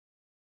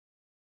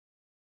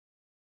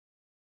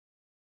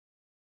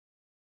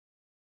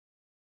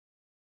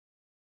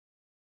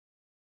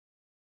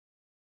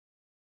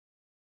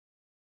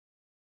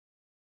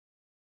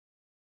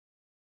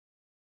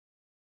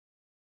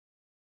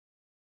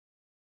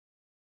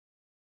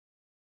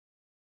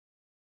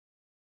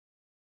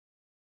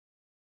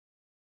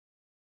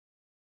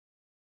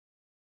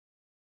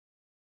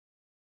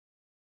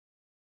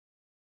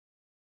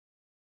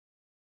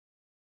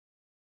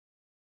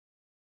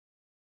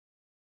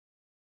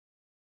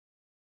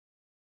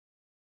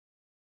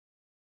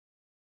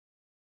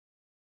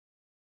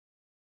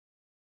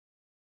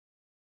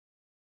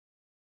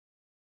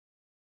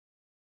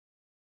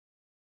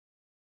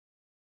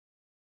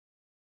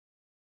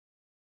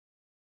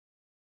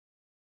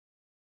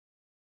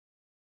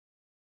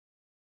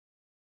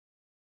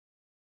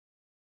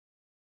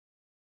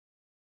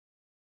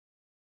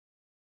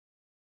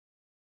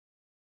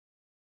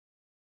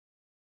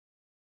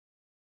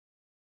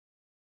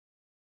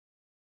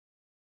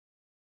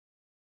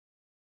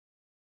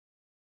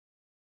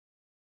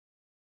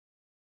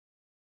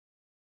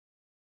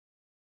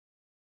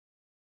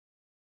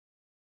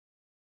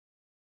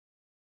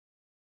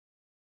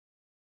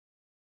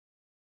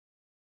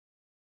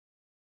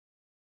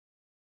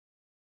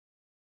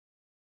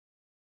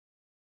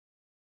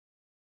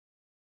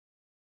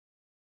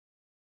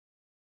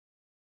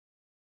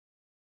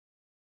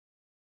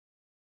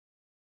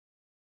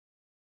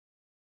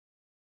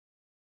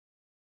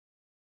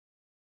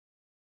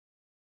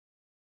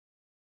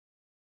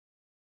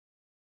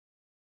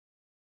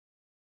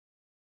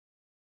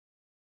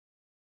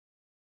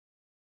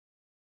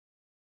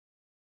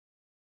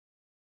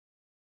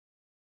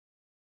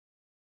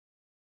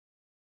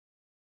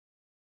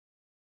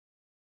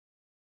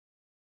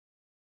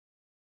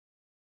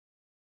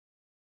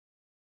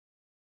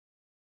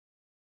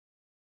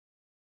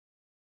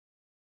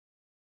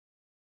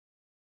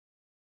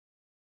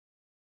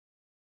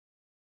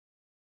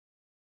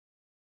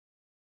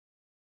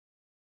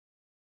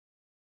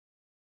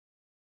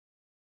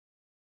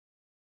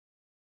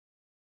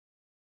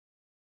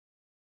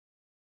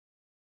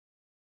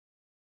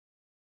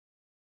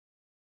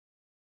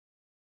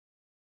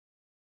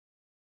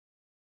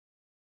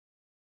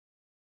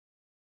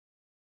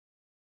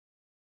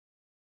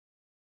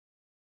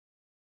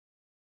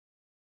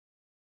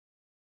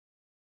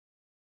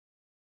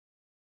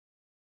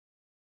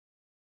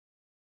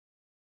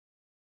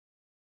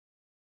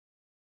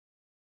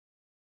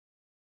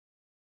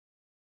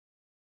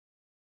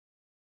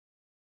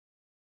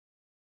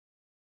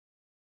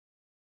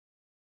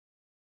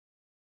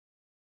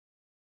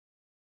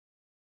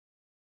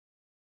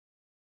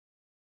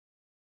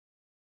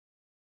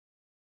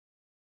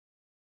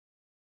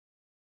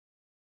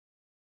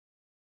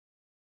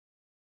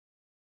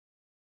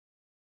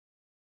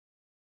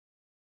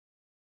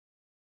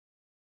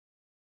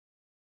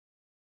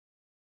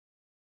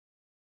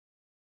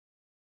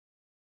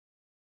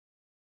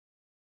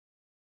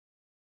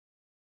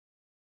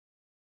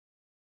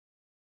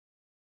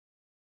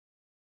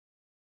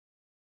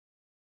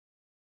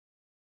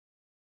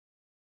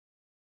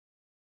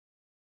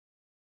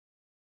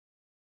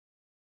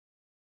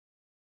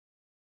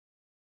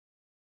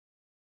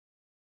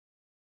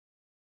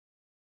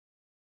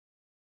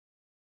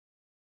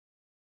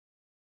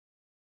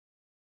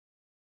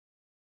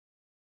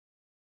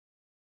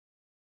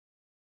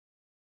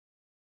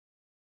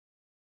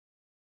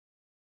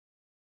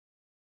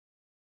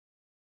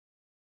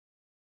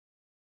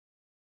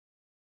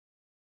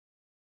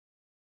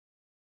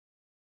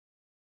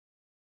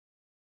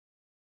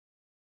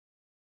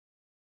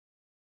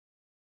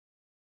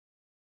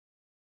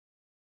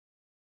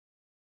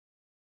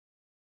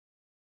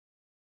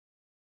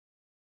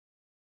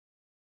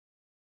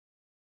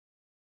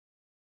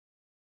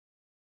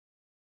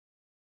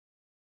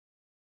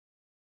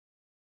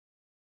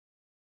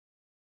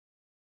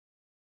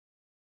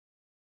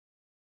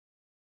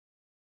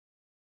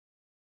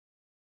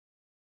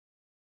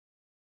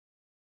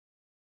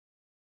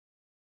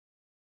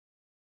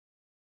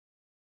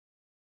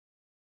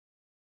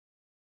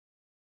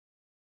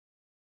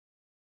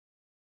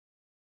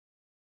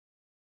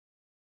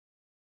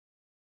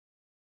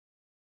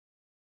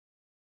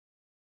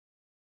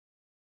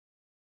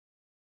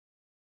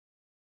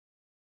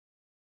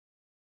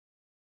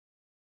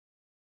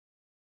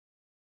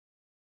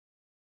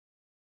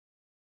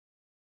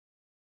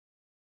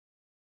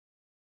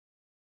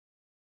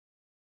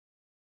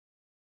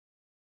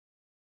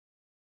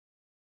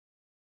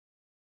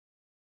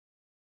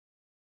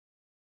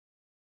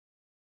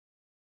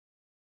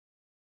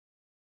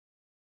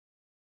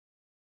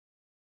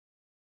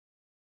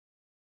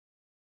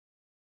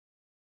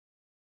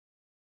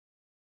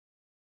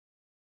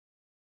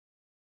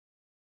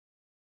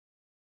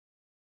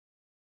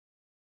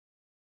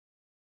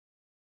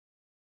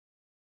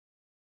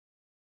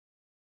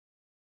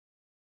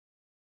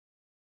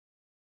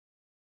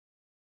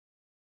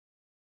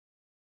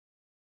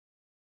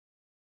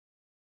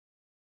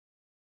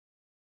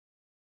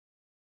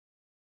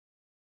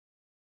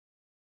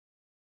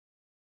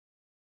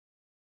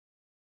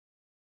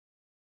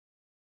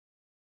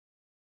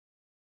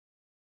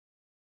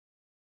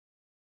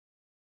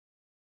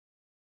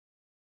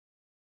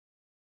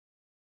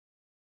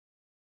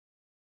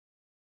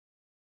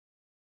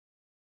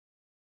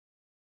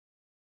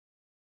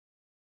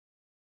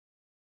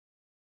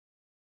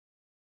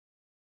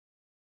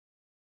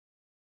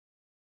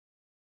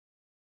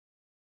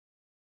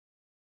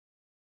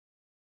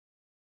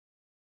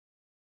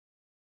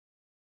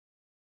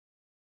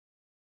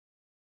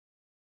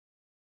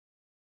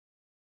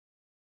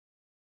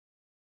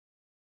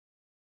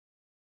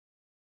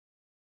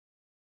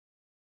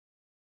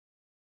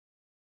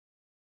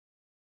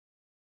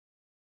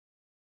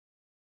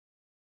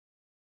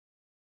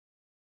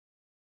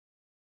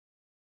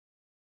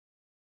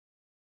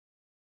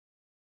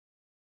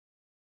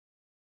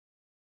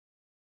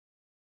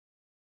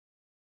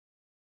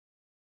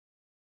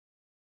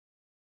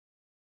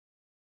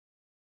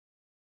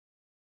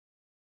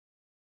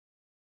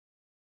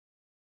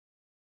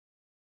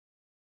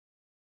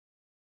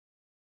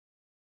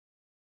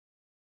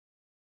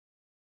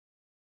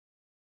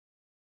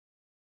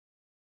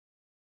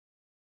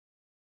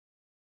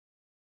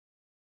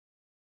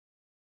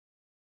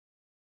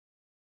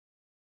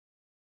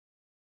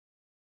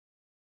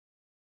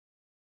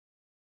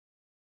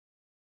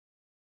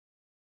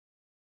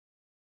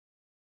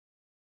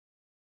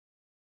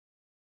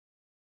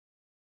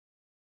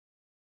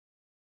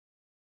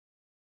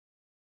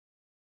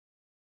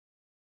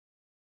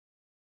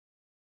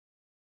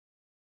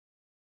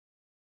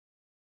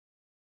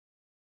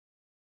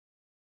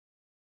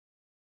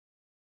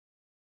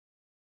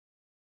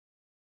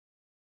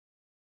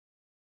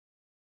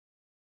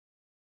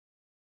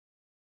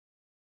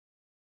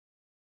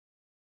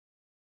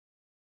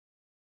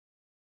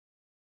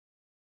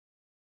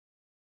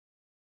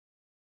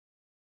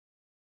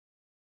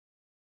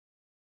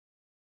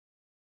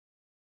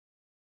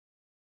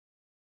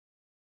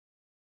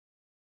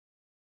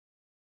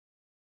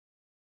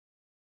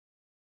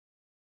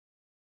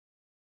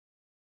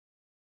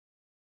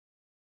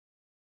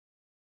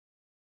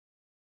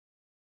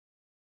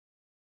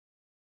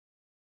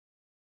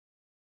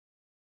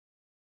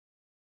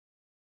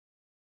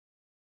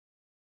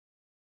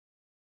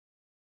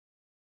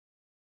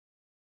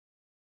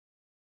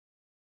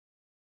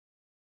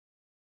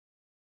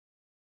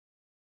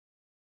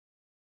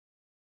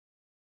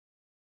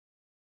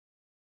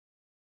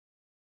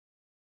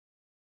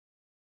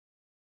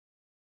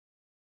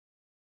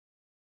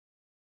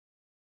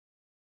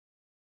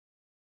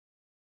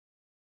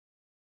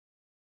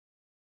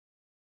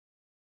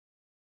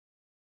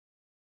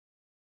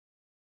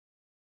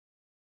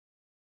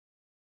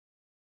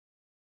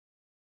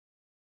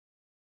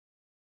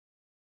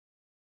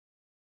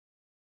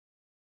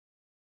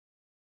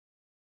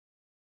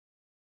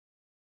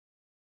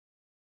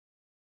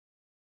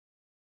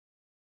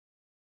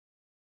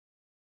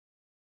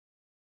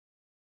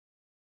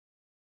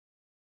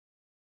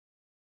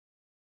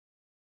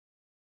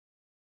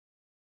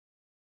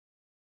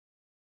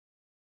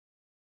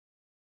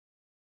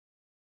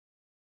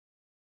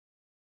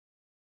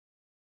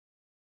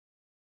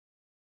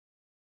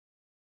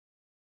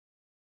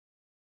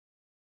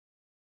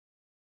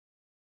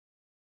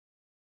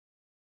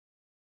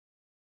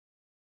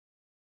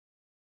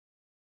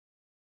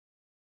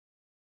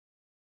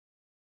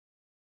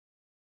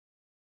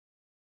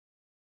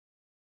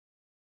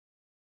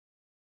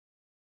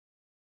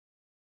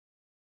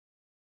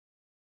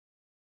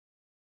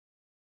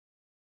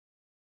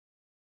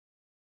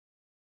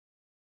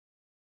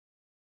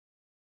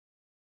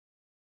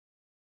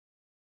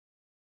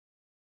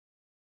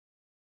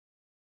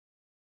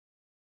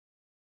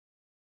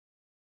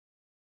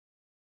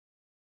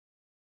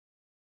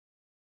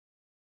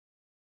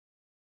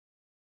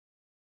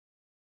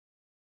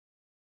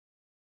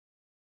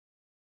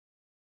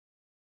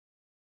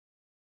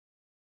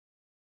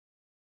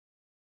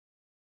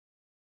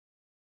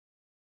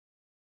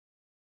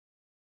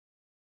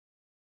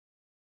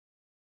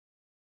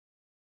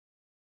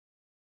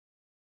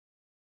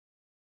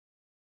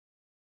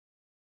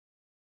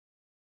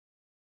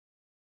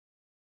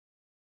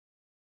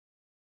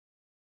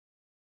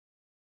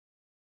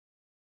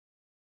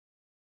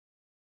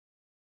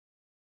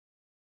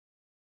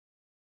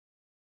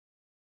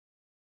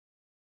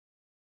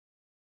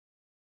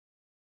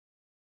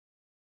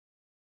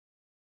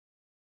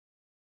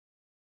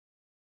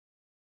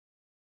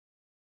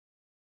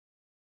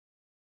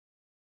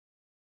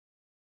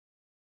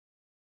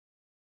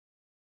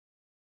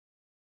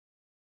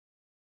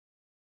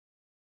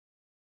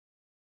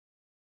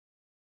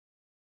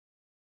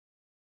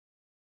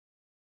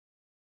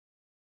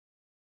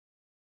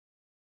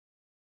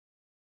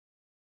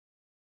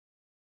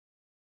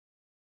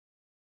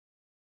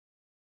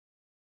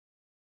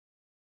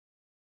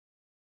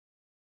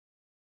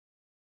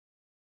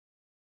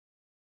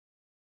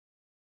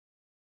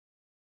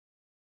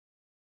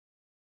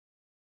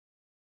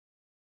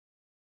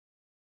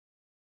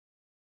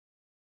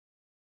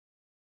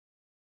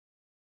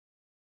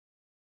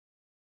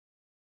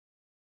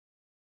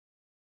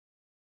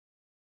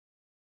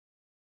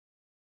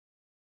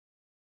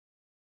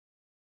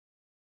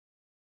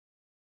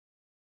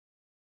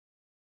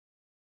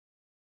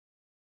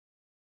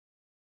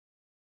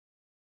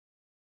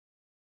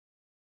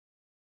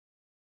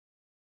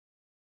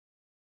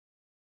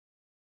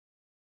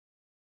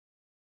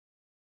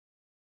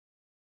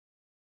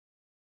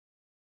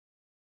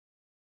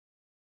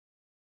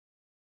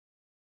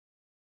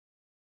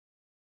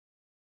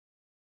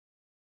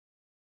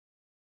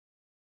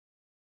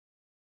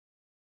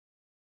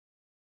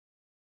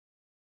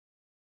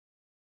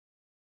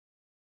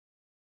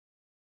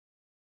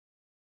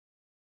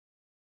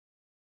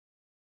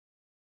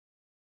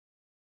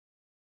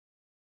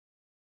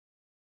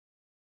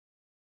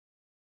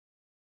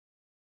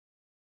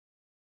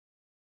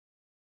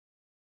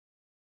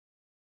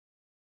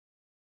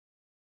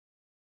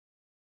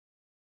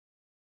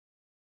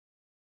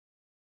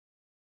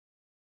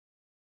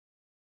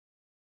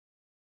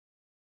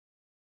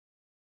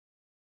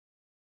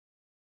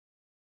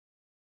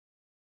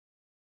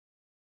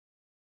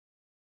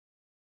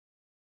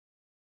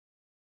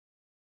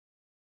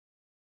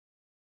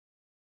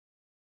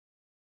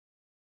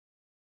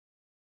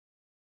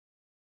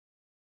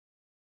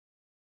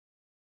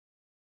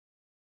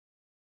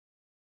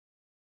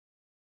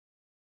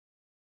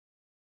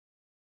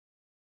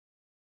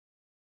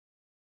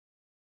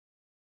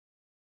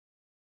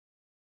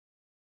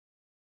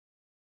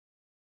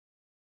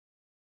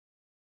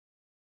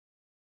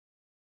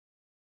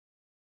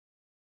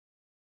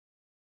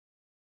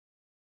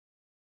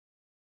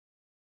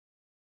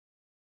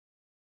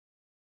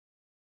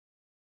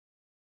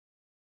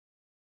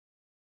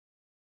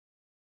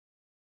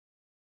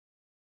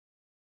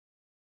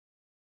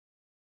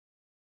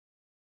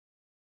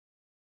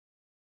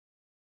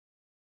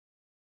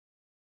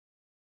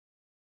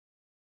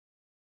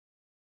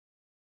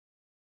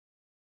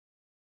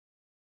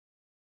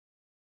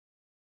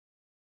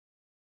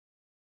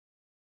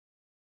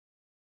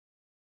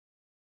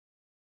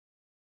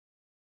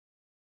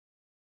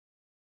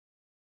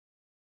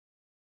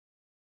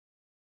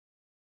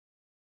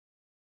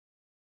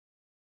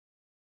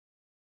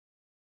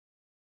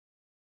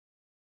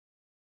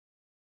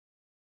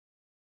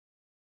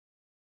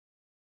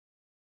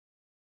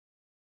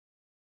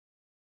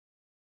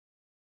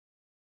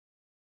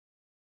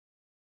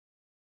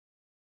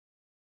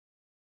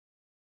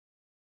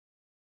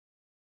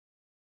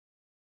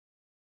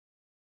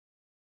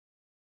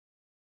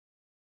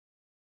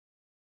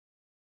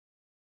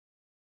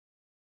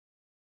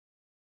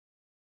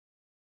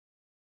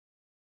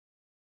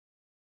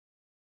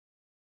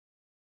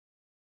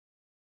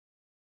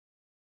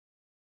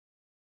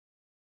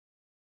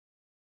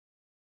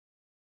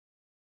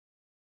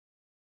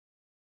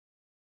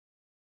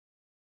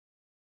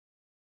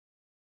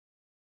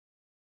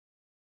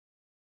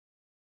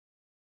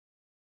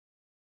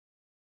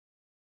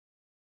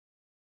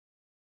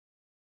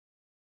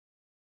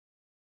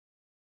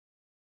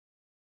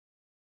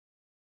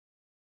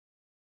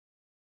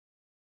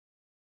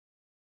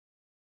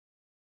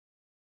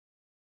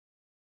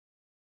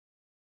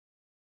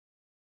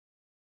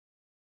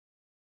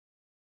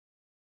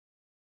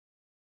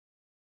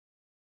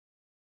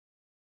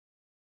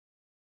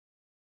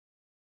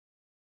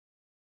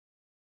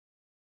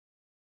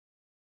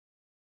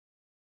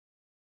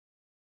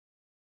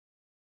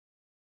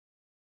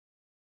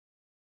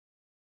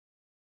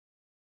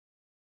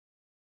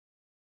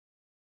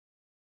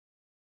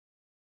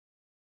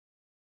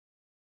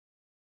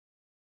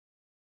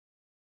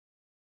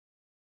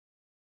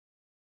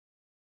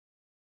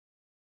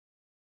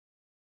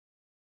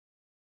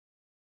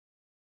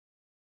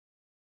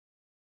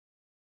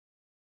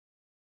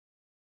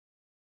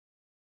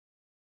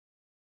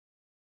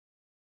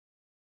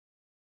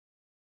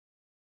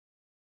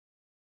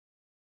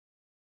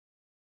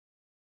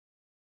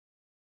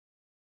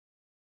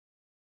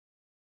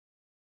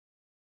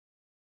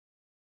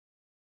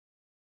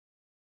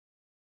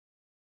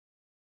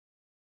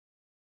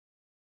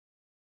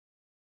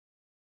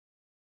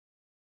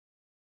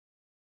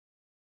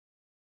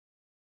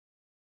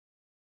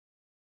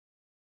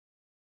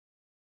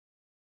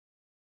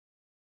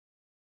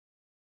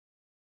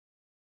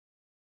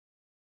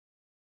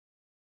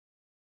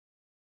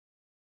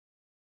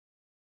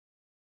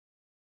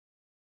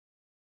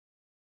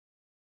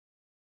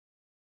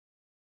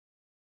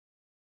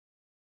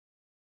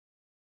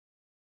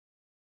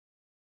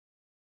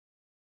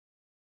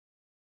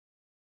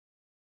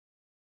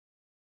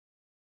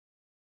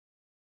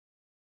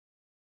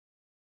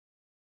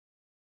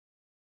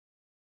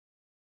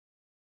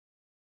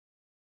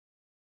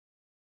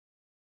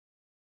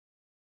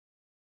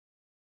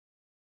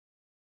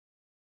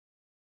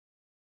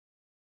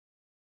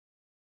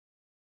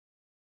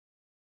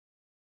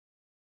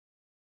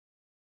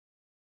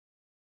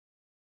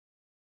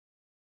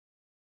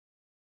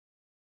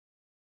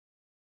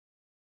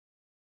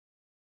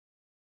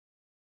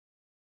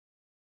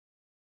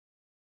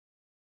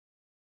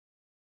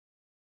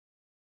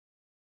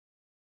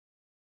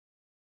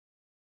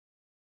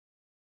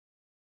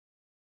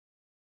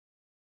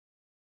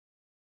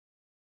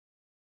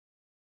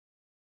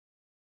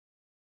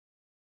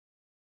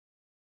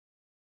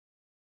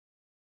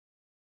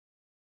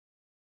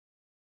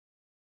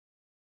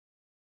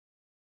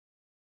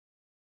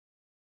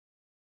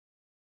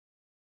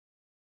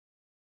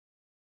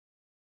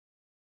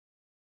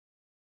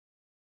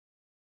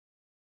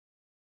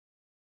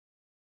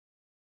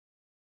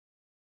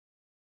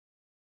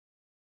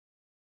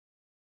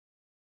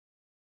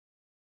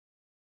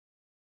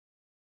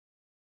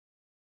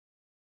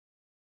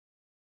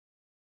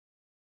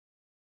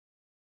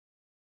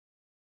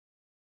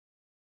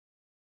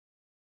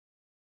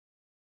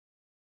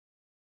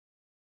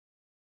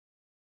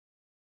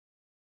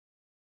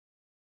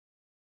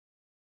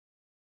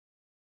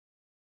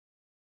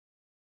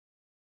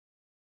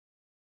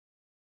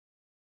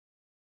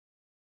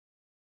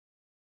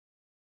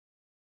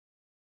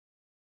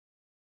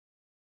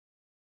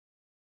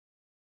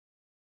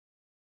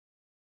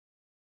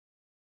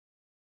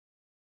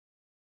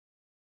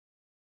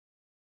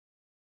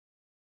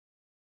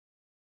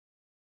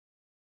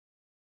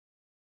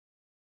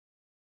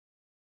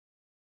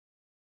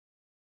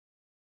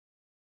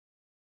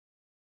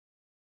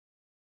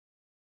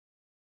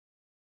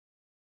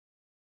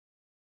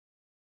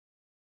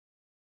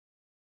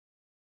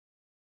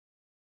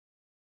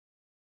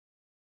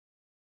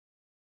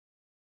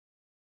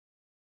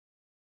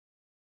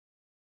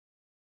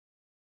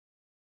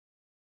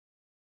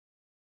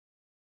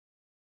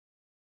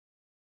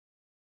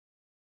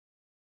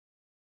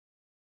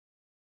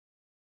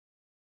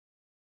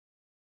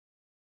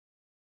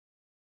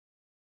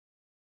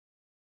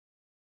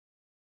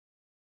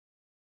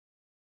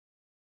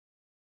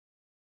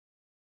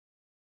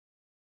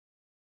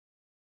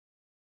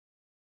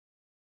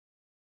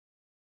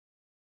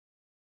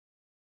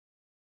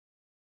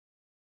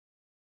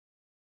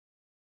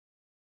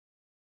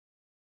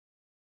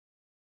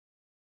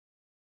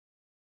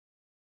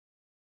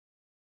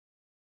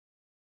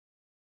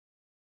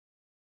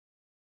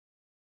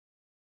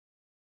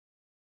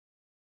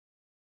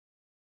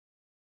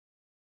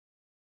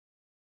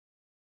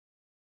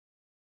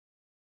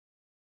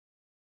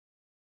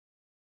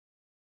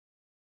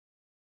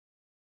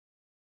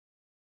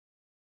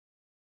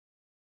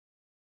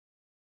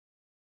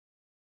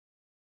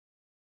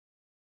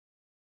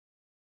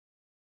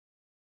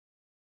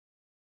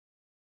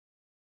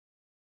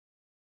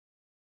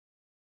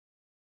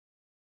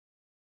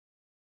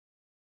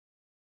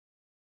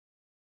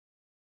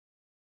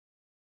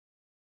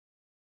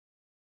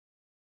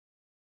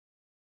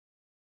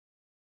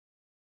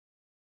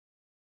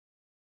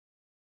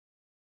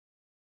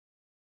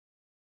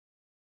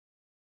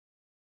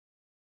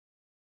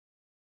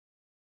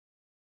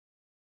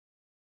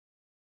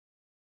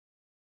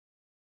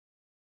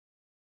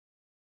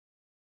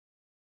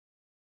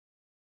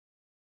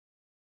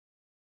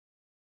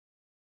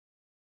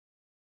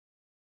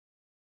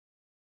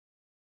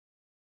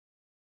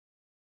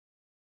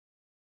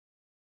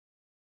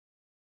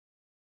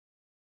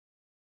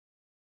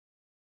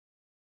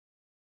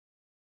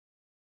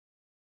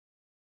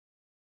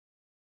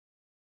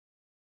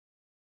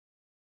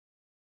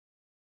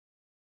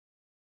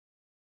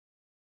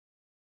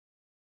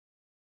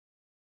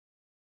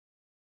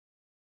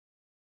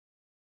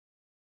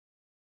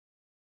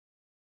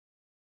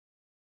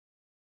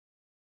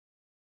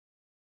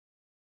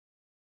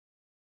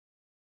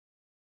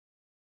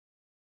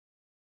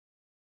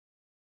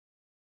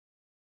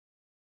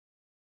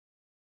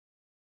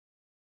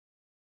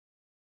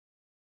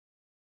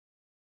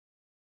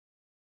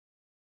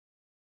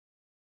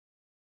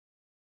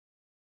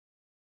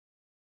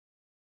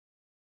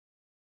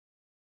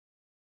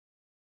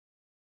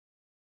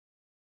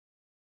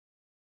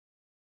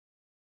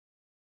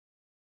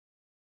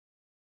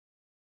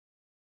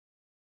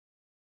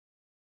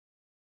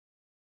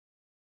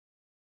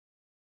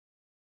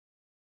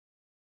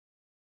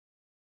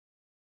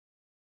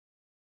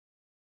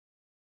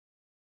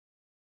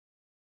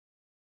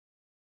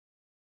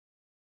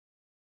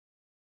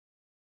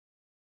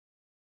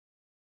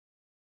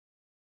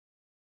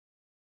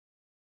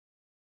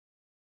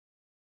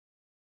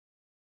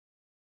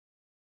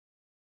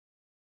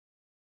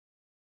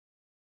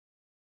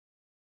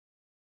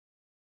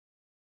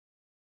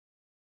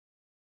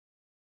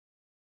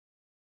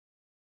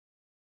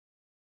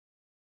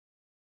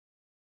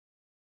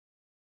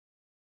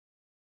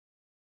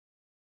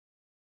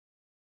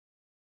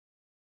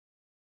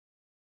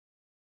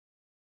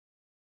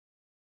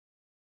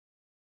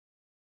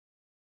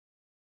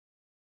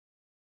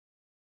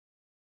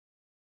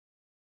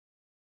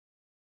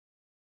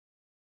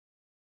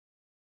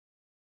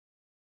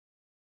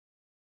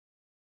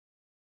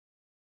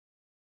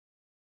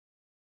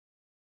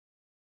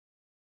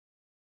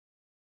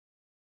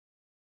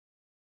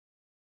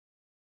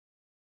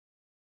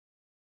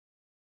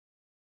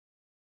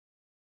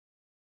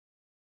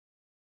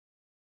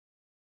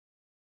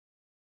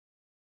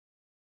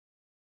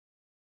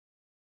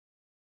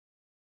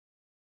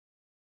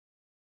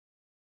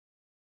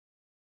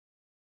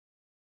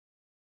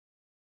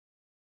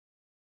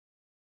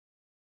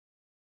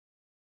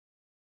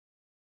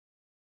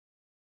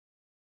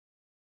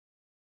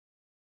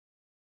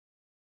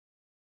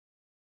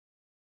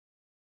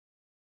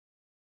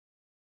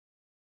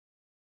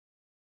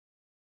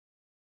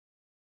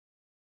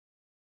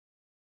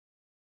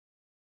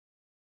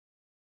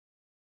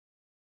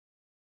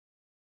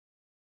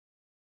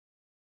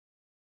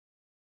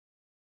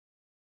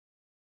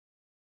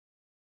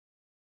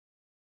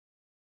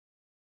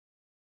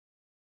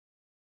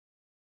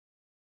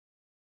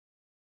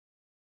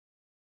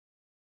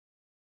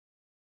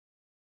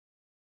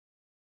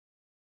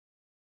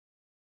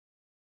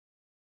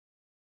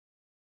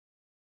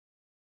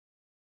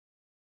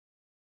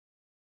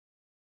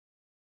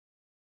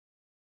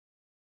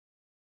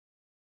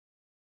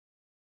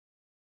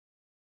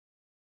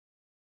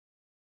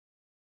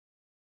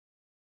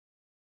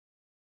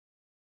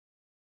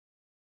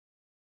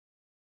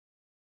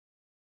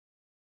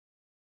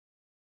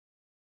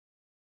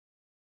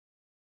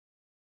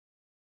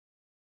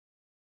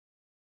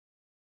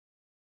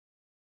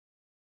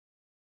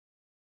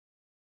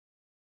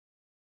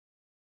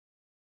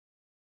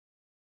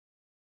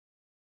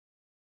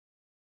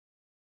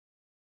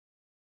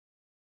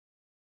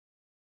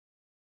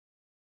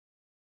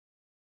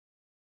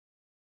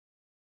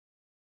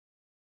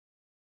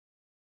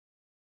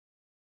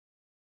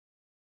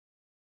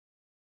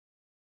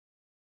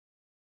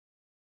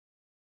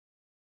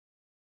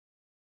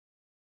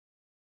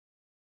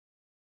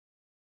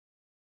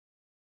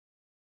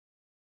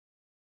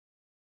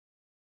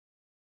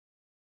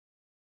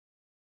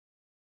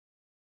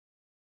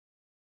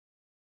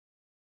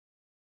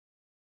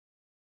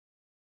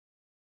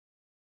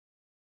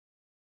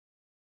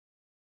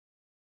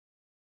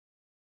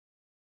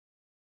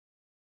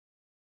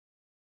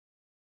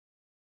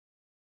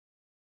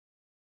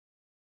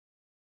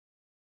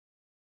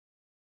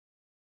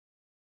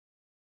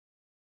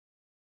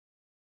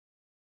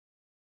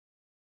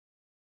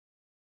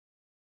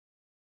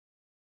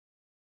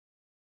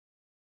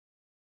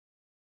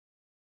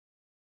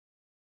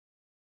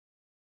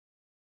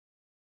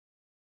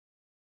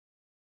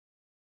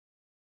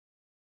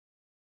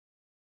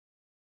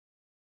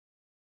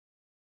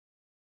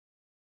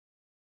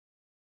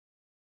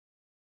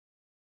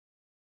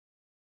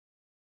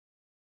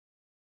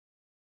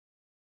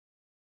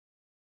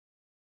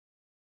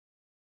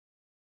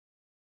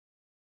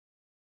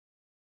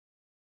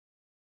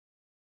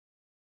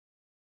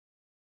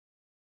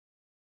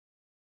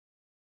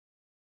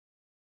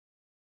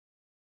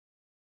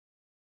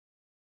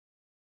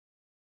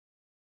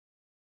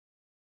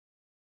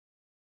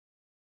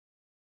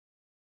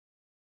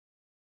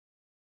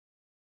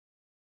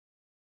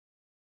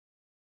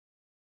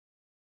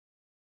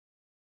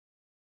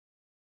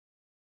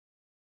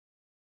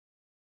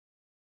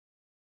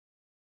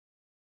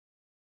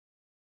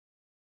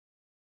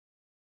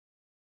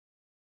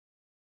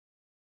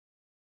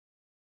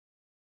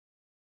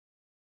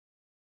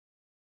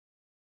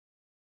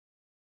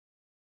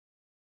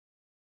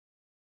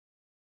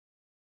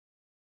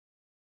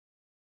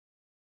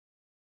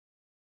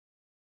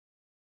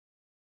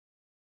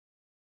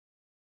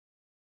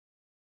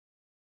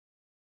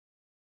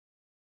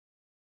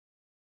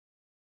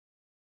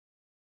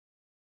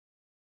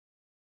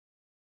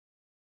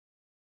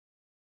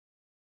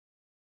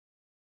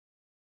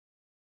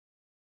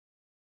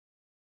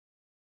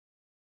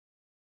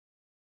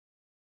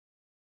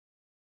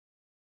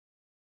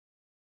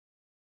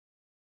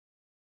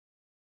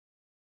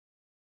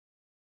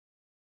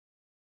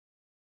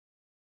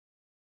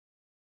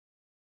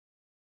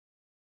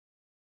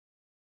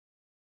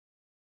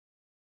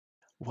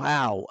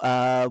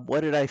 Wow. What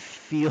did I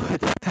feel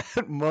at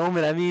that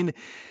moment? I mean,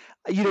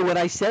 when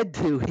I said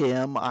to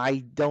him, I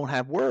don't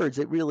have words,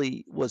 it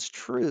really was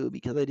true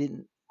because I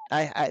didn't,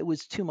 it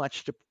was too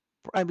much to,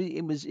 I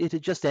mean, it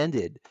had just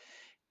ended.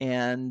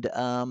 And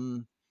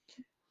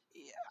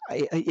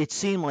it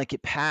seemed like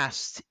it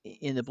passed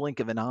in the blink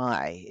of an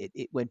eye.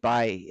 It went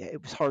by.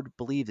 It was hard to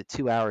believe that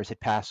 2 hours had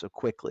passed so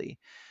quickly.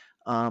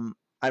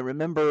 I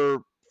remember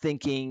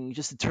thinking,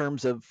 just in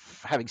terms of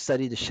having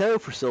studied the show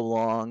for so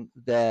long,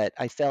 that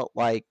I felt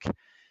like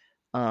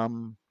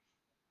um,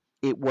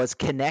 it was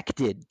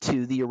connected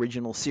to the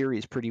original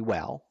series pretty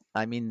well.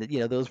 I mean,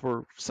 those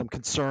were some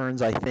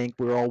concerns. I think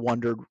we all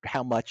wondered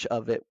how much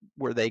of it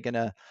were they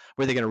gonna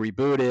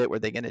reboot it? Were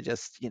they gonna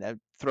just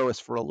throw us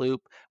for a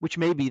loop? Which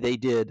maybe they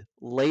did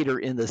later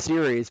in the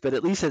series, but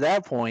at least at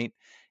that point,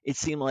 it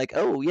seemed like,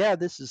 oh yeah,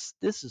 this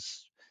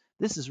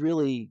is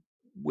really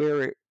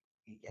where it.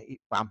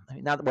 Well, I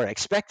mean, not where I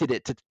expected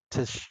it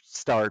to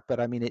start, but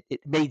I mean,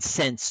 it made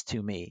sense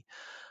to me.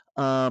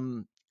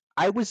 um,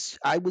 there was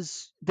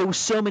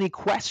so many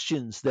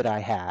questions that I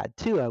had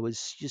too. I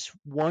was just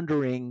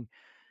wondering,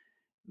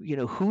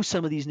 who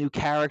some of these new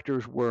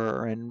characters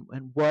were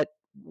and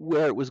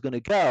where it was going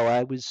to go.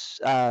 It was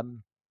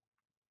um,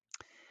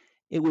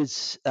 it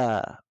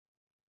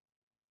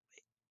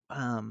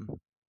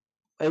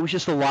was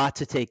just a lot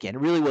to take in. It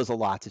really was a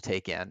lot to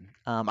take in.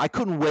 I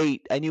couldn't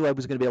wait. I knew I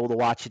was going to be able to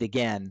watch it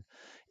again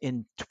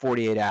in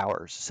 48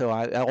 hours. So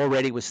I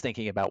already was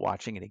thinking about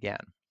watching it again.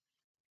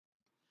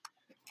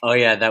 Oh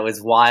yeah, that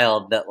was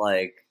wild. That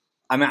like,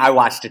 I mean, I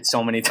watched it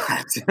so many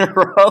times in a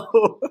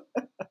row.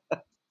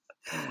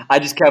 I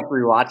just kept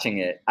rewatching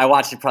it. I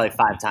watched it probably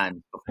 5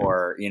 times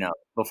before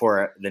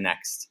the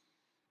next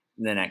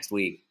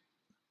week.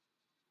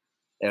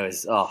 It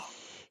was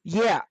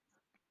Yeah,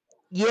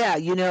 yeah,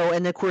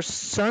 and of course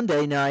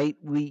Sunday night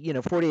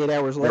 48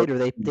 hours later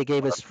they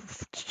gave us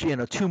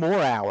 2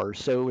 more hours,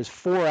 so it was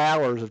 4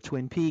 hours of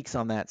Twin Peaks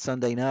on that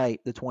Sunday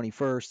night, the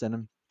 21st,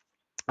 and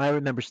I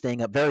remember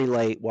staying up very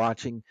late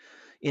watching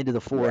into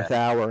the yeah. fourth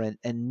hour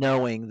and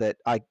knowing that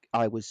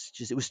I was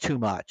just, it was too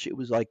much. It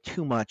was like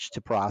too much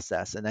to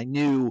process, and I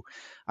knew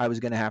I was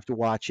going to have to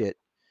watch it.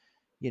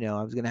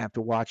 I was going to have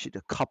to watch it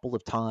a couple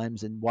of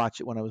times and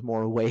watch it when I was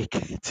more awake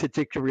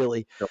to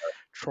really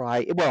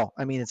try. Well,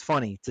 I mean, it's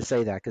funny to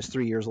say that because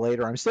 3 years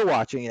later, I'm still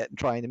watching it and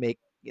trying to make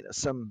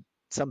some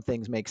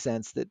things make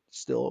sense that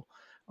still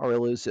are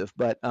elusive.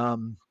 But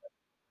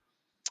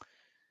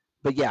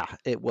yeah,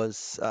 it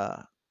was.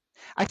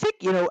 I think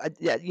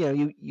yeah,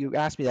 you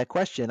asked me that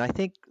question. I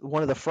think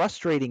one of the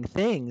frustrating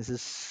things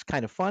is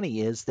kind of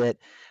funny is that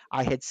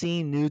I had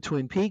seen New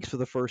Twin Peaks for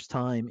the first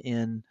time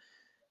in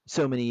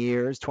so many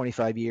years,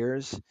 25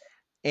 years,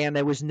 and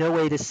there was no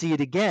way to see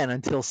it again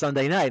until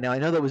Sunday night. Now I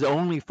know that was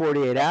only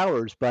 48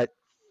 hours, but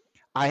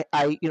all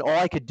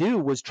I could do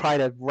was try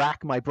to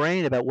rack my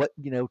brain about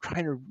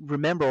trying to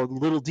remember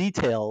little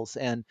details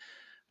and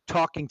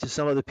talking to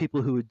some of the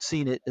people who had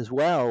seen it as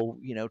well,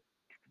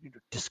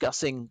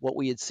 discussing what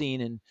we had seen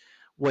and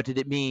what did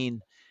it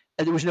mean.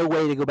 And there was no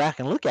way to go back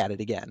and look at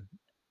it again.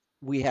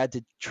 We had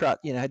to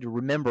had to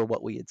remember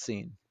what we had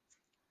seen.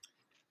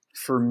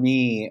 For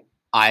me,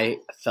 I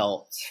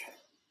felt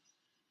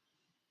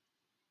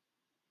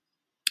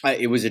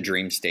it was a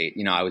dream state.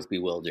 I was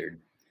bewildered.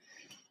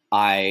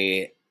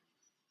 I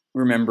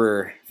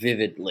remember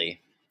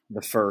vividly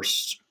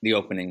the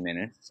opening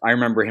minutes. I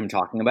remember him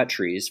talking about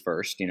trees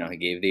first. He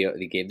gave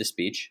the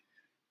speech,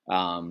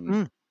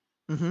 Mm,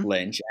 hmm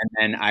Lynch, and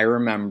then I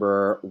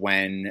remember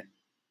when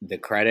the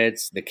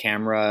credits, the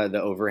camera,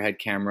 the overhead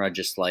camera,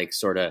 just like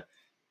sort of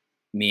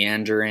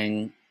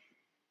meandering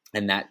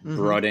and that hmm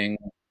brooding.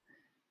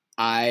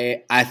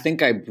 I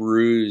think I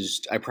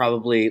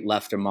probably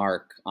left a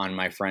mark on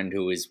my friend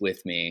who was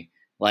with me.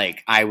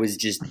 Like I was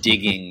just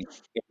digging,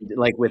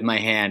 like with my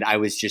hand. I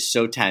was just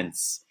so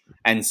tense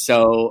and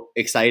so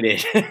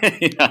excited,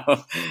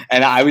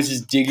 and I was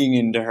just digging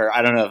into her.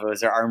 I don't know if it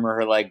was her arm or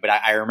her leg, but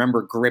I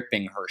remember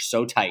gripping her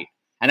so tight.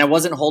 And I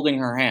wasn't holding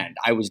her hand.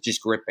 I was just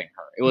gripping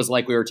her. It was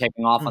like we were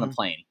taking off on a hmm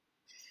plane.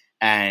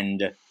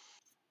 And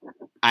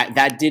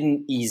that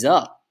didn't ease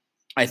up,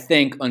 I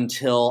think,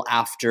 until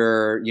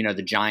after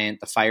the giant,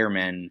 the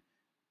fireman,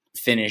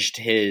 finished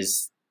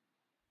his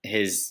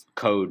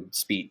code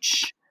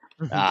speech.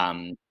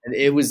 hmm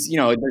It was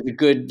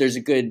there's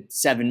a good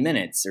 7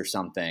 minutes or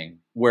something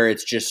where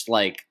it's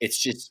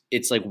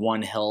like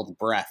one held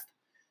breath,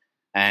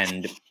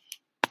 and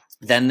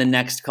then the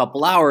next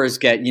couple hours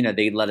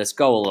they let us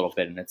go a little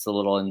bit, and it's a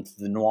little into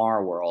the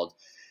noir world.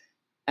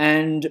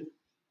 And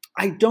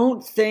I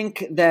don't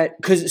think that,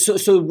 because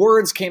so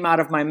words came out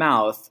of my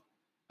mouth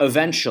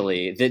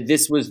eventually that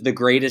this was the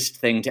greatest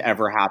thing to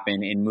ever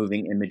happen in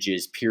moving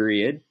images,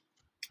 period.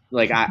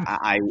 Like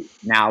I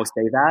now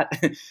say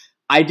that.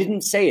 I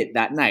didn't say it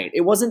that night.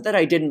 It wasn't that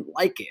I didn't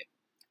like it.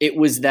 It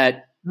was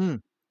that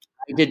mm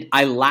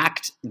I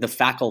lacked the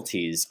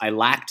faculties. I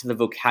lacked the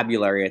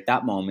vocabulary at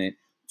that moment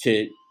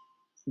to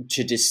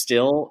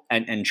distill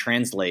and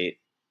translate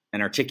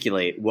and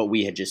articulate what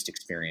we had just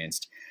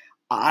experienced.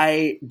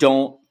 I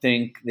don't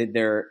think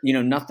that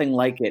nothing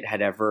like it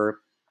had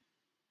ever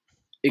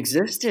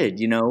existed.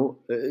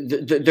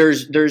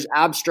 There's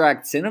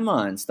abstract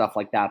cinema and stuff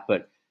like that,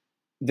 but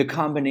the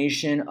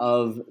combination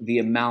of the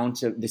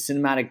amount of the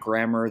cinematic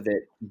grammar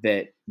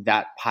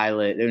that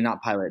pilot, or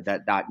not pilot,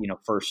 that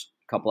first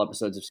couple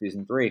episodes of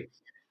season 3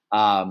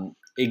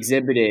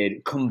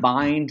 exhibited,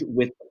 combined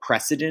with the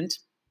precedent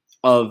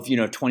of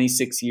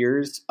 26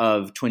 years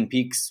of Twin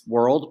Peaks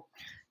world,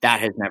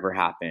 that has never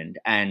happened.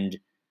 And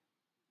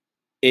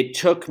it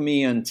took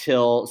me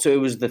until, so it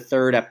was the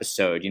third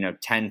episode,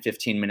 10,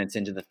 15 minutes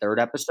into the third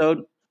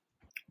episode,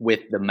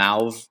 with the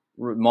Mauve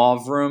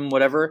room,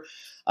 whatever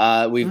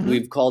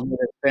we've called it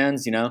as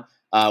fans,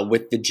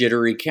 with the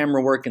jittery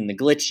camera work and the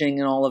glitching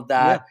and all of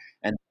that,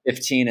 and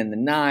 15 and the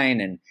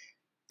 9, and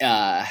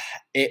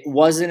it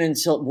wasn't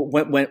until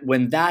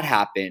when that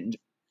happened,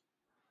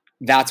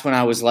 that's when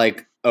I was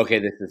like, okay,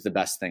 this is the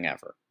best thing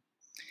ever.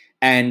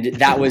 And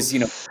that was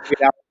 8 hours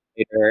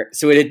later.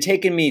 So it had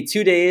taken me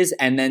 2 days,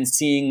 and then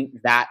seeing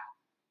that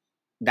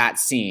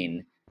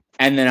scene,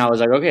 and then I was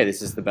like, okay,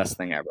 this is the best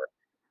thing ever.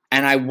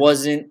 And I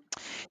wasn't.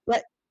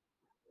 But,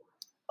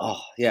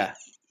 oh yeah.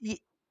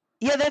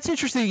 Yeah, that's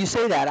interesting you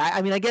say that.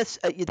 I mean, I guess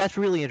that's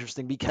really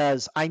interesting,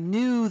 because I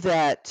knew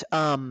that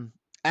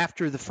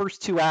after the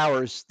first 2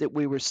 hours that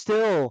we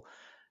still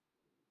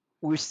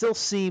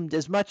seemed,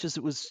 as much as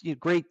it was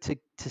great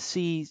to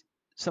see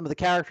some of the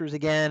characters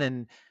again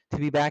and to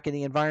be back in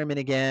the environment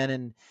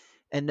again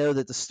and know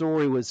that the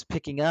story was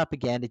picking up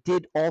again. It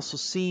did also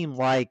seem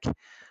like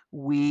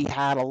we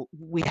had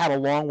a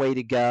long way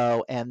to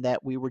go, and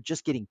that we were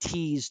just getting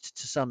teased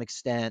to some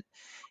extent,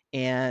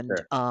 and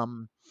Sure.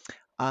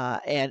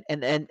 And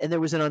there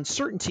was an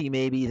uncertainty,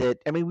 maybe, that,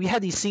 I mean, we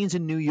had these scenes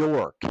in New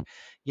York,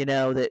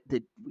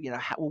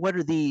 what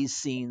are these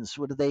scenes?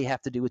 What do they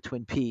have to do with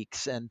Twin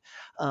Peaks? And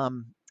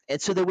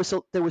so there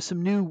was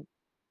some new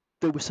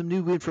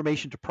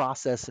information to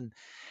process, and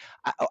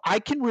I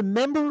can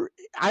remember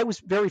I was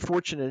very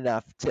fortunate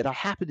enough that I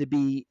happened to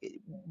be,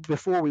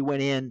 before we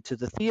went into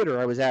the theater,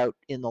 I was out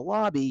in the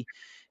lobby,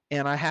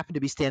 and I happened to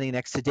be standing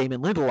next to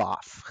Damon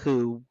Lindelof,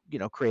 who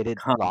created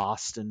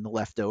Lost and The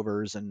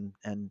Leftovers and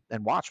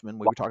Watchmen.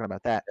 We were talking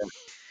about that,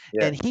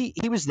 Yeah. and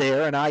he was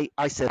there, and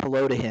I said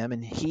hello to him,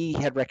 and he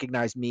had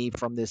recognized me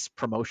from this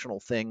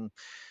promotional thing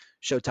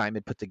Showtime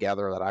had put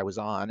together that I was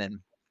on,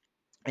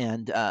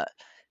 and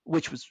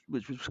which was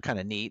kind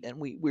of neat, and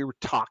we were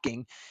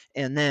talking,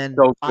 and then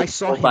So I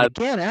saw cool. him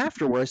again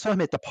afterwards. I saw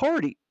him at the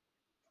party.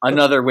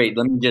 Wait,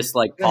 let me just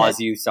Go ahead. pause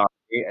you. Sorry,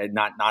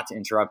 not to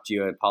interrupt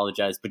you. I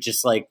apologize, but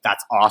just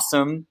that's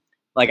awesome.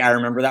 I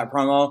remember that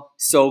promo.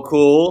 So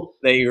cool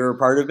that you were a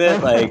part of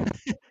it.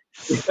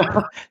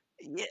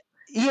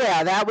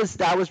 Yeah, that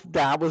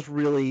was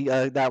really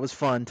that was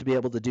fun to be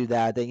able to do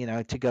that.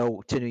 To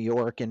go to New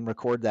York and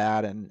record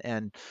that and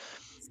be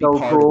so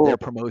part of cool. their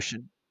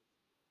promotion.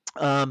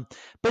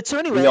 But so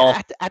anyway, We all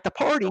at the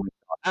party,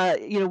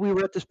 we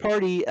were at this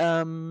party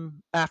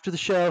after the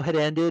show had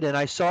ended, and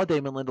I saw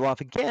Damon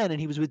Lindelof again, and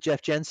he was with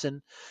Jeff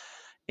Jensen.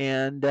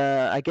 And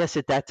I guess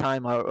at that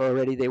time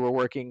already they were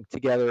working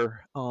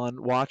together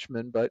on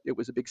Watchmen, but it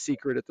was a big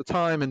secret at the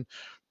time. And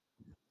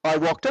I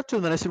walked up to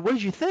them and I said, "What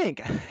did you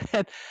think?"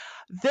 And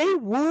they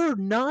were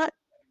not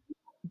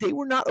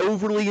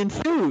overly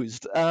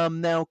enthused.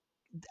 Now,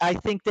 I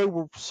think they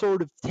were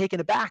sort of taken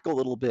aback a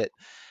little bit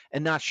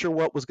and not sure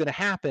what was going to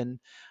happen.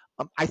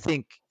 I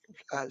think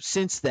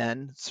since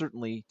then,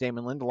 certainly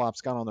Damon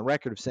Lindelof's gone on the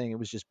record of saying it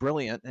was just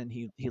brilliant, and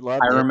he I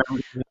loved it. remember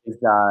he was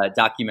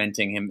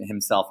documenting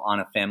himself on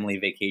a family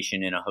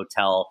vacation in a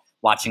hotel,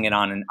 watching it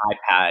on an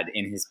iPad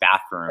in his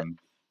bathroom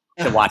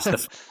to watch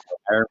the.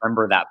 I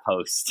remember that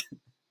post.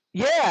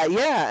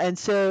 Yeah, and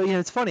so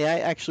it's funny. I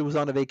actually was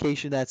on a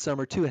vacation that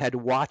summer too, and had to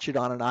watch it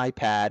on an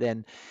iPad.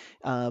 And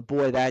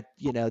boy,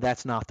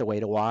 that's not the way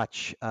to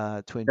watch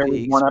Twin There was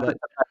Peaks. one But episode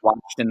I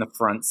watched in the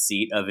front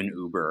seat of an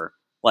Uber.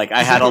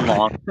 I had a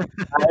long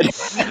and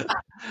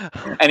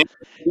it's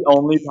the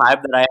only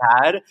time that I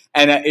had,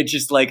 and it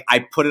just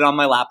I put it on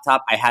my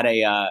laptop. I had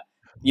a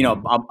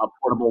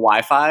portable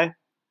Wi-Fi,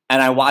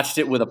 and I watched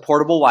it with a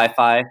portable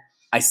Wi-Fi.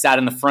 I sat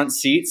in the front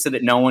seat so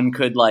that no one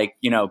could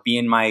be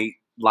in my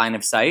line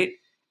of sight,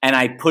 and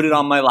I put it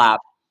on my lap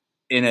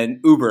in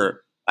an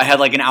Uber. I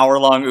had an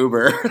hour-long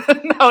Uber.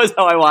 That was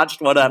how I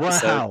watched one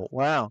episode.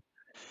 Wow.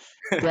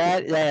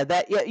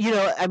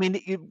 I mean,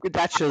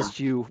 that shows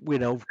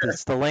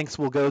just the lengths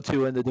we'll go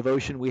to and the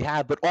devotion we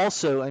have. But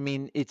also, I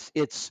mean,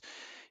 it's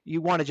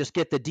you want to just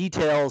get the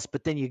details,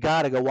 but then you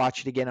got to go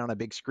watch it again on a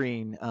big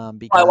screen I watched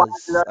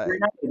because it every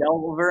night,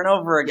 over and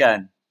over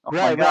again. Oh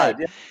my right. God!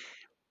 Yeah.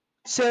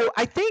 So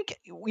I think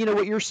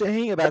what you're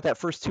saying about that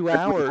first 2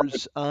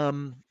 hours. I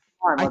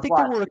Let's think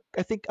there watch. were.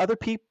 I think other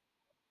people.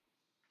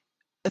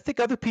 I think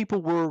other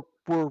people were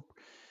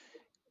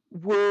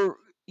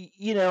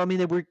I mean,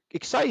 they were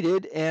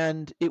excited,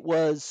 and it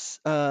was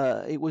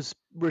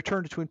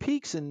Return to Twin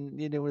Peaks, and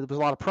there was a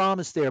lot of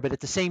promise there. But at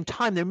the same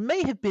time, there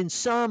may have been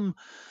some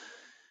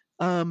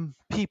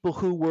people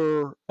who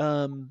were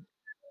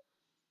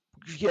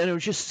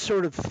just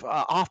sort of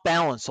off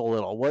balance a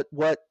little.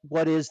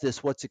 What is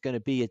this? What's it going to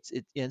be?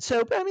 And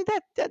so, I mean,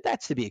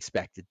 that's to be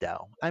expected,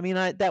 though. I mean,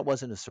 that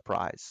wasn't a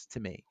surprise to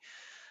me.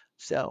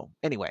 So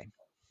anyway,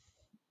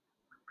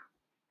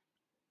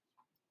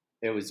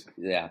 It was,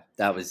 yeah,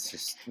 that was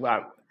just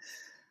wow.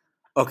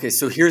 Okay,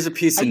 so here's a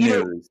piece of you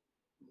know, news.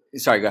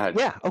 Sorry, go ahead.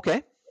 yeah,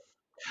 okay.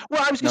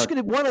 Well, I was No, just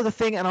going to one other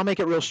thing, and I'll make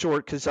it real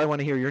short because I want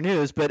to hear your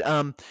news. But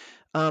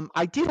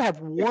I did have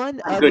one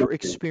good. other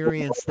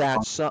experience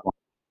that's.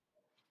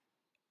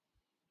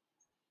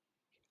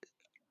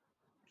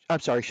 I'm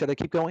sorry. Should I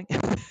keep going?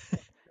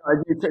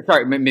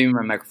 Sorry, maybe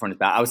my microphone is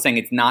bad. I was saying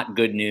it's not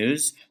good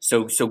news,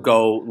 so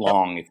go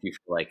long if you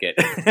feel like it.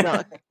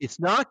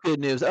 It's not good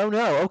news. Oh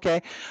no.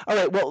 Okay. All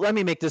right. Well, let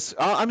me make this.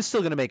 I'm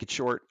still going to make it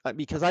short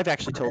because I've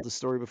actually told this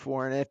story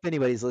before, and if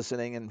anybody's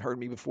listening and heard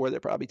me before,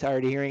 they're probably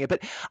tired of hearing it.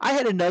 But I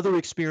had another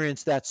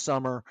experience that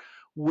summer,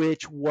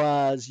 which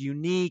was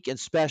unique and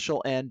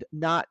special, and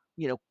not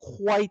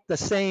quite the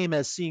same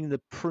as seeing the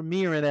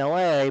premiere in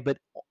L.A., but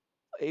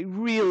it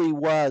really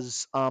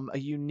was a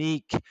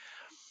unique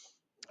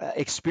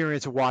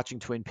experience of watching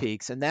Twin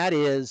Peaks, and that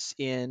is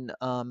in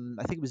I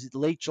think it was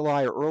late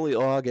July or early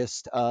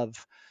August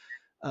of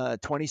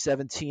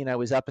 2017. I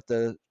was up at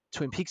the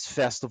Twin Peaks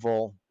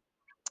Festival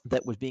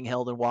that was being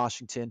held in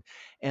Washington,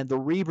 and the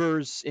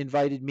Reavers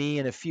invited me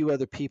and a few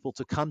other people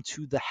to come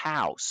to the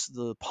house,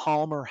 the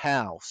Palmer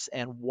House,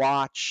 and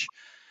watch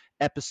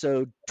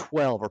episode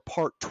 12 or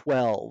part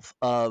 12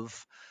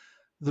 of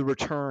The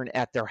Return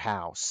at their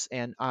house.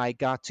 And I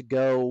got to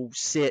go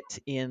sit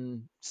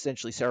in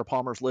essentially Sarah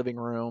Palmer's living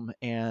room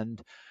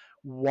and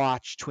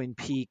watch Twin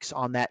Peaks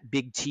on that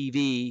big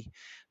TV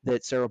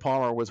that Sarah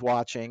Palmer was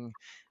watching,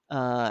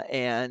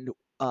 and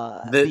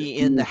be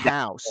in the The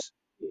house.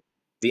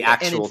 the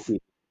And in actual piece.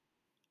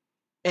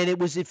 and it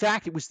was in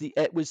fact it was the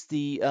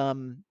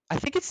I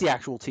think it's the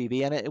actual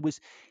TV, and it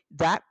was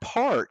that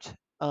part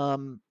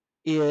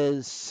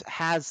is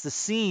has the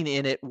scene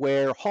in it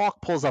where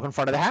Hawk pulls up in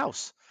front of the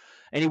house,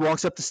 and he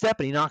walks up the step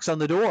and he knocks on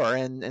the door,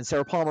 and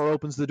Sarah Palmer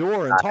opens the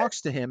door and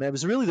talks to him. And it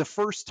was really the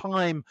first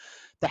time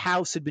the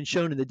house had been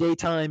shown in the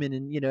daytime and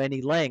in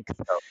any length.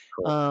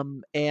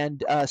 Cool.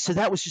 And so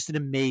that was just an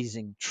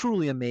amazing,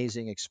 truly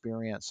amazing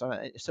experience.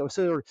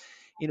 So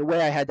in a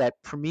way, I had that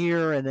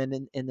premiere, and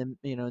then in the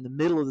in the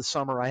middle of the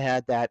summer, I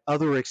had that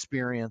other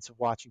experience of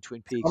watching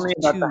Twin Tell Peaks. me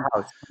Is about the two.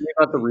 house. Tell me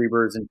about the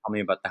Reavers, and tell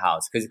me about the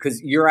house,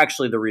 because you're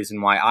actually the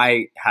reason why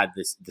I had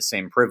the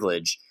same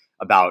privilege.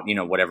 About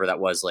whatever that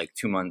was, like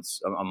 2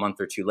 months, a month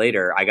or two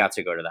later, I got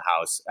to go to the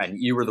house, and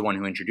you were the one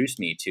who introduced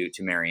me to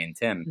Mary and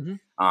Tim.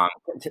 Mhm. Um,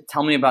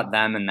 Tell me about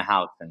them and the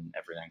house and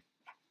everything.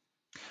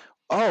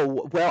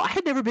 Oh, well, I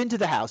had never been to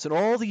the house in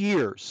all the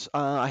years.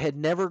 I had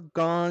never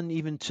gone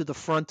even to the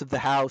front of the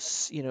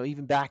house,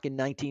 even back in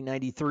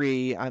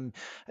 1993.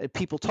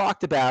 People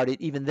talked about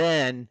it even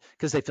then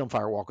because they filmed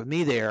Fire Walk with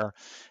Me there.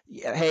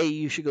 Yeah, hey,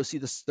 you should go see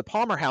the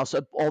Palmer House.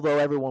 Although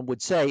everyone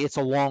would say it's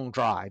a long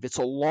drive. It's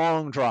a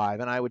long drive,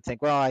 and I would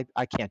think, well,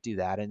 I can't do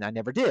that, and I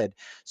never did.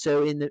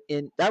 So in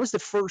that was the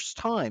first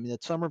time in the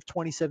summer of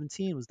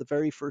 2017 was the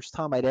very first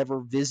time I'd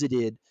ever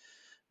visited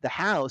the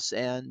house,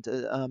 and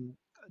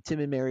Tim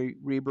and Mary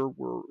Reber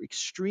were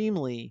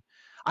extremely.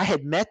 I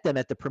had met them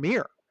at the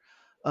premiere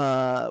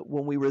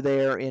when we were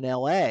there in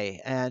LA,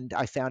 and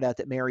I found out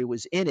that Mary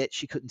was in it.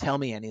 She couldn't tell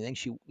me anything.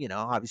 She,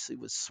 obviously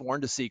was sworn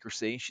to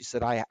secrecy. She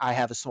said, I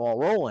have a small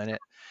role in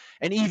it.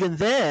 And even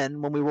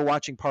then, when we were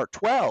watching part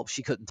 12,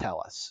 she couldn't tell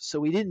us. So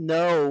we didn't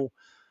know.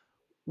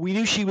 We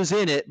knew she was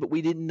in it, but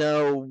we didn't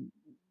know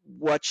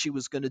what she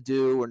was going to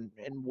do and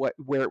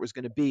where it was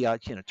going to be.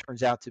 It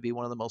turns out to be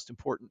one of the most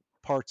important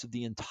parts of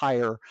the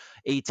entire Oh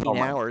 18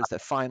 my hours,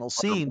 that final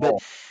scene. But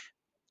God.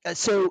 uh,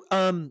 so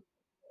um,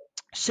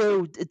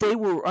 so they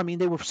were. I mean,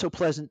 they were so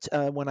pleasant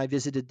when I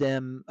visited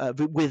them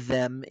with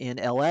them in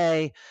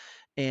L.A.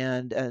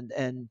 And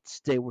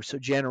they were so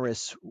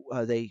generous.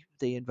 They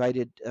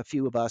invited a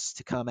few of us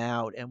to come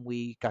out, and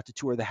we got to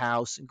tour the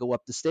house and go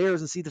up the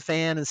stairs and see the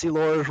fan and see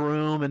Laura's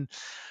room and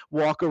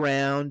walk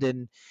around.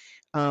 And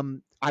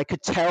I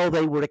could tell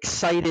they were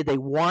excited. They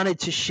wanted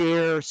to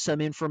share some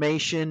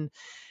information,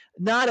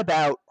 not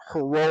about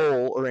her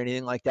role or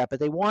anything like that, but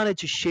they wanted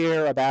to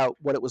share about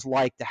what it was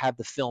like to have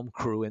the film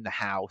crew in the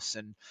house.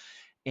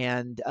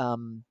 And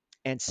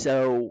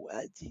so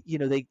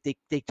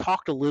they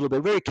talked a little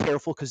bit, very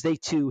careful, because they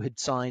too had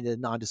signed a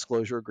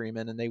non-disclosure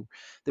agreement, and they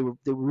were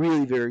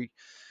really very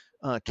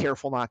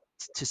careful not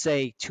to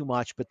say too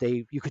much, but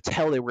you could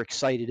tell they were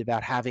excited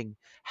about having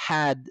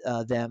had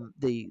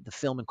the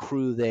film and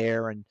crew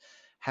there, and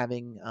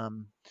having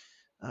um,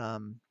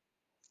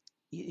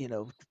 you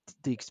know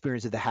the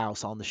experience of the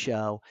house on the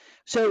show.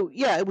 So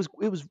yeah, it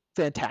was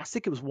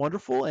fantastic. It was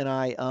wonderful, and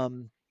I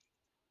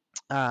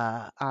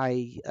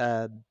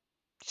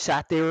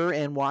sat there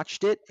and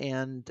watched it,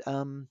 and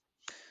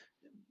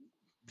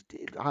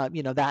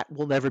that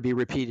will never be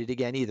repeated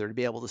again either. To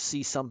be able to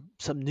see some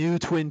new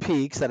Twin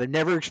Peaks that I've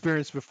never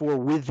experienced before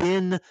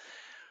within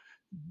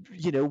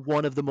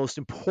one of the most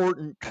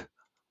important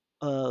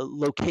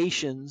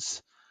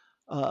locations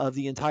of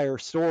the entire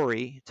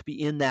story to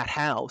be in that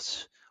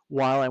house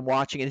while I'm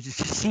watching it, and to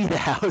see the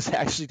house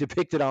actually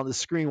depicted on the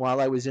screen while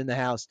I was in the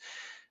house.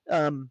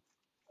 Um,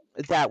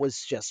 that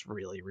was just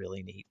really,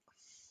 really neat.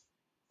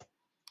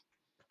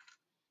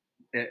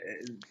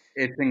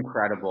 It's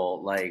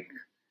incredible, like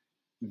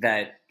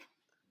that.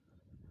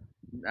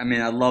 I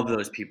mean, I love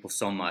those people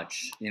so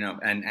much,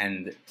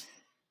 and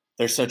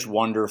they're such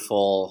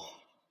wonderful.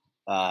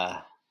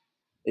 Uh,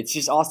 it's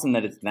just awesome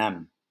that it's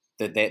them,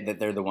 that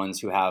they're the ones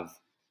who have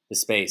the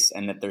space,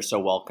 and that they're so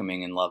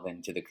welcoming and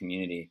loving to the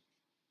community,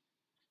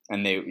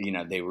 and they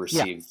Yeah,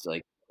 received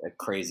like a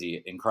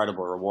crazy,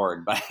 incredible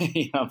reward by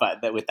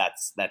but that with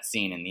that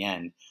scene in the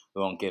end.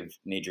 We won't give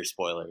major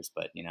spoilers,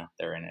 but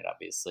they're in it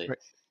obviously. right.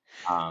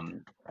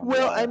 And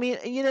Well, I mean,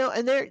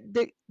 and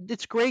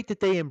it's great that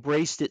they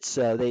embraced it.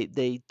 So they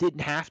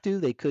didn't have to.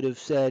 They could have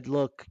said,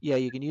 "Look, yeah,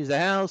 you can use the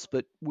house,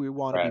 but we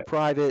want to be right.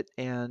 private."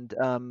 And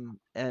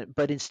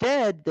but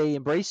instead they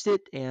embraced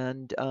it,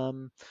 and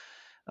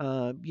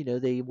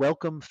they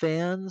welcome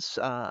fans.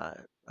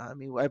 I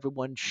mean,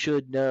 everyone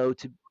should know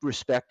to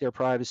respect their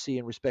privacy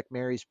and respect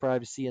Mary's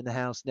privacy in the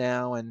house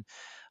now. And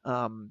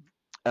um,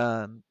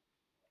 um,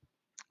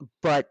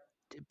 but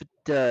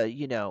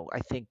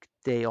I think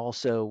they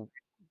also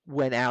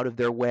went out of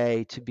their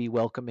way to be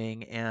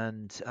welcoming,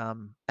 and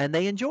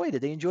they enjoyed it.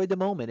 They enjoyed the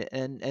moment,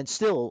 and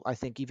still, I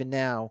think even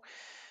now,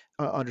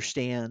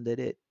 understand that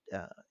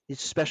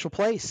it's a special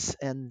place,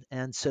 and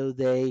so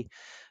they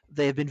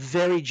have been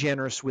very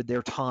generous with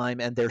their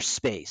time and their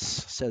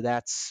space. So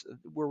that's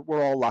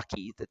we're all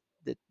lucky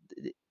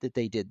that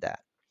they did that.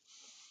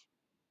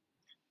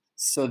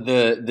 So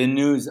the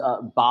news,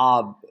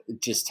 Bob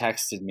just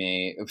texted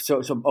me.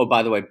 So oh,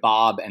 by the way,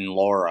 Bob and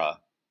Laura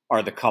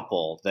are the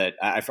couple that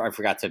I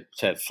forgot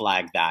to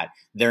flag that.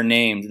 They're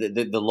named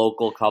the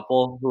local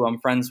couple who I'm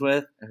friends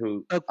with,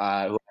 who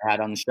I had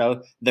on the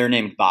show. They're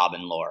named Bob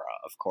and Laura,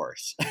 of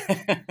course.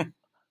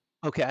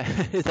 Okay,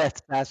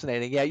 that's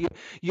fascinating. Yeah,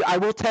 I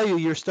will tell you,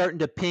 you're starting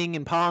to ping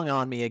and pong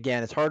on me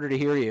again. It's harder to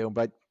hear you,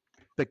 but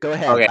go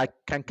ahead. Okay, I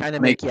can kind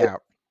of make make you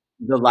out.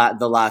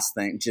 the last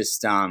thing.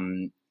 Just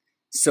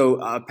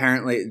so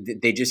apparently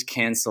they just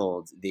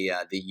canceled the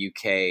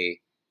UK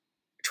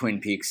Twin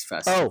Peaks Oh,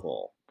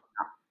 festival.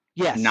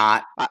 yes,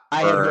 Not I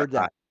had for heard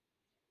that.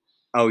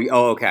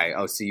 okay.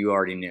 Oh, so you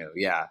already knew,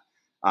 yeah.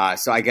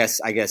 So I guess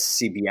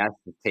CBS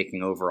is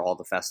taking over all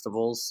the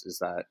festivals. Is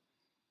that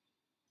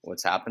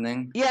what's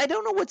happening? Yeah, I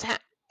don't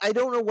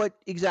know what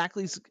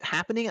exactly is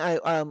happening.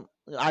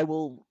 I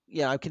will,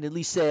 yeah, I can at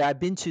least say I've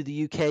been to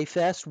the UK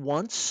Fest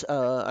once.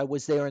 I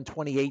was there in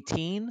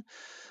 2018.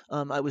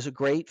 It was a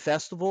great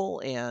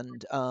festival,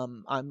 and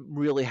I'm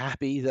really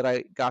happy that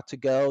I got to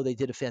go. They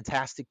did a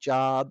fantastic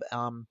job.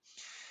 Um,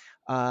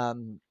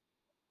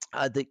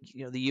 the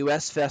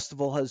U.S.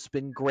 festival has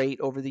been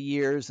great over the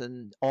years,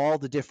 and all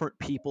the different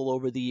people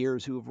over the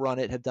years who have run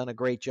it have done a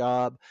great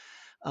job.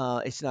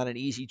 It's not an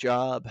easy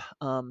job.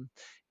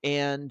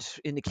 And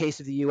in the case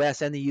of the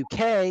US and the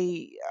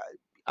UK,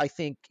 I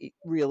think it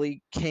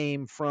really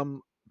came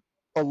from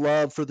a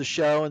love for the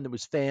show, and there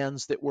was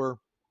fans that were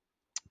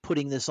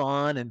putting this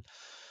on, and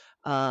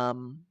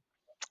um,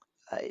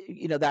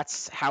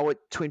 that's how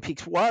Twin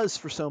Peaks was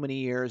for so many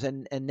years,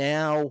 and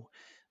now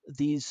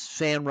these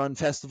fan run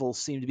festivals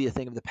seem to be a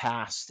thing of the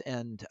past.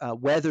 And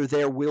whether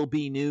there will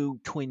be new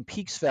Twin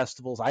Peaks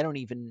festivals, I don't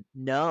even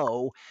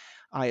know.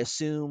 I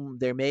assume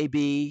there may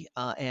be,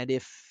 and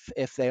if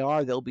they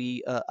are, they'll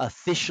be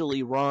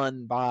officially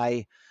run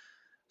by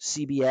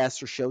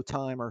CBS or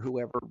Showtime or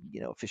whoever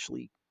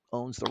officially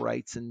owns the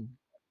rights and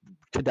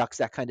conducts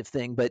that kind of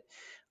thing. But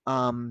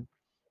um,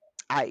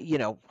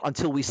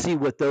 until we see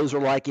what those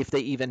are like, if they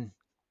even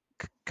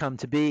come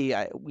to be,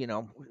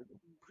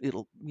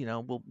 it'll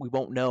we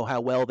won't know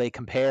how well they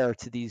compare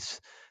to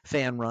these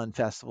fan run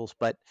festivals.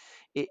 But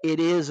it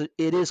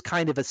is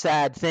kind of a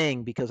sad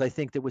thing, because I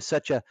think there was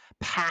such a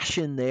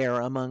passion there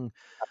among,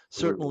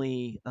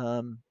 Absolutely. certainly,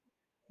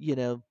 you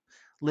know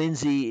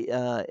Lindsay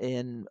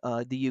in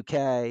the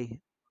UK.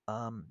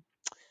 um,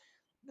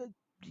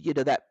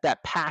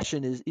 that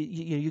passion is,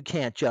 you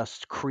can't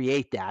just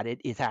create that.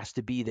 It has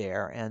to be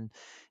there, and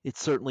it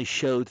certainly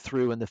showed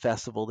through in the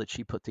festival that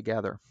she put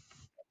together.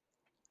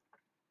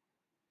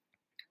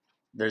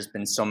 There's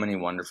been so many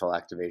wonderful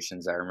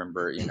activations. I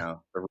remember, the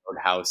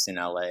Roadhouse in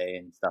LA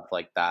and stuff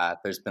like that.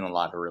 There's been a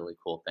lot of really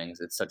cool things.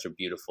 It's such a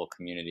beautiful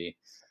community.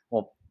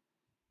 Well,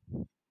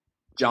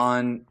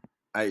 John,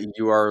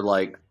 you are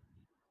like,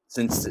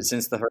 since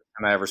the first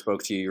time I ever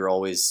spoke to you, you're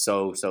always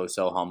so so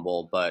so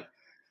humble. But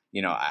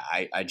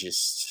I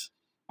just,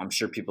 I'm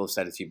sure people have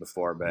said it to you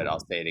before, but I'll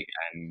say it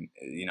again.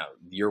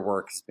 Your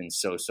work has been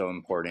so so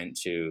important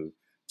to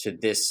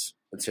this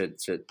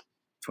to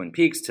Twin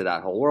Peaks, to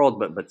that whole world,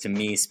 but to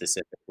me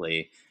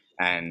specifically.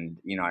 And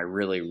I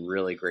really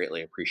really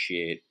greatly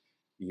appreciate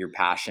your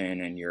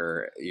passion and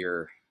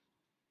your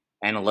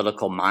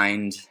analytical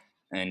mind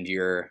and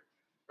your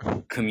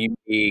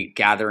community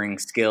gathering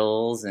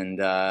skills, and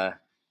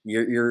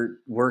your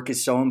work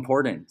is so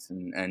important,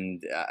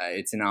 and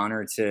it's an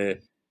honor to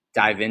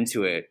dive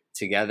into it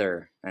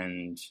together.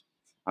 And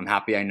I'm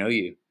happy I know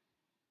you,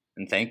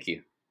 and thank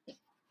you.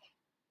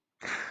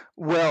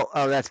 Well,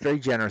 that's very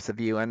generous of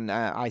you, and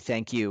I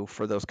thank you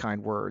for those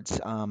kind words.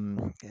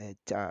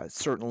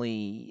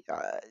 Certainly,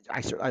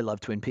 I love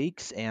Twin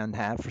Peaks and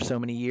have for so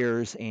many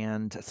years,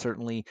 and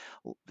certainly,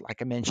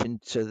 like I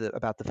mentioned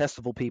about the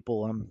festival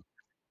people,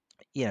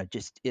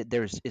 just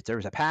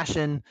there's a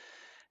passion,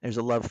 there's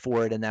a love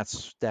for it, and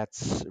that's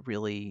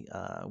really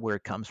where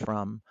it comes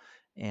from.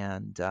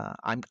 And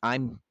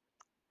I'm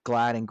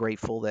glad and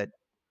grateful that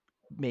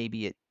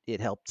maybe it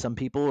helped some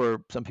people,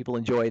 or some people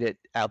enjoyed it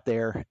out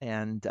there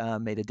and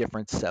made a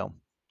difference. So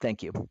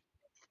thank you.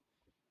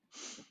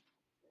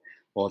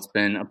 Well, it's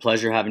been a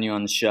pleasure having you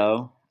on the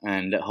show,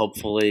 and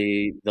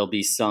hopefully there'll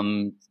be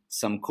some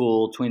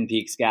cool Twin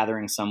Peaks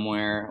gathering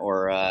somewhere,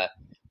 or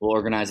we'll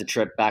organize a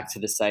trip back to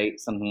the site,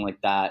 something like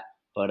that.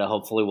 But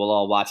hopefully we'll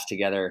all watch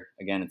together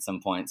again at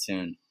some point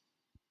soon.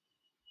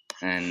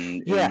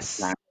 And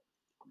Yes.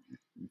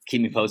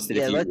 keep me posted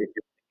if Yeah, you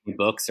read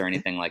books or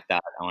anything like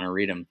that. I want to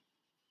read them.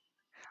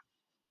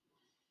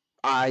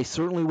 I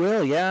certainly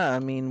will. Yeah, I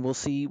mean, we'll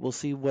see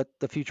what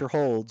the future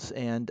holds.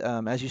 And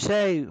as you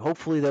say,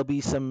 hopefully there'll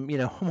be some.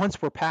 Once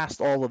we're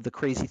past all of the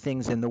crazy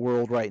things in the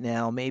world right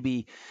now,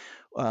 maybe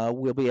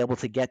we'll be able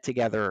to get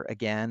together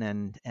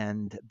again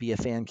and be a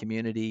fan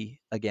community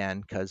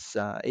again, because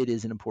it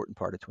is an important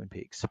part of Twin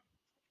Peaks.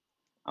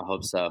 I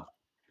hope so. All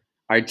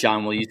right,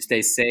 John. Will you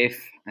stay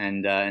safe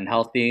and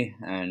healthy,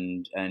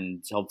 and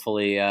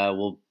hopefully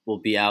we'll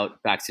be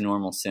out back to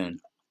normal soon.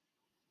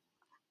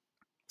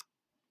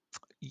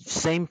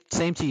 Same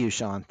to you,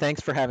 Sean. Thanks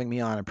for having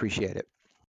me on. Appreciate it.